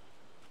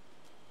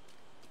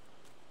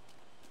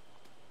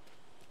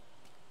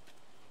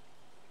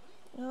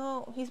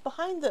 No, he's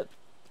behind the...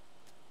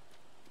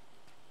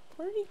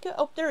 Where did he go?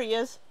 Oh, there he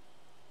is.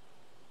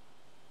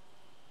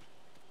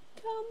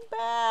 Come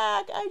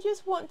back. I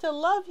just want to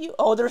love you.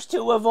 Oh, there's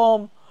two of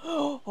them.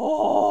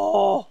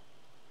 Oh.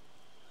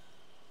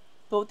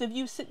 Both of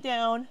you sit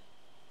down.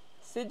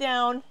 Sit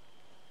down.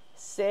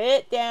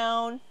 Sit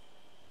down.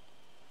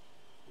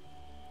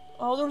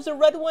 Oh, there's a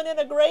red one and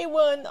a gray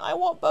one. I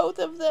want both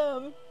of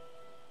them.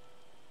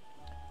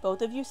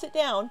 Both of you sit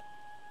down.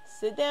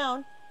 Sit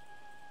down.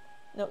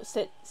 No,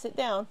 sit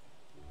down.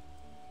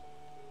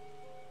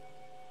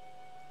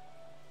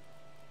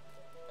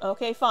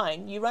 Okay,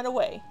 fine. You run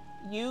away.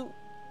 You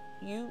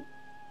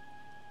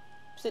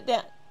sit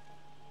down.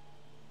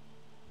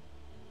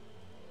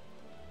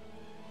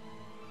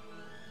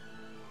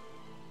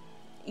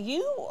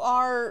 You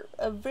are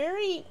a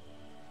very,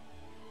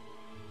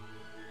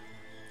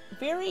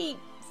 very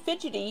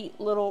fidgety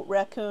little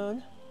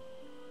raccoon.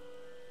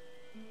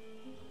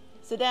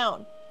 Sit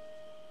down.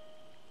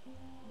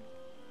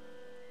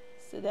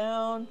 Sit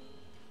down.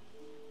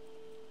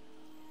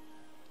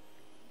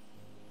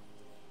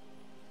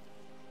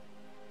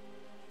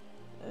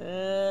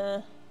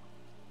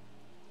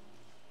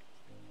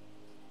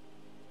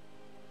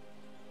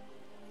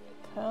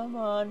 Come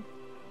on.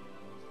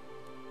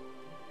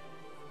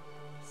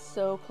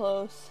 So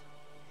close.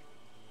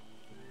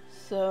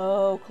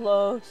 So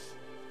close.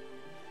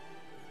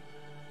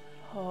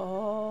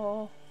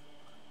 Oh.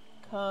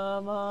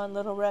 Come on,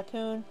 little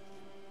raccoon.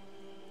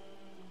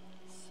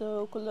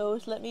 So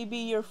close. Let me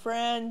be your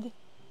friend.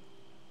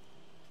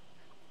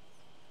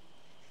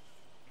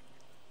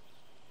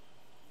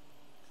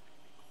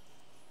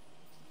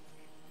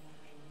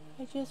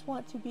 I just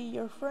want to be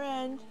your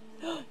friend.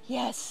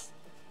 Yes.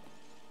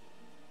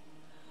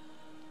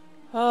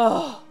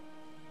 Oh.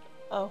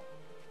 Oh.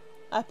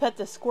 I pet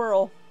the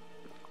squirrel.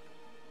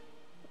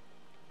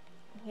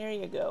 Here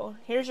you go.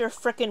 Here's your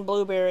frickin'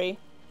 blueberry.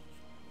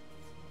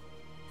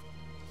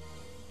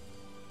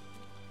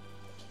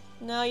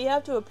 No, you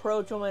have to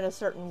approach them in a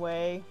certain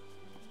way.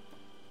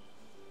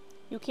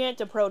 You can't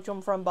approach them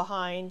from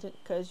behind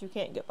because you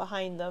can't get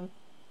behind them.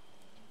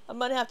 I'm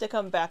gonna have to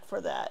come back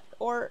for that.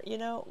 Or, you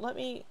know, let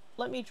me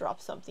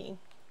drop something.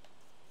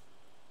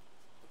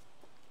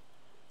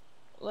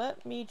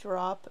 Let me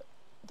drop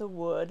the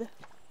wood.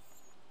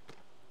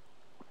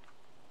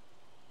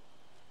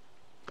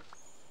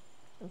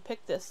 And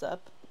pick this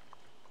up.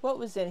 What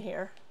was in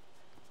here?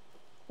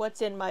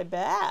 What's in my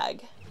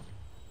bag?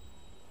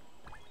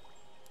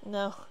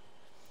 No.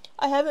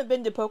 I haven't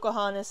been to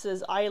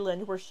Pocahontas's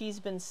island where she's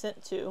been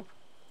sent to.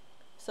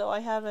 So I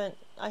haven't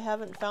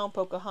found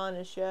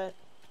Pocahontas yet.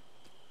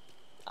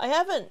 I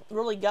haven't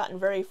really gotten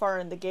very far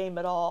in the game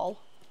at all.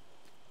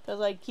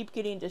 Because I keep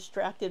getting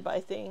distracted by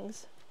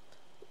things.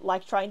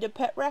 Like trying to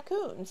pet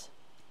raccoons.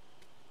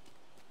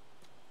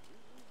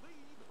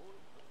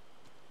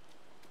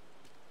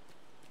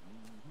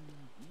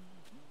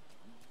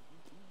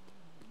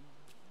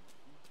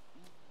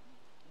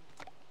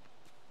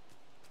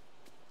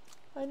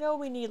 I know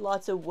we need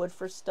lots of wood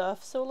for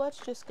stuff, so let's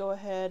just go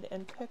ahead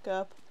and pick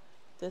up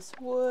this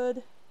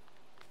wood.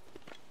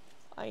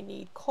 I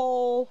need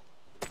coal.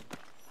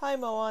 Hi,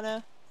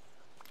 Moana.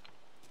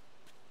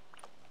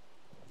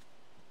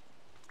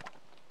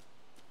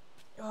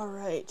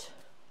 Alright.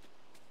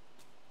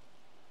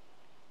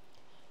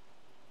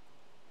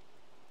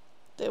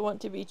 They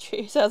want to be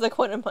chased. Sounds like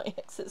one of my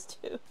exes,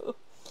 too.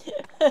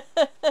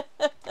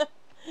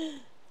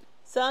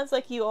 Sounds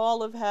like you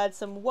all have had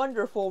some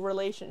wonderful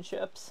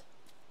relationships.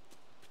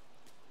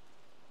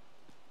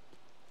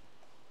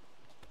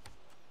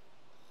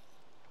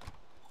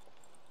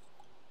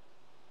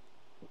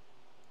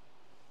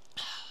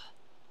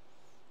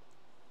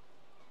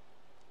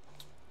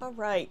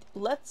 Alright,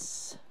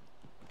 let's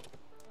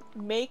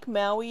make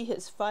Maui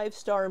his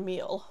 5-star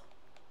meal.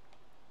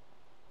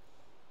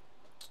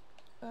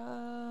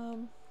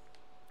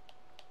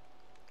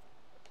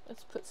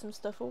 Let's put some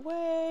stuff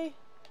away.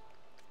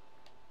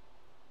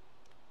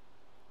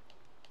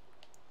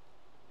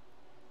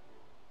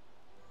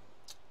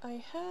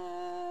 I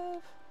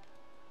have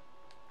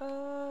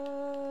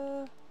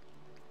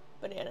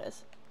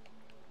bananas,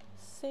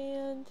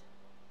 sand,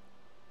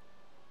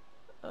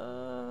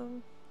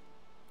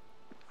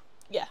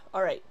 yeah,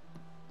 alright.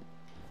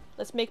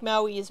 Let's make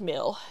Maui his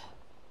meal.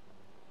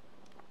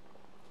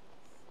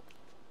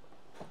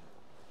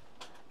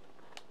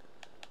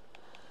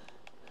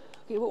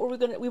 Okay, what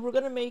were we were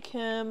gonna make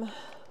him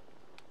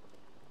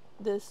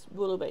this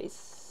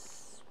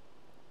bouillabaisse.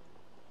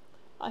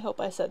 I hope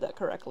I said that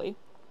correctly.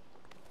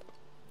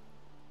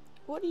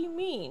 What do you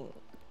mean?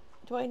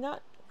 Do I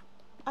not?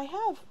 I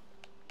have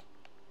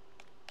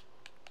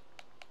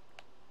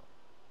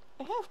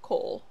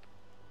coal.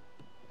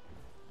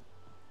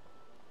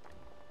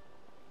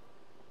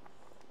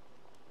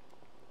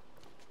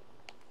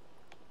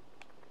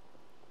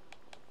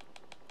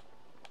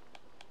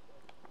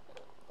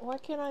 Why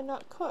can't I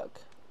not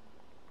cook?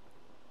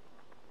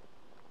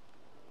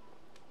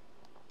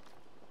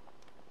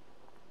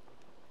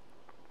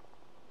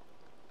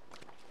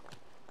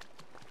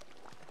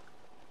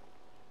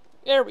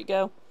 There we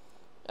go.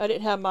 I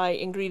didn't have my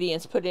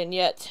ingredients put in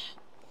yet.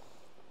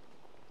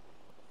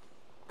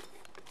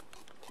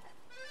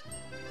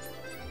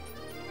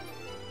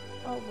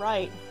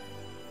 Alright.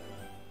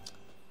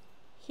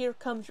 Here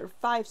comes your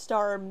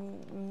 5-star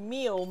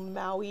meal,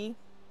 Maui.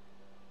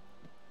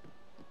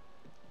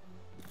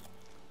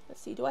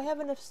 Let's see, do I have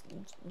enough,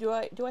 do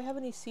I have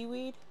any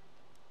seaweed?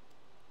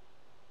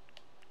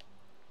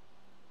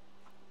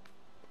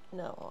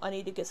 No, I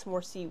need to get some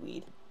more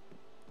seaweed.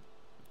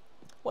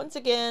 Once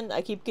again,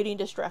 I keep getting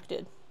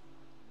distracted.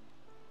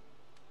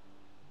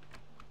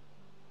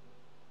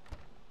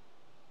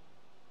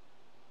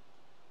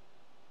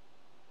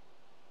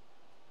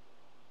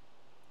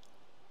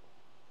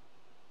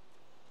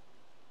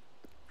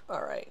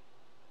 Alright.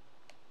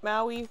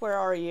 Maui, where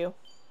are you?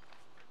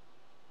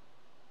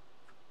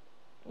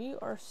 You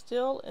are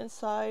still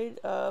inside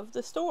of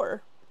the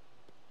store.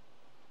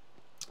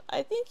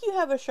 I think you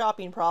have a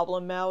shopping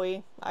problem,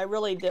 Maui. I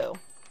really do.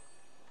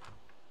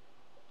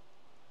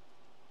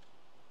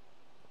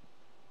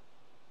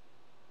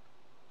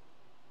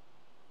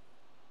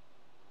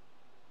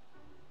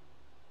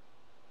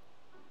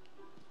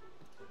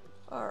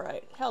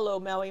 Alright. Hello,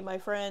 Maui, my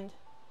friend.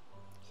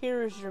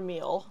 Here's your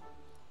meal.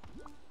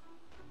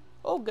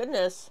 Oh,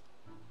 goodness.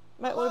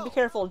 Might want to be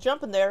careful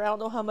jumping there. I don't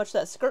know how much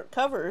that skirt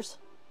covers.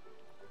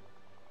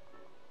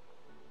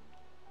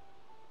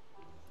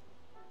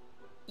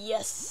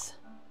 Yes!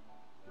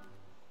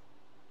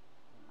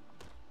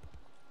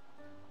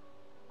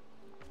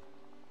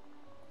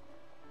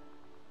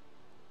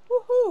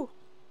 Woohoo!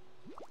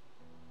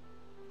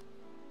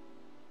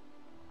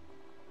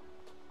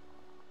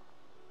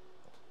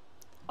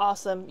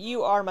 Awesome.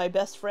 You are my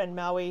best friend,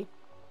 Maui.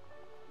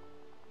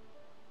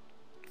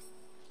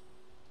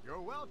 You're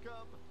welcome.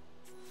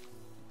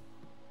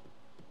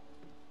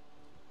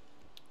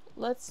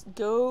 Let's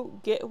go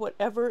get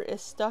whatever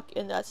is stuck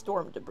in that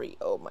storm debris.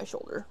 Oh, my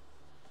shoulder.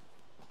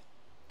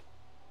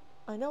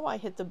 I know I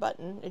hit the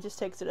button. It just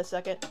takes it a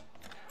second.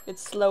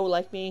 It's slow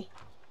like me.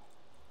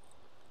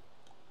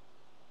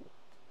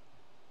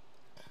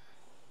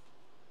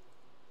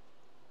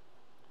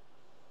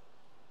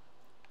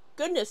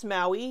 Goodness,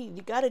 Maui.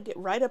 You gotta get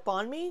right up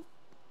on me.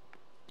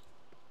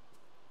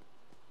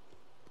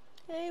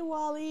 Hey,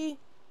 Wally.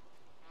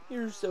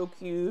 You're so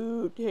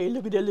cute. Hey,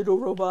 look at that little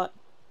robot.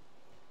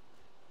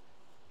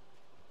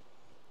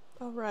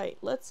 Alright,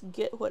 let's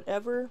get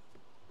whatever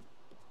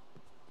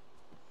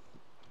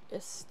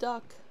is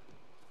stuck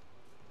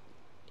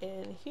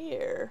in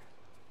here.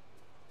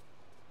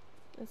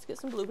 Let's get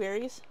some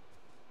blueberries.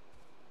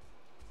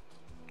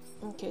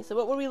 Okay, so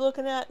what were we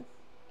looking at?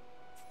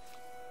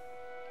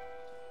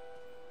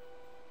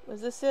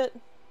 Was this it?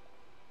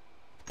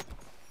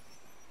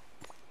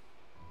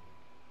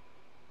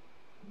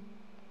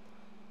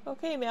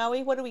 Okay,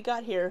 Maui, what do we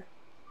got here?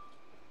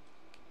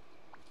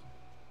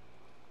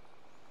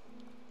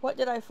 What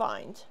did I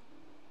find?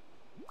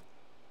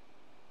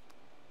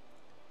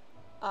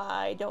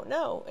 I don't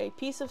know. A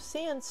piece of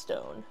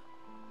sandstone.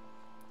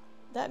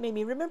 That made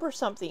me remember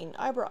something.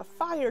 I brought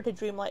fire to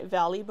Dreamlight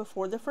Valley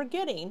before the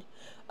forgetting.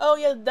 Oh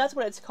yeah, that's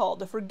what it's called,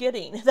 the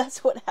forgetting.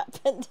 That's what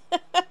happened.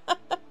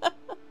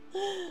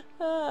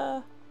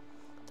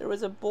 There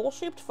was a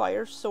bowl-shaped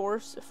fire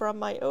source from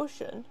my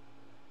ocean,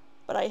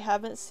 but I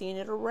haven't seen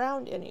it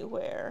around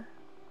anywhere.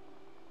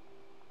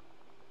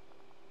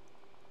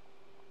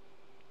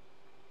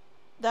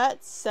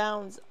 That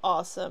sounds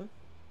awesome.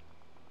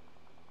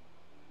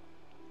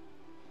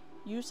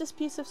 Use this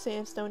piece of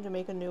sandstone to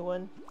make a new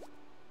one.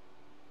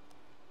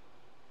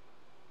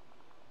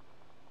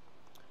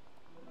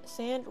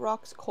 Sand,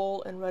 rocks,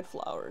 coal, and red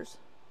flowers.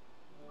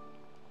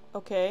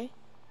 Okay.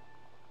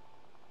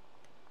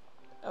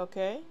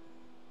 Okay.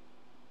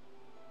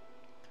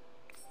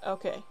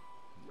 Okay.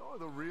 You're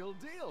the real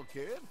deal,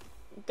 kid.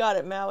 Got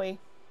it, Maui.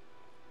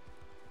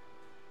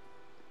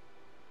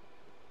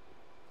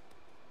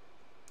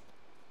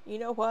 You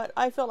know what?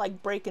 I feel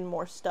like breaking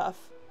more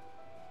stuff.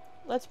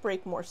 Let's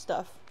break more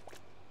stuff.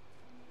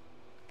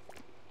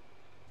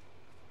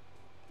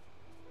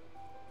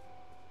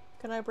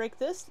 Can I break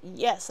this?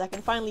 Yes, I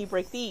can finally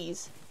break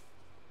these.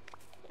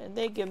 And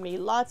they give me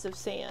lots of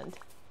sand.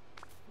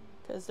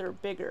 Because they're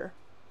bigger.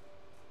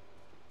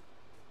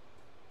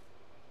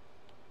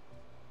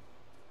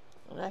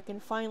 And I can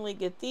finally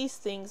get these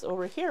things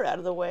over here out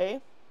of the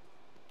way.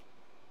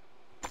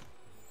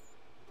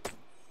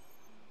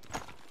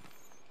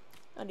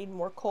 I need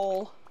more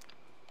coal.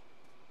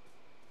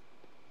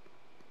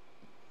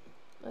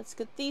 Let's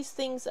get these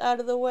things out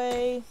of the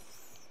way.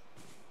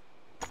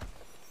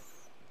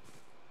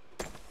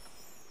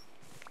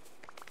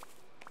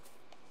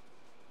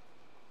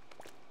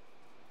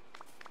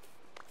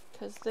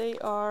 Because they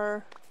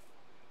are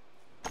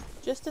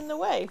just in the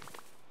way.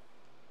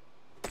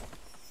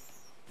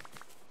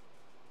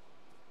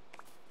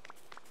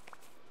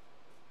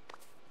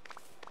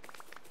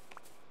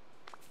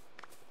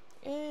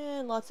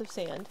 And lots of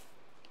sand.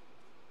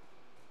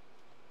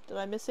 Did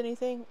I miss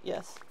anything?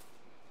 Yes.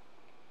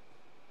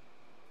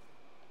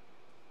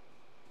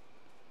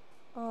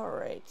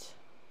 Alright.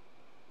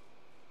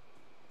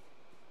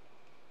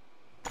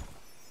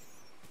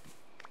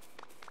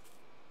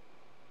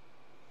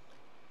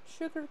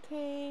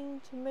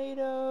 Sugarcane,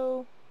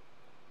 tomato.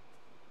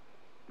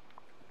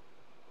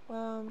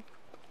 Oh,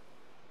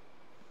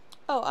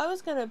 I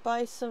was gonna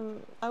buy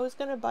some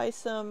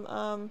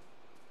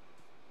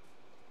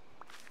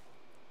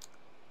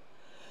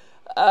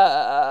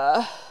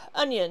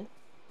onion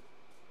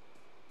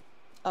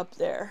up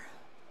there.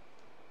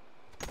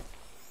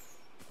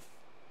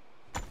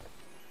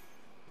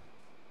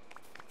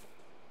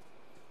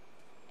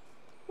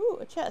 Ooh,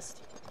 a chest.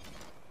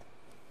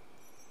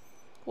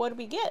 What do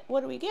we get?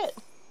 What do we get?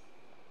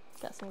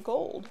 Got some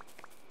gold.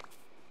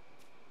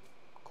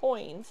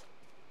 Coins.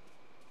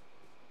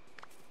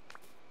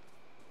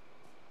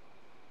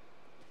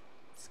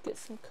 Let's get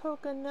some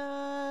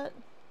coconut.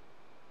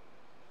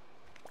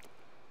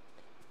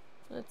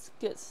 Let's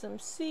get some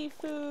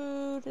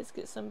seafood. Let's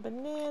get some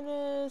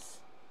bananas.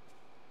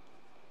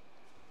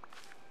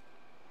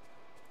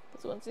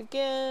 Because once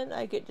again,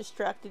 I get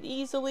distracted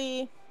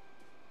easily.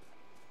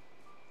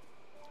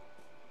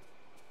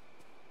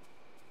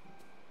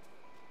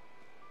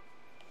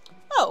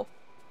 Oh!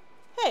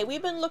 Hey,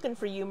 we've been looking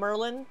for you,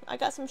 Merlin. I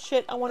got some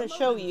shit I want to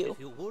show you. If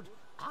you would,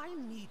 I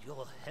need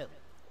your help.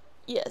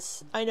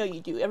 Yes, I know you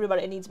do.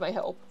 Everybody needs my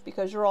help,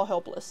 because you're all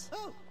helpless.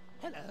 Oh,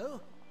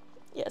 hello.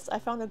 Yes, I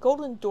found a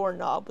golden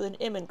doorknob with an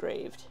M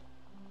engraved.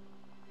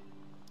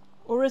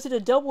 Or is it a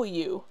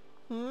W?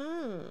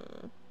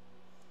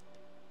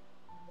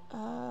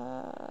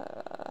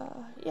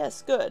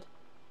 Yes, good.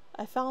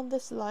 I found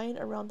this lying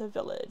around the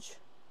village.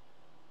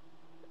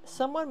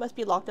 Someone must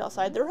be locked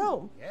outside their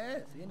home.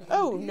 Yes,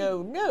 Oh,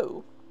 no,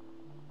 no.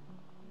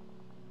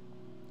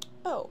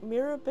 Oh,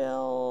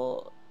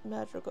 Mirabelle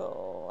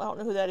Madrigal. I don't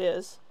know who that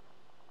is.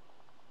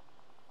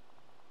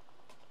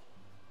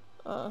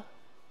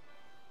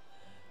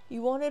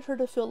 You wanted her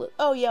to fill it.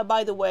 Oh, yeah,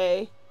 by the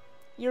way,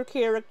 your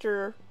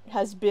character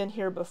has been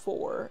here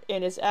before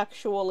and is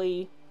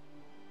actually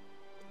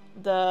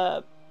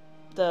the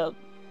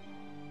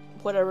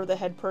whatever the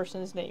head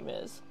person's name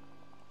is.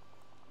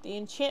 The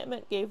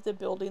enchantment gave the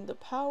building the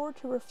power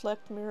to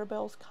reflect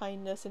Mirabelle's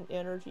kindness and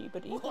energy,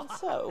 but even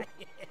so,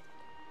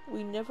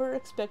 we never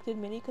expected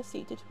Mini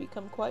Casita to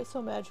become quite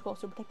so magical and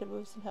so protective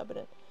of its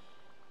inhabitant.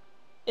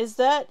 Is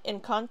that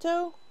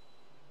Encanto?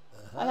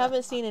 I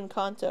haven't seen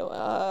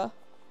Encanto.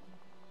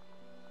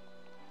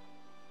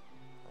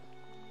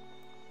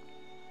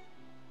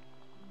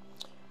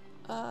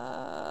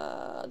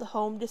 The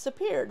home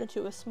disappeared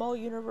into a small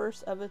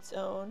universe of its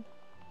own.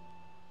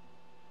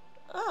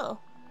 Oh.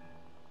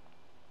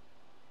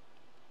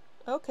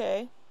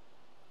 Okay.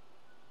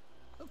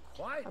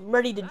 Quite. I'm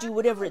ready to do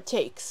whatever it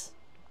takes.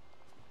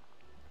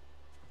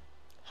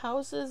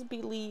 Houses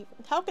believe...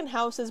 How can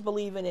houses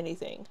believe in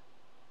anything?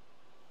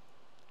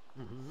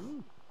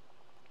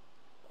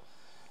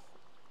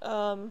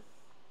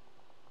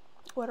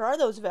 What are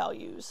those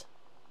values?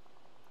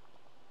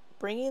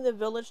 Bringing the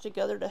village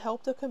together to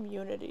help the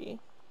community.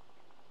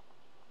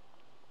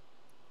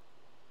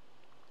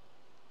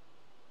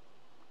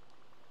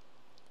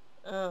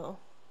 Oh.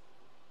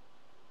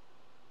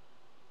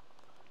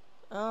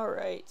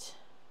 Alright.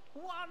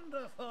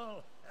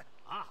 Wonderful.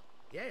 Ah,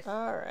 yes.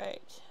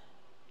 Alright.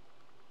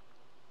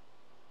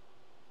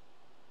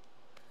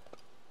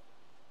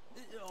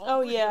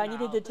 Oh yeah, I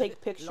needed to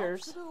take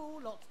pictures.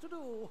 Lots to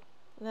do.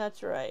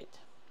 That's right.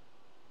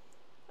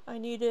 I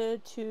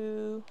needed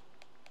to...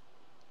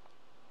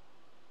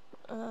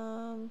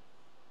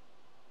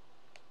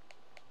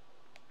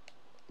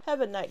 have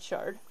a night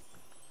shard.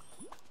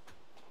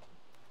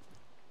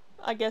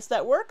 I guess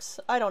that works.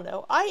 I don't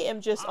know. I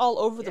am just all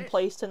over the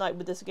place tonight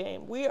with this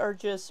game. We are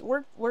just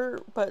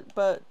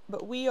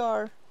but we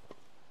are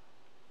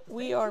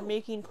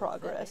making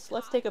progress.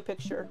 Let's take a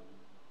picture.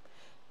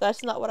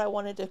 That's not what I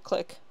wanted to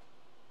click.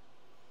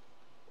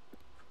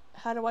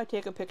 How do I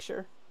take a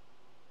picture?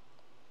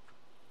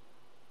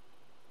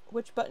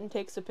 Which button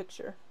takes a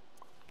picture?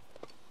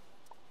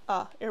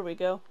 Ah, here we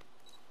go.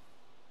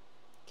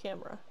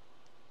 Camera.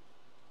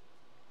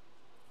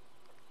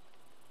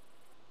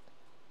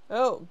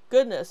 Oh,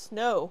 goodness,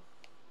 no.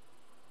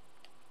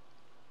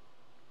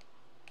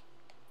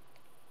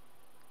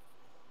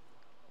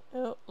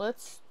 Oh,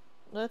 let's...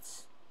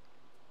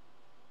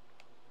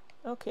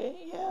 Okay,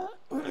 yeah.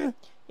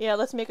 Yeah,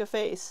 let's make a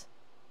face.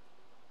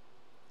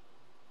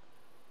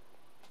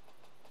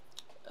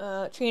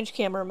 Change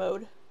camera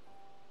mode.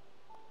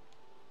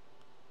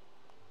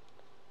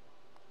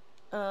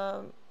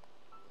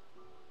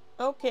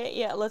 Okay,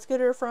 yeah, let's get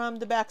her from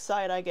the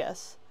backside, I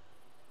guess.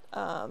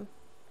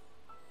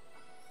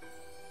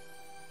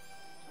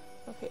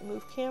 Okay,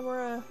 move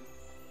camera.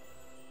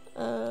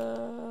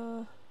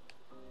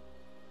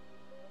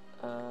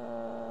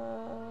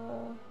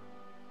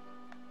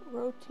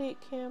 Rotate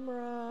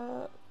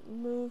camera.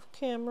 Move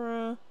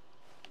camera.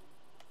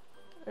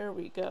 There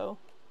we go.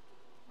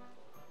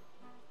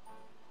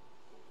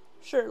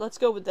 Sure, let's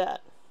go with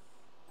that.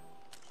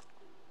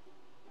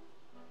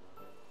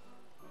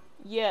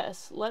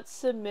 Yes, let's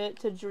submit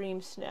to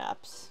Dream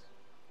Snaps.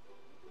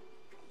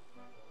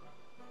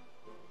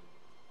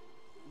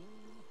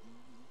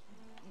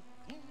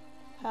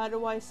 How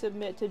do I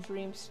submit to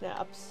Dream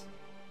Snaps?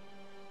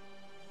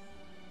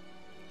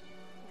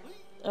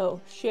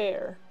 Oh,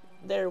 share.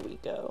 There we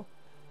go.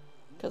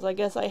 Because I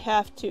guess I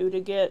have to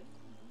get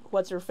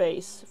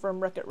What's-Her-Face from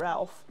Wreck-It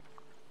Ralph.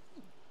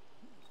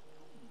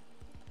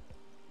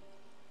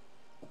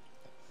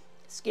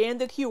 Scan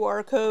the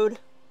QR code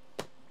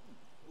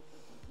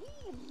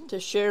to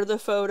share the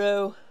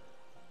photo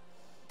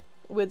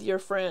with your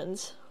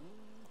friends.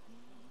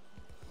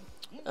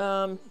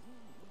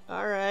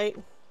 Alright.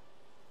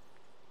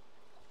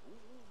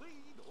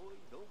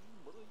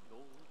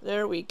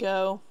 There we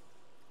go.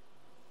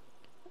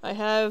 I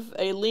have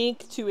a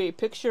link to a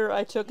picture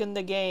I took in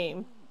the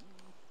game.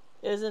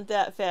 Isn't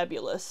that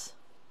fabulous?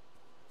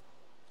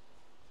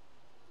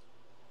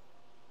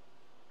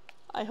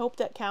 I hope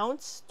that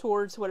counts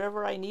towards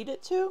whatever I need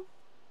it to.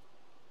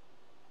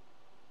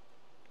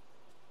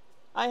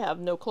 I have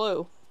no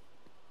clue.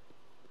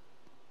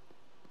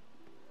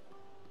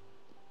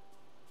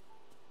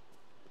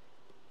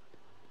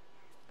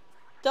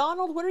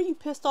 Donald, what are you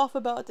pissed off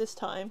about this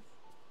time?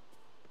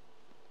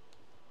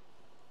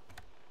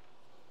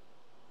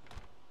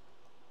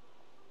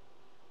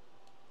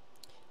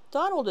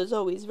 Donald is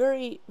always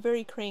very,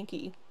 very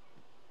cranky.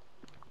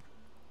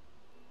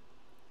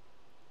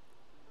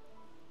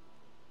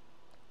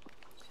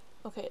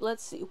 Okay,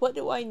 let's see. What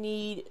do I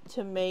need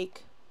to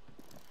make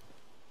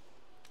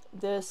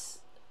this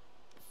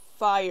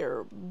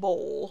fire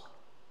bowl?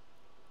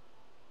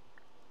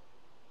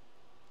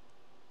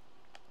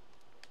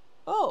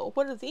 Oh,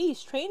 what are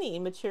these?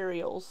 Training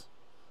materials.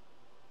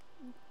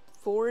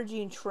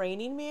 Foraging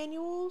training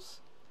manuals?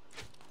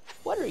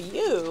 What are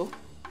you?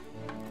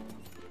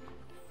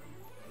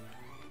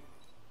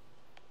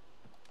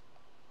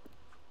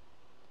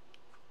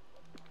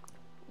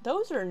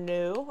 Those are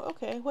new.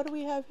 Okay, what do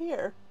we have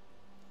here?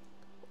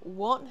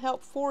 Want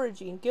help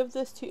foraging. Give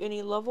this to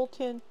any level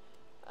 10.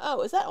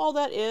 Oh, is that all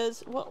that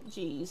is? Well,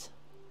 geez.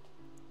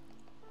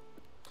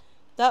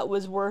 That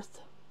was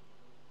worth...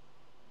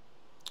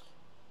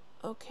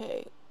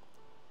 Okay.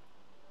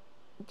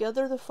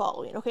 Gather the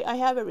following. Okay, I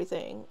have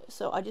everything.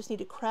 So I just need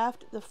to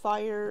craft the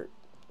fire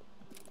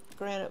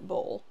granite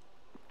bowl.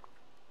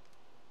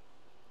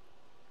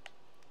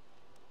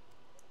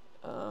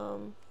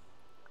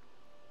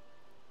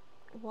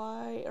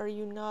 Why are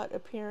you not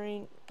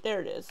appearing?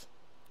 There it is.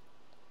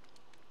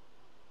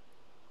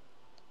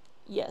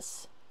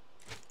 Yes.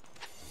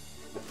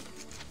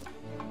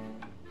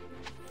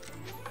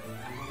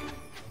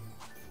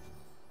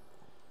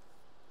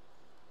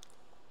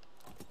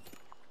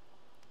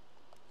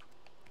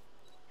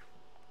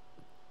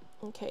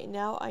 Okay,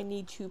 now I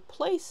need to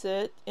place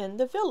it in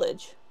the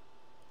village.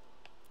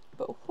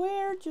 But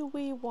where do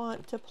we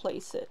want to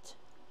place it?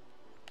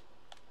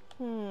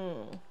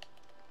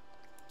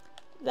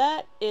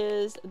 That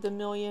is the $1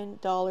 million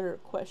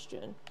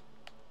question.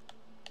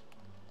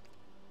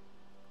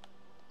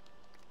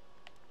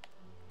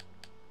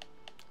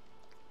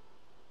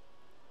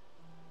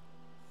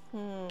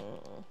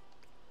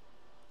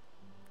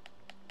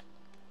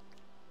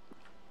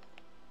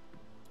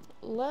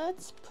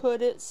 Let's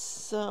put it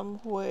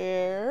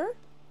somewhere.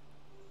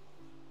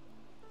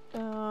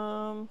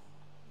 So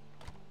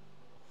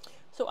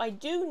I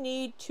do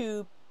need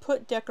to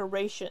put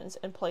decorations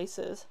in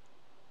places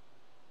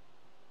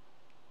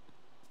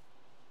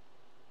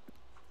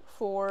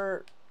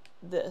for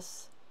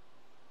this.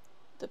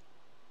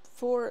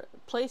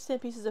 Place 10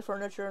 pieces of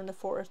furniture in the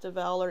Forest of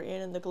Valor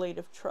and in the Glade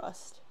of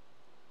Trust.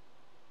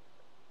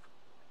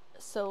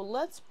 So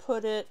let's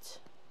put it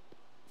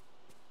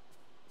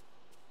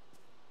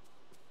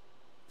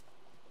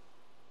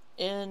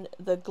in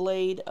the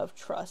Glade of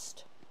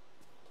Trust.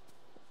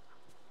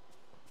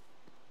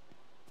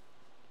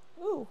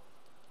 Ooh.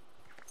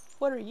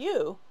 What are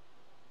you?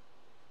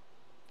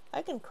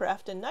 I can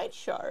craft a night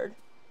shard.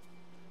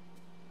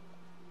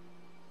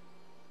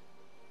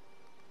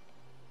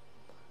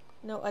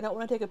 No, I don't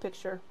want to take a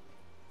picture.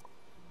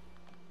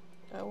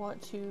 I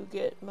want to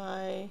get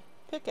my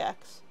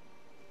pickaxe.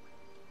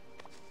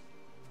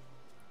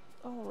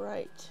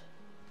 Alright.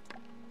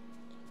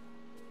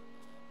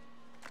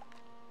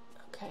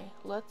 Okay,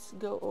 let's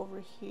go over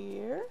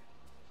here.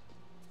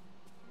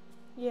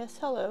 Yes,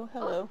 hello,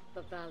 hello. Oh,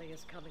 the valley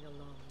is coming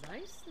along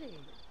nicely.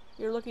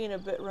 You're looking a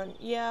bit run.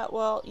 Yeah,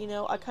 well, you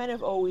know, I kind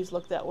of always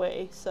look that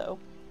way, so.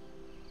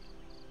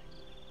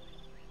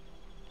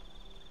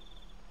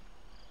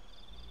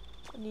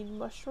 I need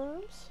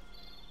mushrooms.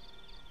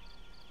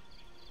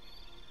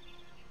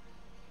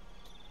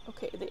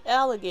 Okay, the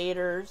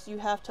alligators you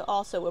have to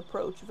also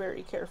approach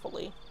very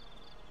carefully.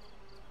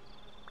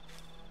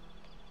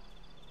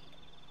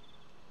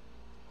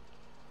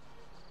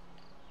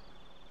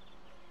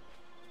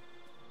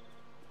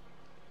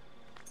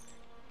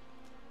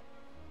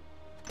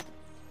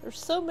 There's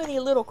so many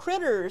little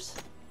critters.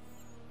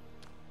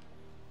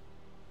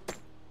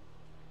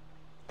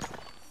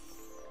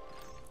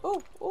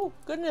 Oh, oh,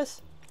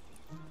 goodness.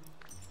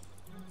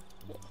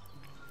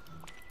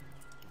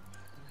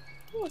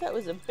 Oh, that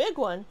was a big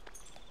one.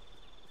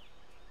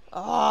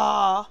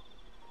 Ah,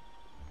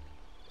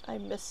 I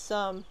missed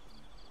some.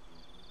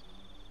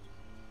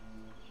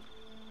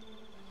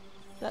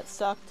 That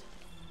sucked.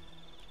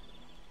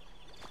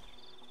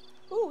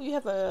 Oh, you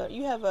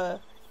have a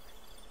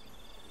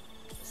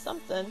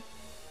something.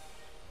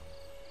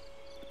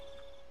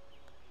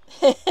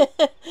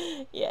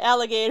 Yeah,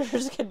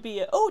 alligators could be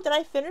a... Oh, did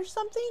I finish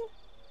something?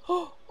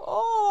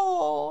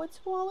 Oh, it's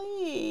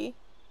Wally.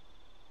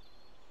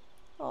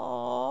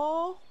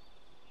 Aww.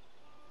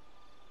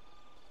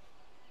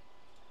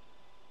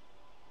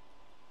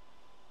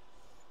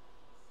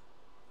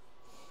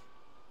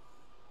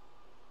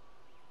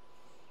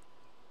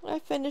 I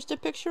finished a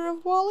picture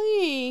of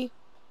Wally.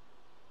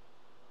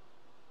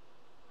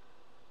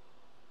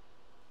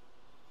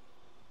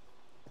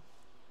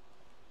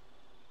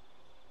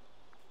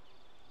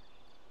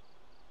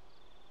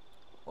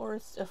 Or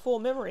it's a full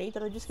memory.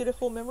 Did I just get a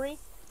full memory?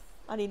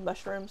 I need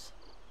mushrooms.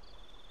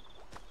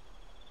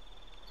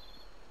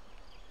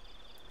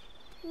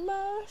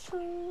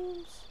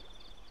 Mushrooms.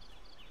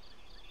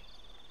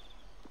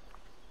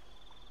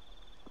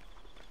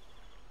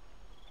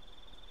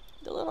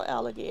 The little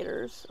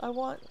alligators. I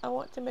want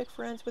to make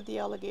friends with the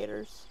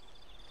alligators.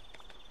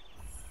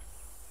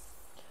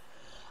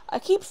 I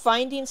keep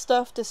finding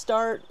stuff to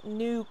start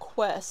new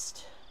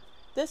quests.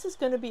 This is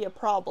going to be a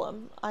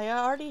problem. I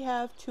already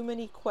have too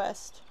many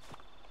quests.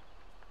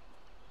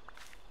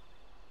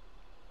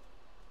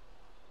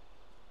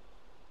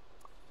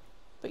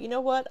 But you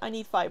know what? I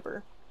need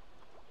fiber.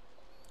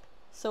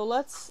 So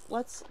let's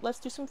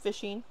do some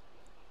fishing.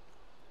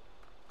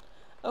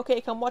 Okay,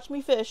 come watch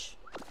me fish.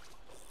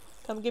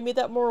 Come give me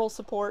that moral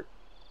support.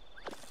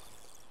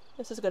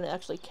 This is going to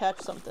actually catch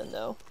something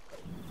though.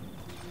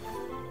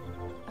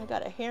 I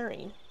got a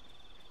herring.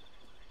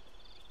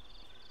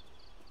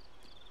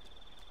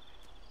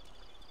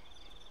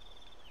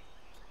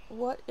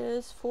 What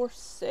is for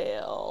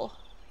sale?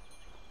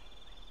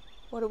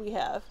 What do we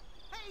have?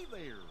 Hey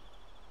there.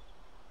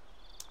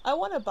 I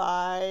want to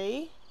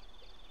buy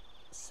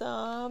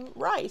some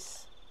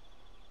rice.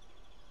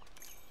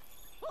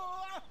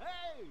 Oh,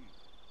 hey.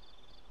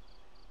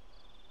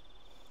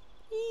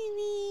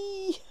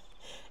 Eevee.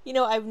 You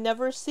know, I've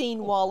never seen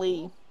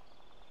Wall-E.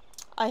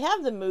 I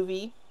have the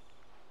movie,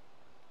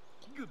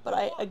 but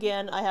I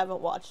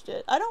haven't watched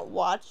it. I don't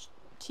watch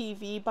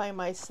TV by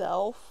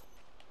myself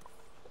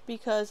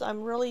because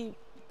I'm really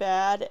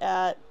bad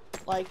at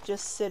like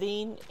just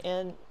sitting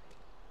and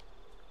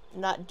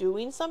not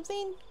doing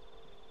something.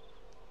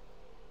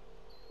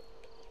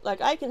 Like,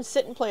 I can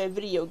sit and play a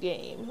video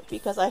game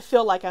because I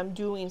feel like I'm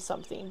doing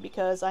something,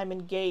 because I'm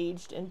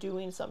engaged in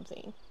doing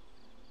something.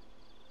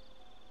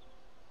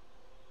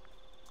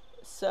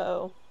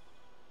 So,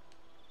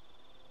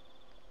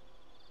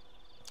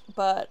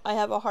 but I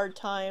have a hard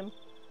time,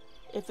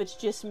 if it's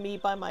just me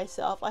by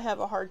myself, I have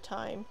a hard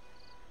time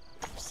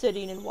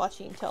sitting and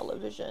watching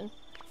television.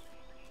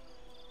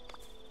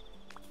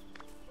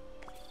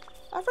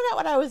 I forgot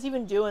what I was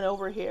even doing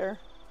over here.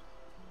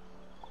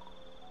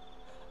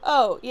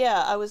 Oh,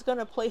 yeah, I was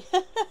gonna play...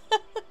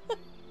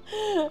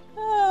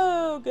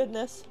 Oh,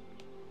 goodness.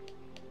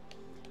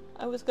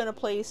 I was gonna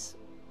place...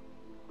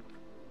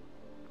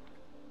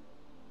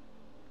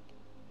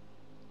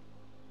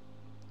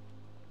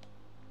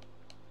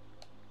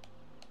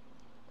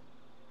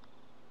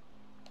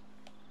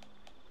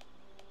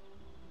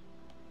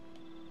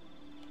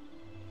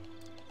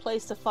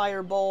 place the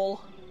fire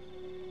bowl.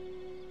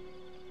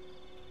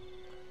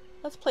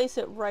 Let's place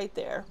it right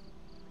there.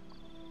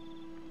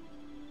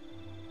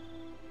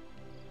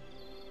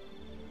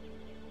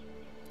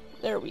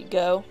 There we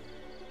go.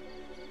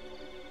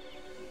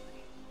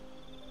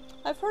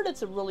 I've heard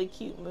it's a really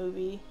cute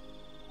movie.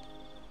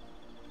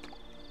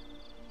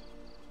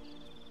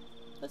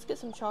 Let's get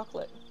some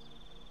chocolate.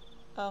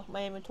 Oh,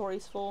 my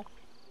inventory's full.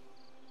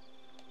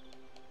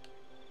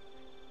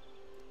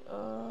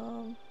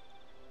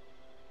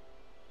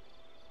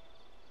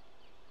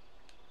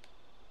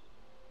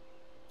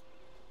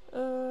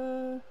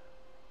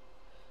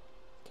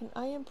 Can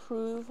I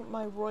improve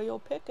my royal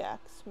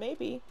pickaxe?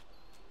 Maybe.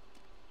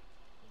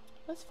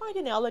 Let's find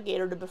an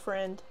alligator to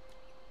befriend.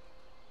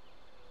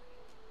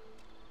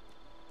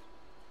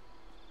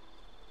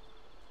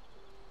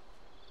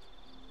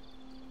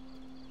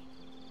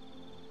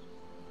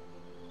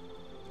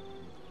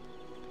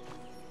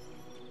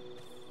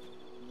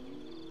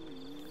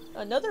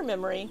 Another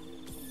memory.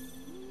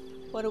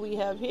 What do we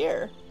have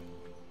here?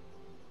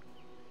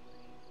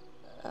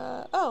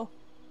 Oh.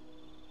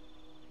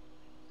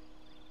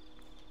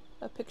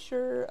 A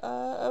picture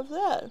of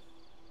that.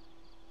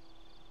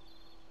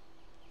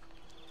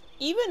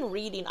 Even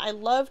reading. I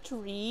love to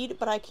read,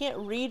 but I can't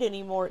read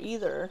anymore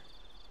either.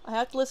 I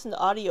have to listen to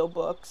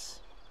audiobooks,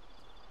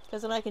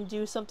 because then I can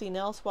do something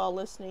else while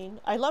listening.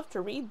 I love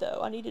to read,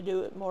 though. I need to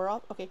do it more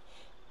often. Okay.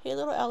 Hey,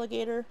 little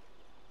alligator.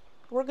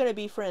 We're going to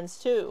be friends,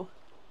 too.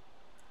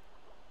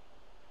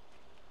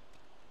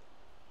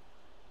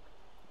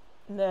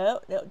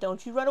 No, no,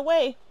 don't you run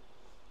away.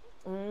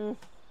 I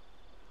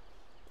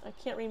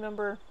can't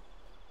remember.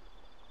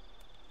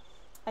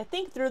 I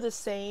think they're the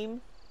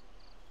same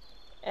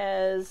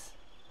as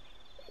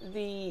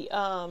the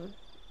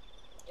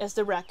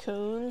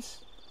raccoons.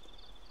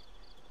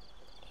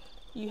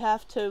 You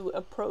have to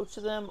approach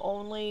them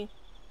only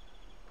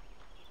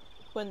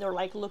when they're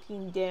like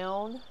looking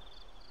down.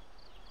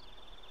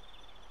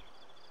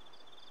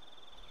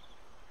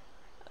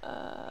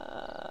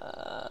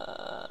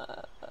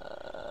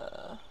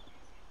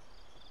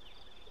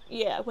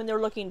 Yeah, when they're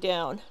looking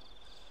down.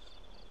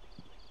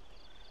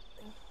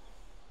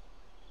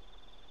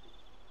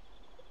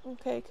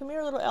 Okay, come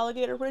here, little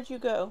alligator. Where'd you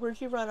go? Where'd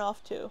you run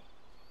off to?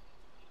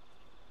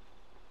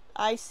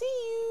 I see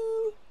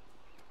you!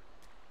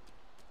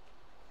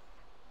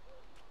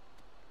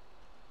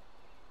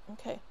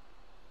 Okay.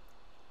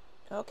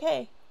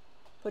 Okay.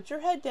 Put your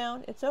head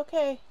down. It's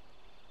okay.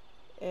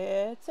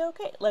 It's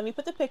okay. Let me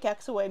put the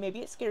pickaxe away. Maybe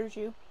it scares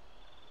you.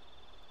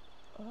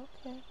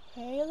 Okay.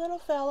 Hey, little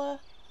fella.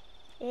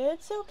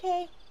 It's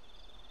okay.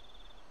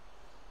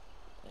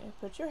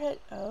 Put your head.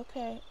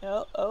 Okay.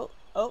 Oh, oh,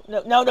 oh.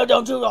 No, no, no,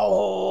 don't you.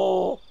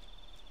 Oh.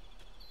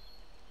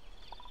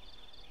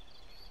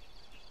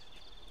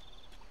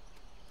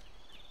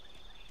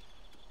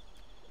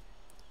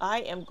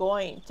 I am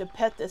going to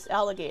pet this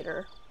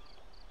alligator.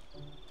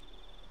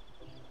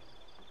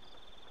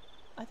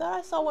 I thought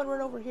I saw one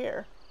run over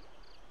here.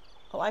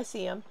 Oh, I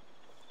see him.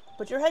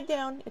 Put your head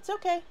down. It's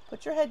okay.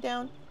 Put your head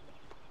down.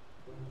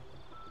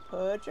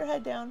 Put your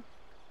head down.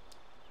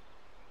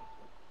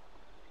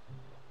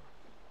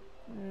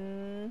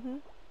 Mm-hmm.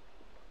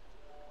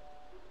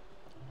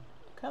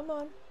 Come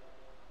on.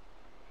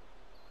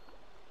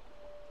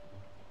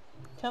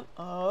 Come.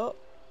 Oh.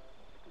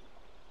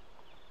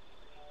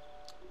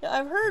 Yeah,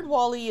 I've heard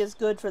Wall-E is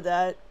good for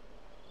that.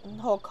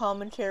 Whole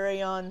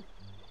commentary on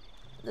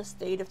the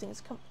state of things.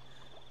 Come.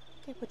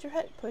 Okay, put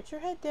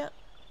your head down.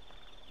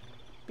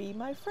 Be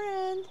my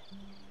friend.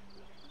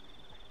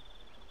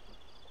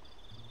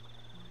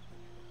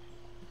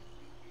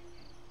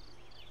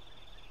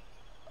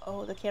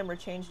 Oh, the camera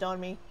changed on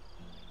me.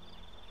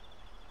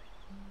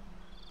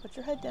 Put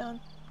your head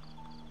down.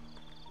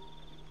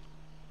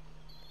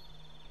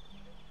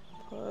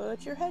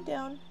 Put your head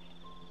down.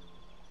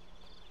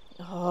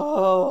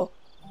 Oh.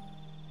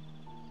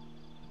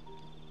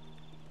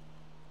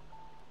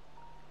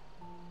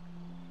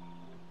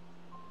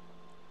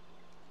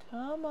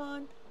 Come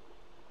on.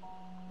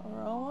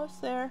 We're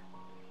almost there.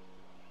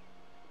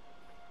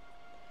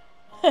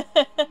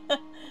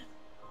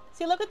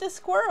 See, look at this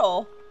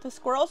squirrel. The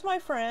squirrel's my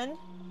friend.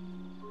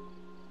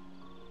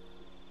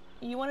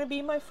 You want to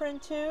be my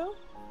friend too?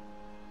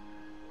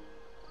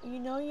 You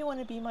know you want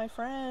to be my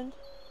friend.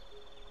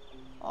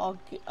 Oh,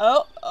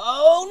 no,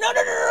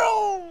 no,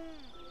 no,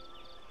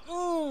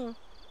 no!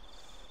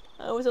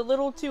 I was a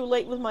little too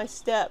late with my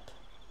step.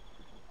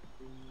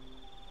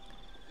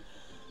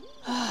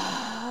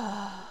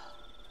 I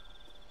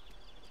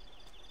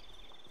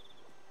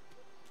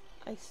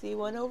see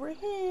one over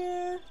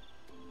here.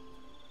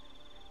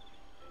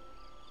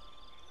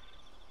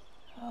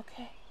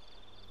 Okay.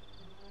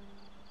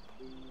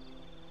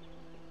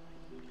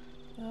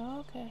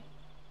 Okay.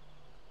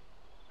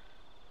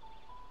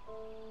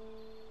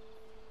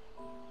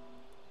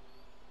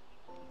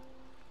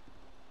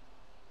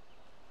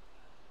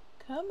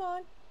 Come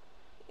on.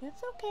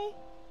 It's okay.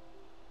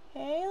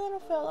 Hey, little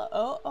fella.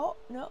 Oh, oh,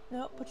 no,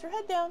 no. Put your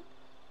head down.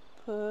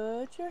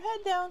 Put your head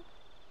down.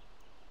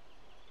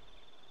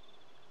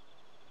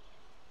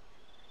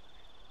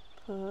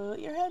 Put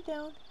your head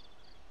down.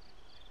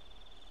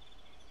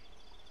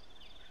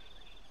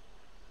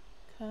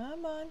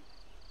 Come on.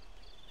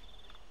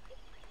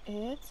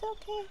 It's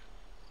okay.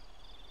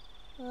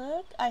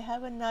 Look, I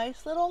have a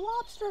nice little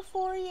lobster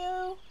for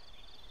you.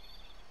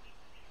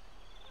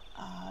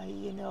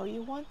 You know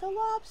you want the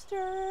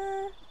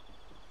lobster.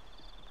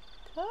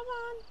 Come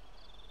on.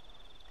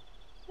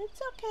 It's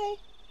okay.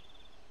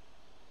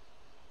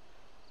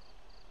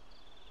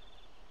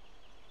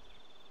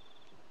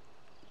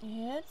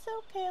 It's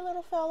okay,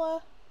 little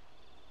fella.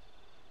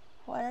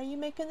 Why are you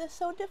making this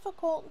so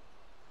difficult?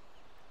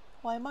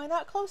 Why am I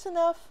not close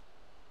enough?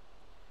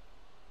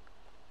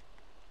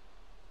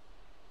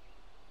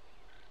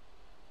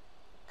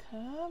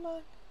 Come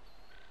on.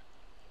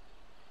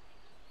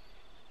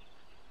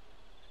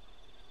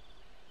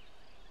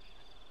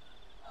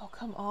 Oh,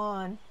 come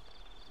on.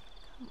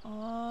 Come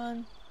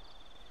on.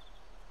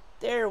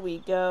 There we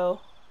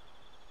go.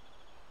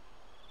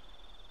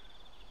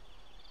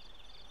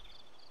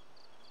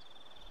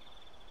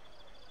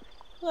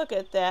 Look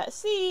at that.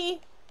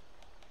 See?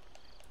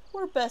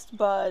 We're best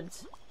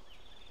buds.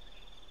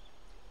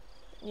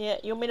 Yeah,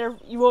 you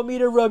want me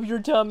to rub your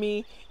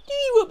tummy? Do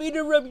you want me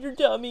to rub your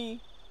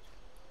tummy?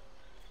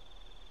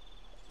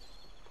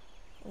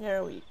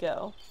 There we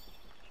go.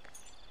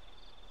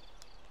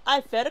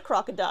 I fed a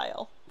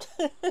crocodile.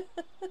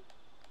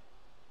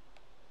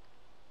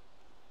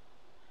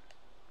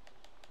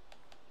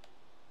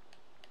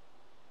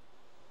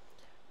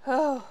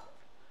 Oh,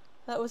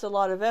 that was a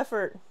lot of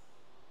effort.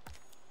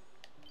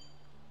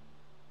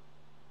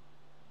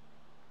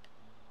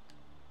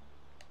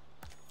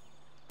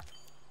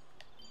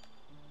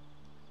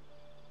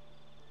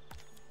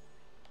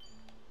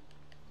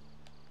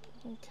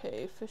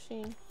 Okay,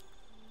 fishing.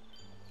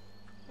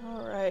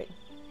 Alright.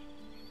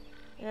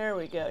 There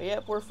we go.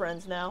 Yep, we're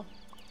friends now.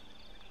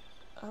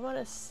 I'm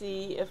gonna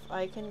see if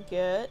I can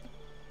get...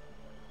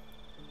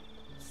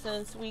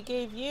 Since we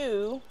gave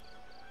you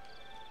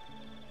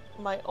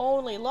my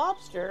only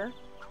lobster,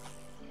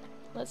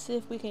 let's see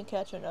if we can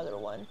catch another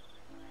one.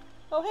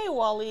 Oh, hey,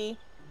 Wall-E.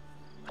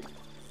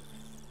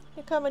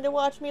 You coming to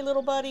watch me,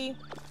 little buddy?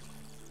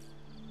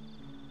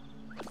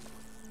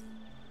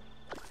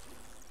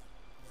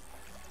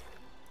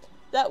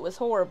 That was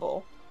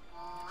horrible.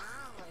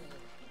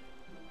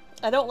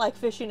 I don't like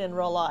fishing in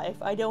real life.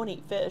 I don't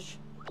eat fish.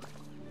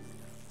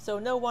 So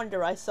no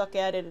wonder I suck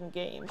at it in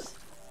games.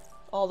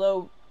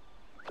 Although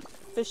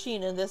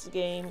fishing in this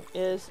game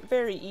is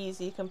very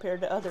easy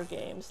compared to other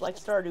games like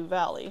Stardew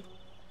Valley.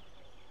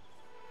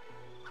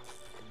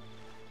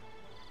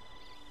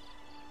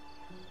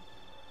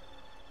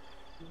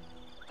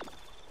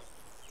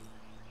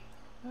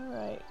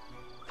 Alright.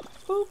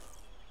 Boop.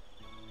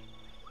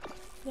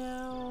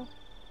 Now.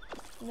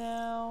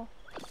 Now.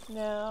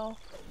 Now.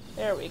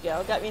 There we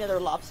go. Got me another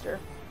lobster.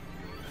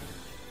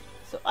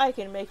 So I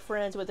can make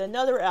friends with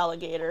another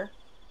alligator.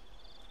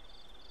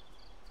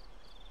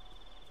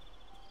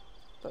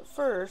 But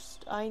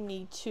first, I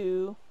need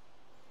to...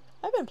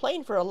 I've been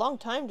playing for a long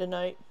time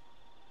tonight.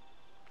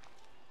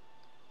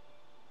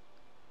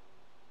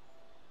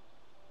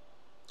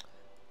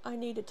 I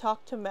need to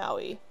talk to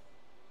Maui.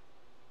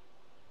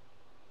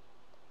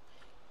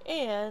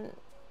 And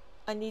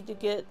I need to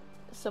get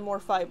some more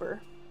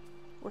fiber.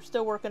 We're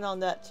still working on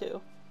that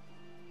too.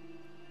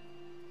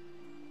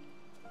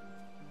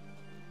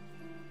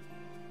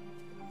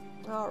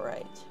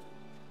 Alright.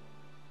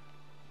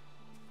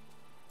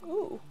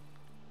 Ooh.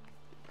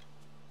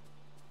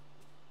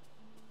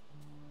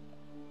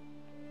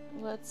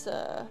 Let's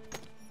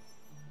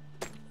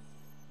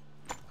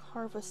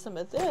harvest some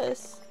of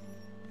this.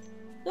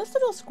 This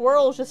little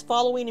squirrel is just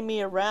following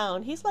me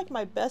around. He's like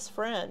my best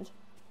friend.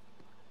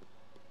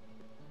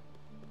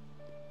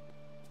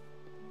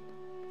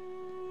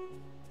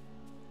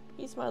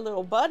 He's my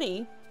little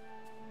buddy.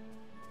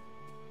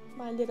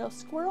 My little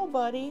squirrel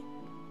buddy.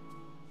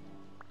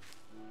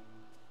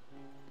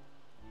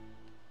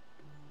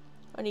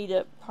 I need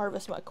to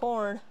harvest my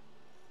corn.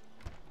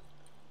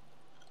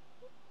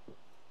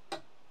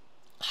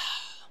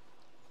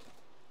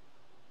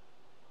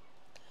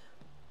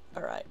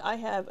 Alright, I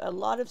have a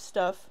lot of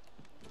stuff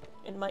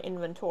in my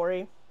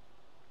inventory.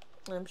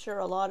 I'm sure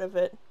a lot of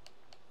it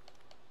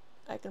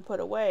I can put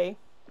away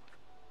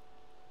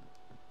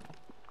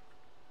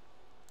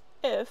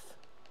if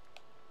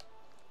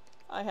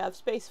I have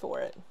space for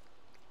it.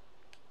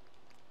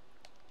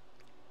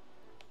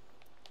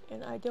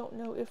 And I don't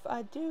know if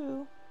I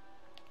do.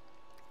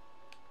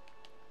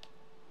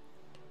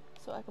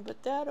 So I can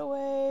put that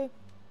away.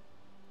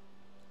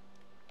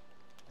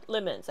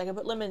 Lemons. I can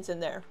put lemons in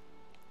there.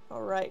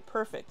 Alright,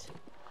 perfect.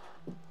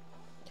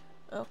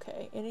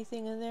 Okay,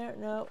 anything in there?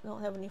 No,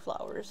 don't have any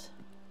flowers.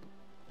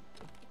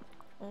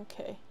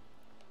 Okay.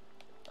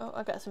 Oh,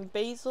 I got some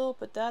basil.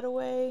 Put that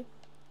away.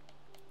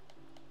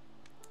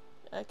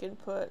 I can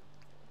put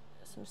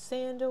some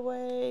sand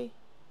away.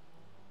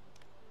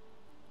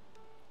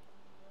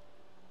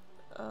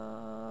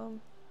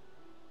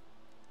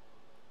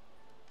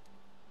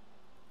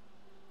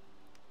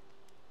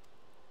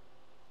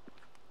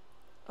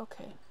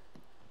 Okay.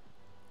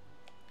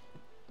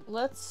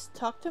 Let's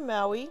talk to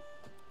Maui.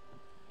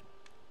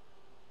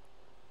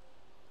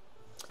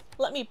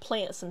 Let me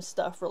plant some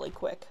stuff really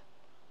quick.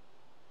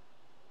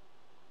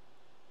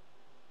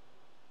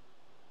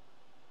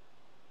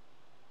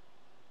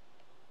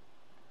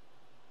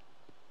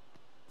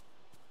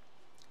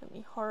 Let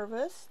me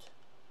harvest.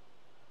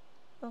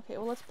 Okay,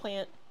 well let's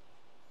plant.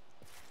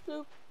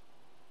 Bloop.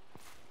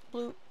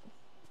 Bloop.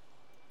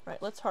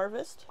 Right, let's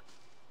harvest.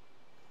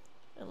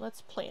 And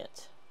let's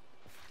plant.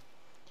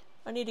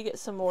 I need to get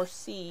some more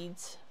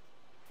seeds.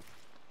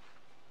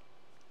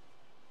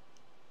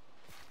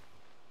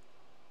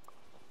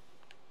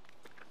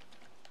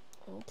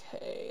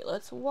 Okay,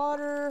 let's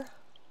water.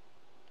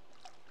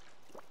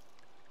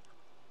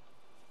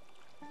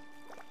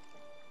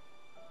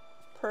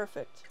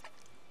 Perfect.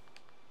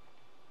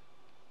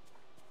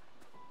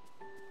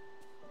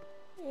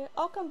 Yeah,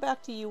 I'll come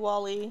back to you,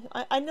 Wally.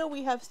 I know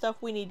we have stuff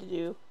we need to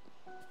do.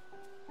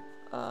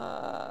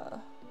 I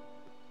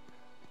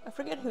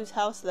forget whose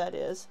house that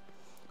is.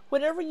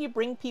 Whenever you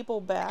bring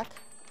people back,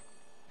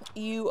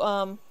 you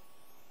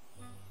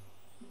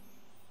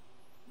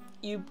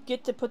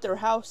get to put their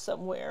house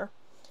somewhere.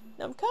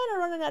 Now I'm kind of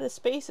running out of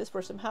spaces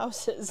for some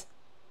houses.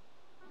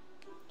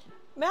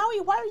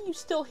 Maui, why are you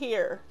still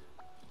here?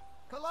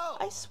 Hello.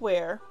 I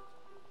swear.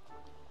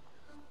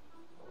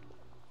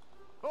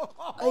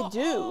 I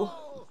do.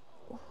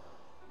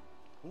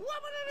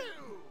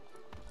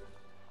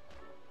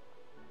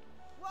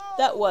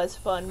 That was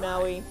fun,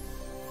 Maui.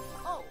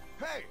 Oh,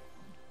 hey.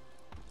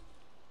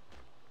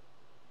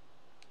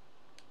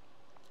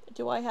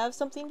 Do I have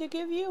something to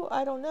give you?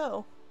 I don't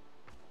know.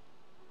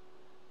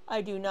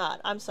 I do not.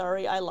 I'm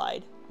sorry, I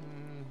lied.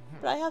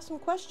 But I have some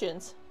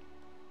questions.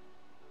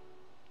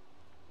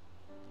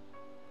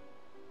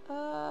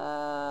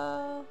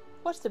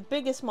 What's the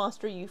biggest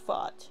monster you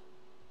fought?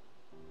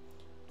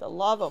 The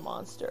lava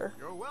monster.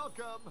 You're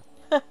welcome.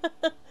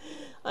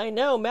 I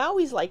know,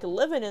 Maui's like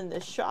living in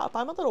this shop.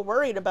 I'm a little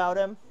worried about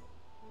him.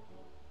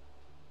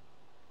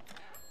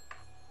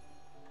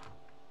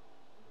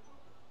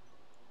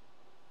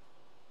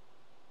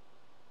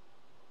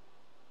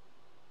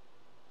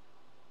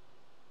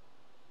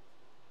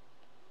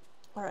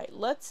 Alright,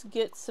 let's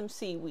get some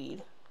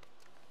seaweed.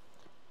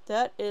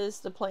 That is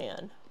the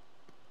plan.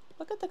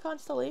 Look at the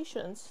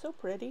constellations, so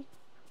pretty.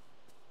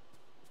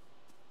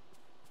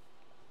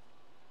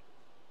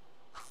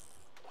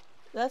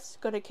 That's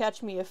gonna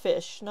catch me a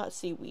fish, not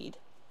seaweed.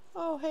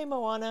 Oh, hey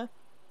Moana.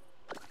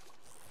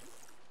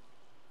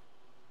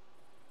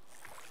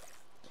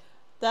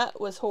 That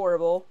was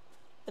horrible.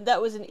 And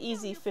that was an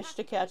easy fish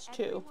to catch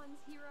too.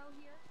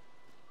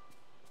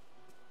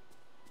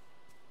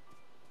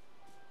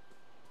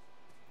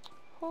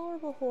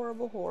 Horrible,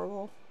 horrible,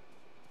 horrible.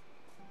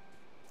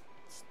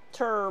 It's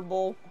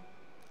terrible.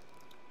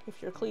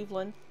 If you're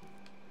Cleveland.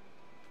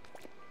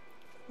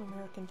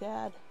 American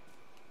Dad.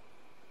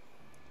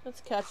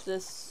 Let's catch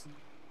this,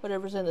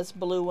 whatever's in this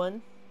blue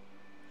one.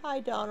 Hi,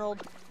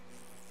 Donald.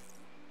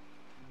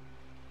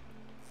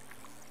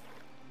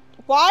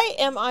 Why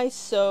am I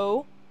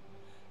so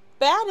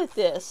bad at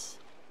this?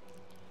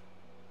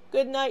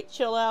 Good night,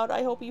 chill out.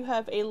 I hope you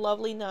have a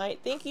lovely night.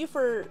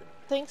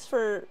 Thanks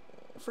for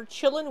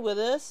chilling with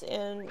us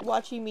and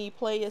watching me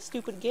play a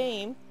stupid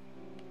game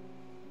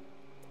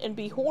and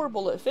be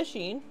horrible at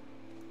fishing.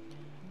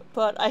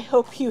 But I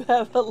hope you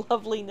have a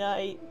lovely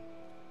night.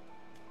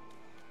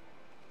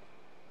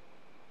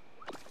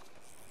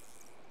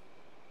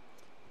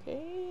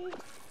 Okay,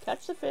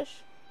 catch the fish.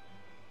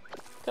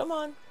 Come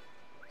on.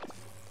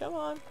 Come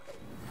on.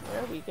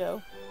 There we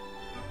go.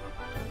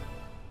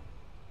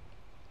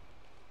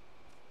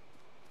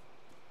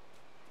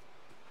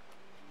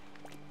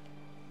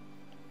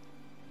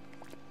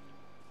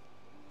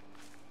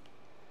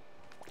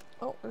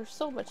 Oh, there's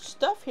so much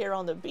stuff here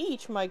on the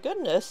beach, my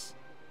goodness.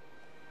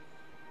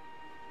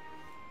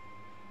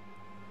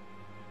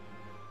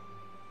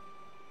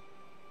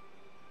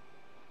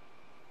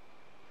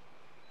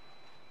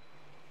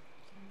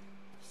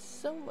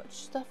 So much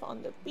stuff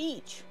on the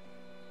beach.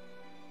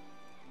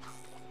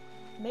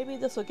 Maybe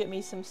this will get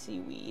me some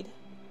seaweed.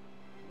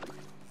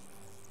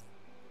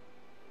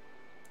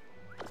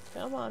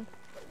 Come on.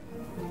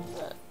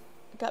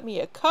 Got me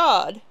a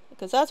cod,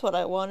 because that's what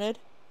I wanted.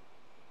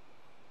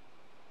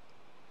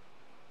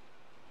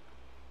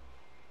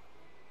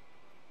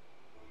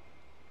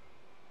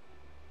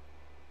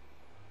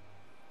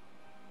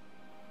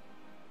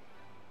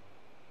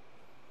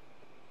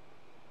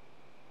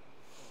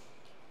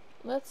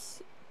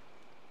 Let's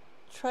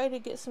try to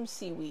get some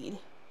seaweed.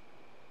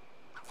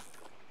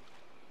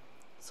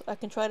 So I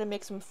can try to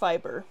make some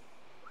fiber.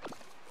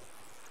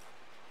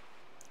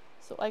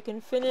 So I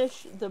can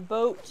finish the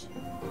boat.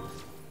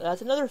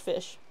 That's another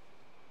fish.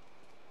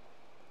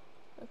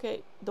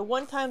 Okay, the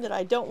one time that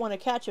I don't want to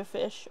catch a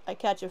fish, I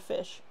catch a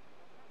fish.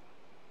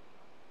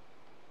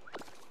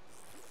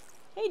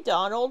 Hey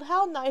Donald,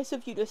 how nice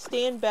of you to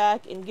stand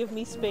back and give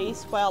me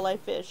space while I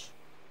fish.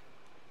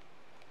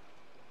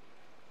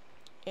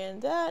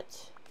 And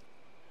that...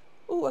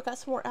 Ooh, I got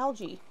some more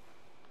algae.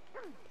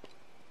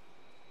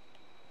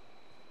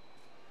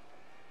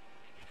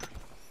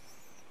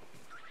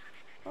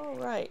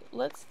 Alright,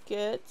 let's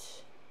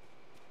get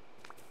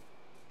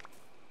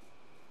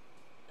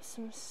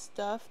some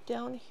stuff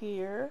down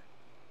here.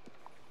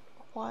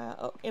 Why?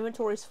 Oh,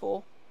 inventory's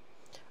full.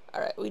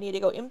 Alright, we need to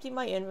go empty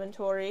my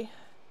inventory.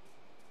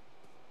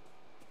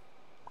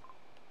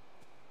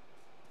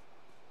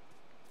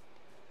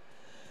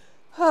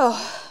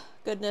 Oh,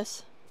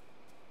 goodness.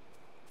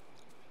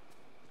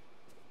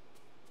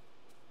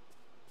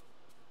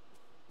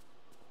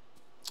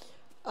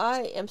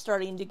 I am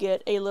starting to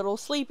get a little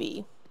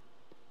sleepy.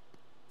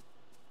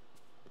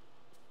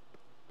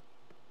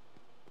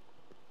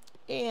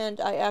 And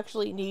I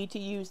actually need to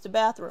use the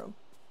bathroom.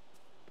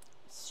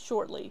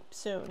 Shortly,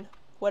 soon,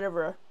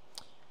 whatever.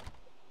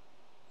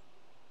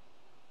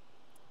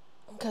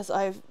 Because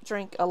I've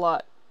drank a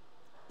lot.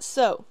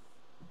 So,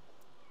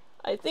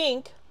 I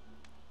think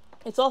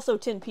it's also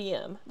 10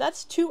 p.m.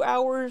 That's 2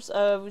 hours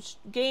of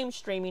game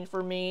streaming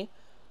for me,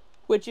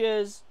 which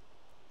is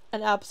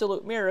an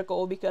absolute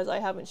miracle because I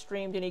haven't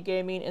streamed any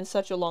gaming in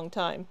such a long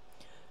time.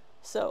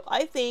 So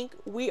I think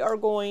we are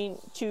going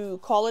to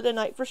call it a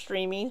night for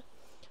streaming.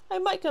 I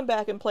might come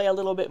back and play a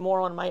little bit more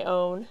on my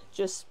own,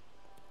 just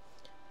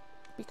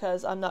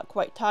because I'm not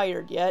quite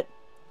tired yet.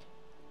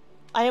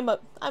 I'm a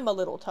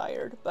little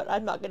tired, but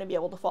I'm not going to be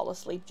able to fall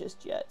asleep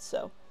just yet.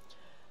 So,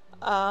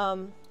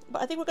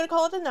 but I think we're going to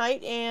call it a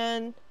night,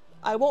 and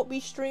I won't be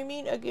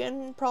streaming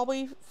again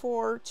probably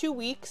for 2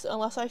 weeks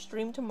unless I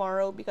stream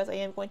tomorrow because I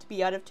am going to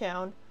be out of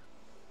town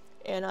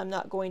and I'm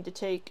not going to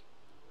take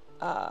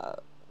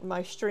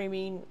my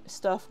streaming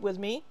stuff with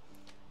me.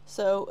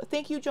 So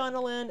thank you,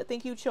 Jonalyn.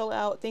 Thank you, Chill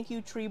Out. Thank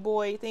you, Tree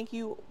Boy. Thank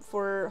you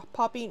for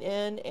popping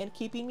in and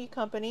keeping me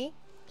company.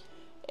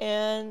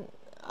 And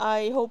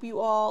I hope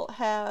you all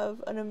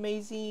have an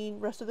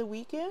amazing rest of the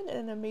weekend and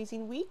an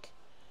amazing week.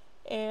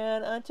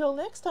 And until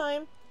next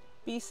time,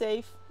 be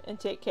safe and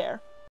take care.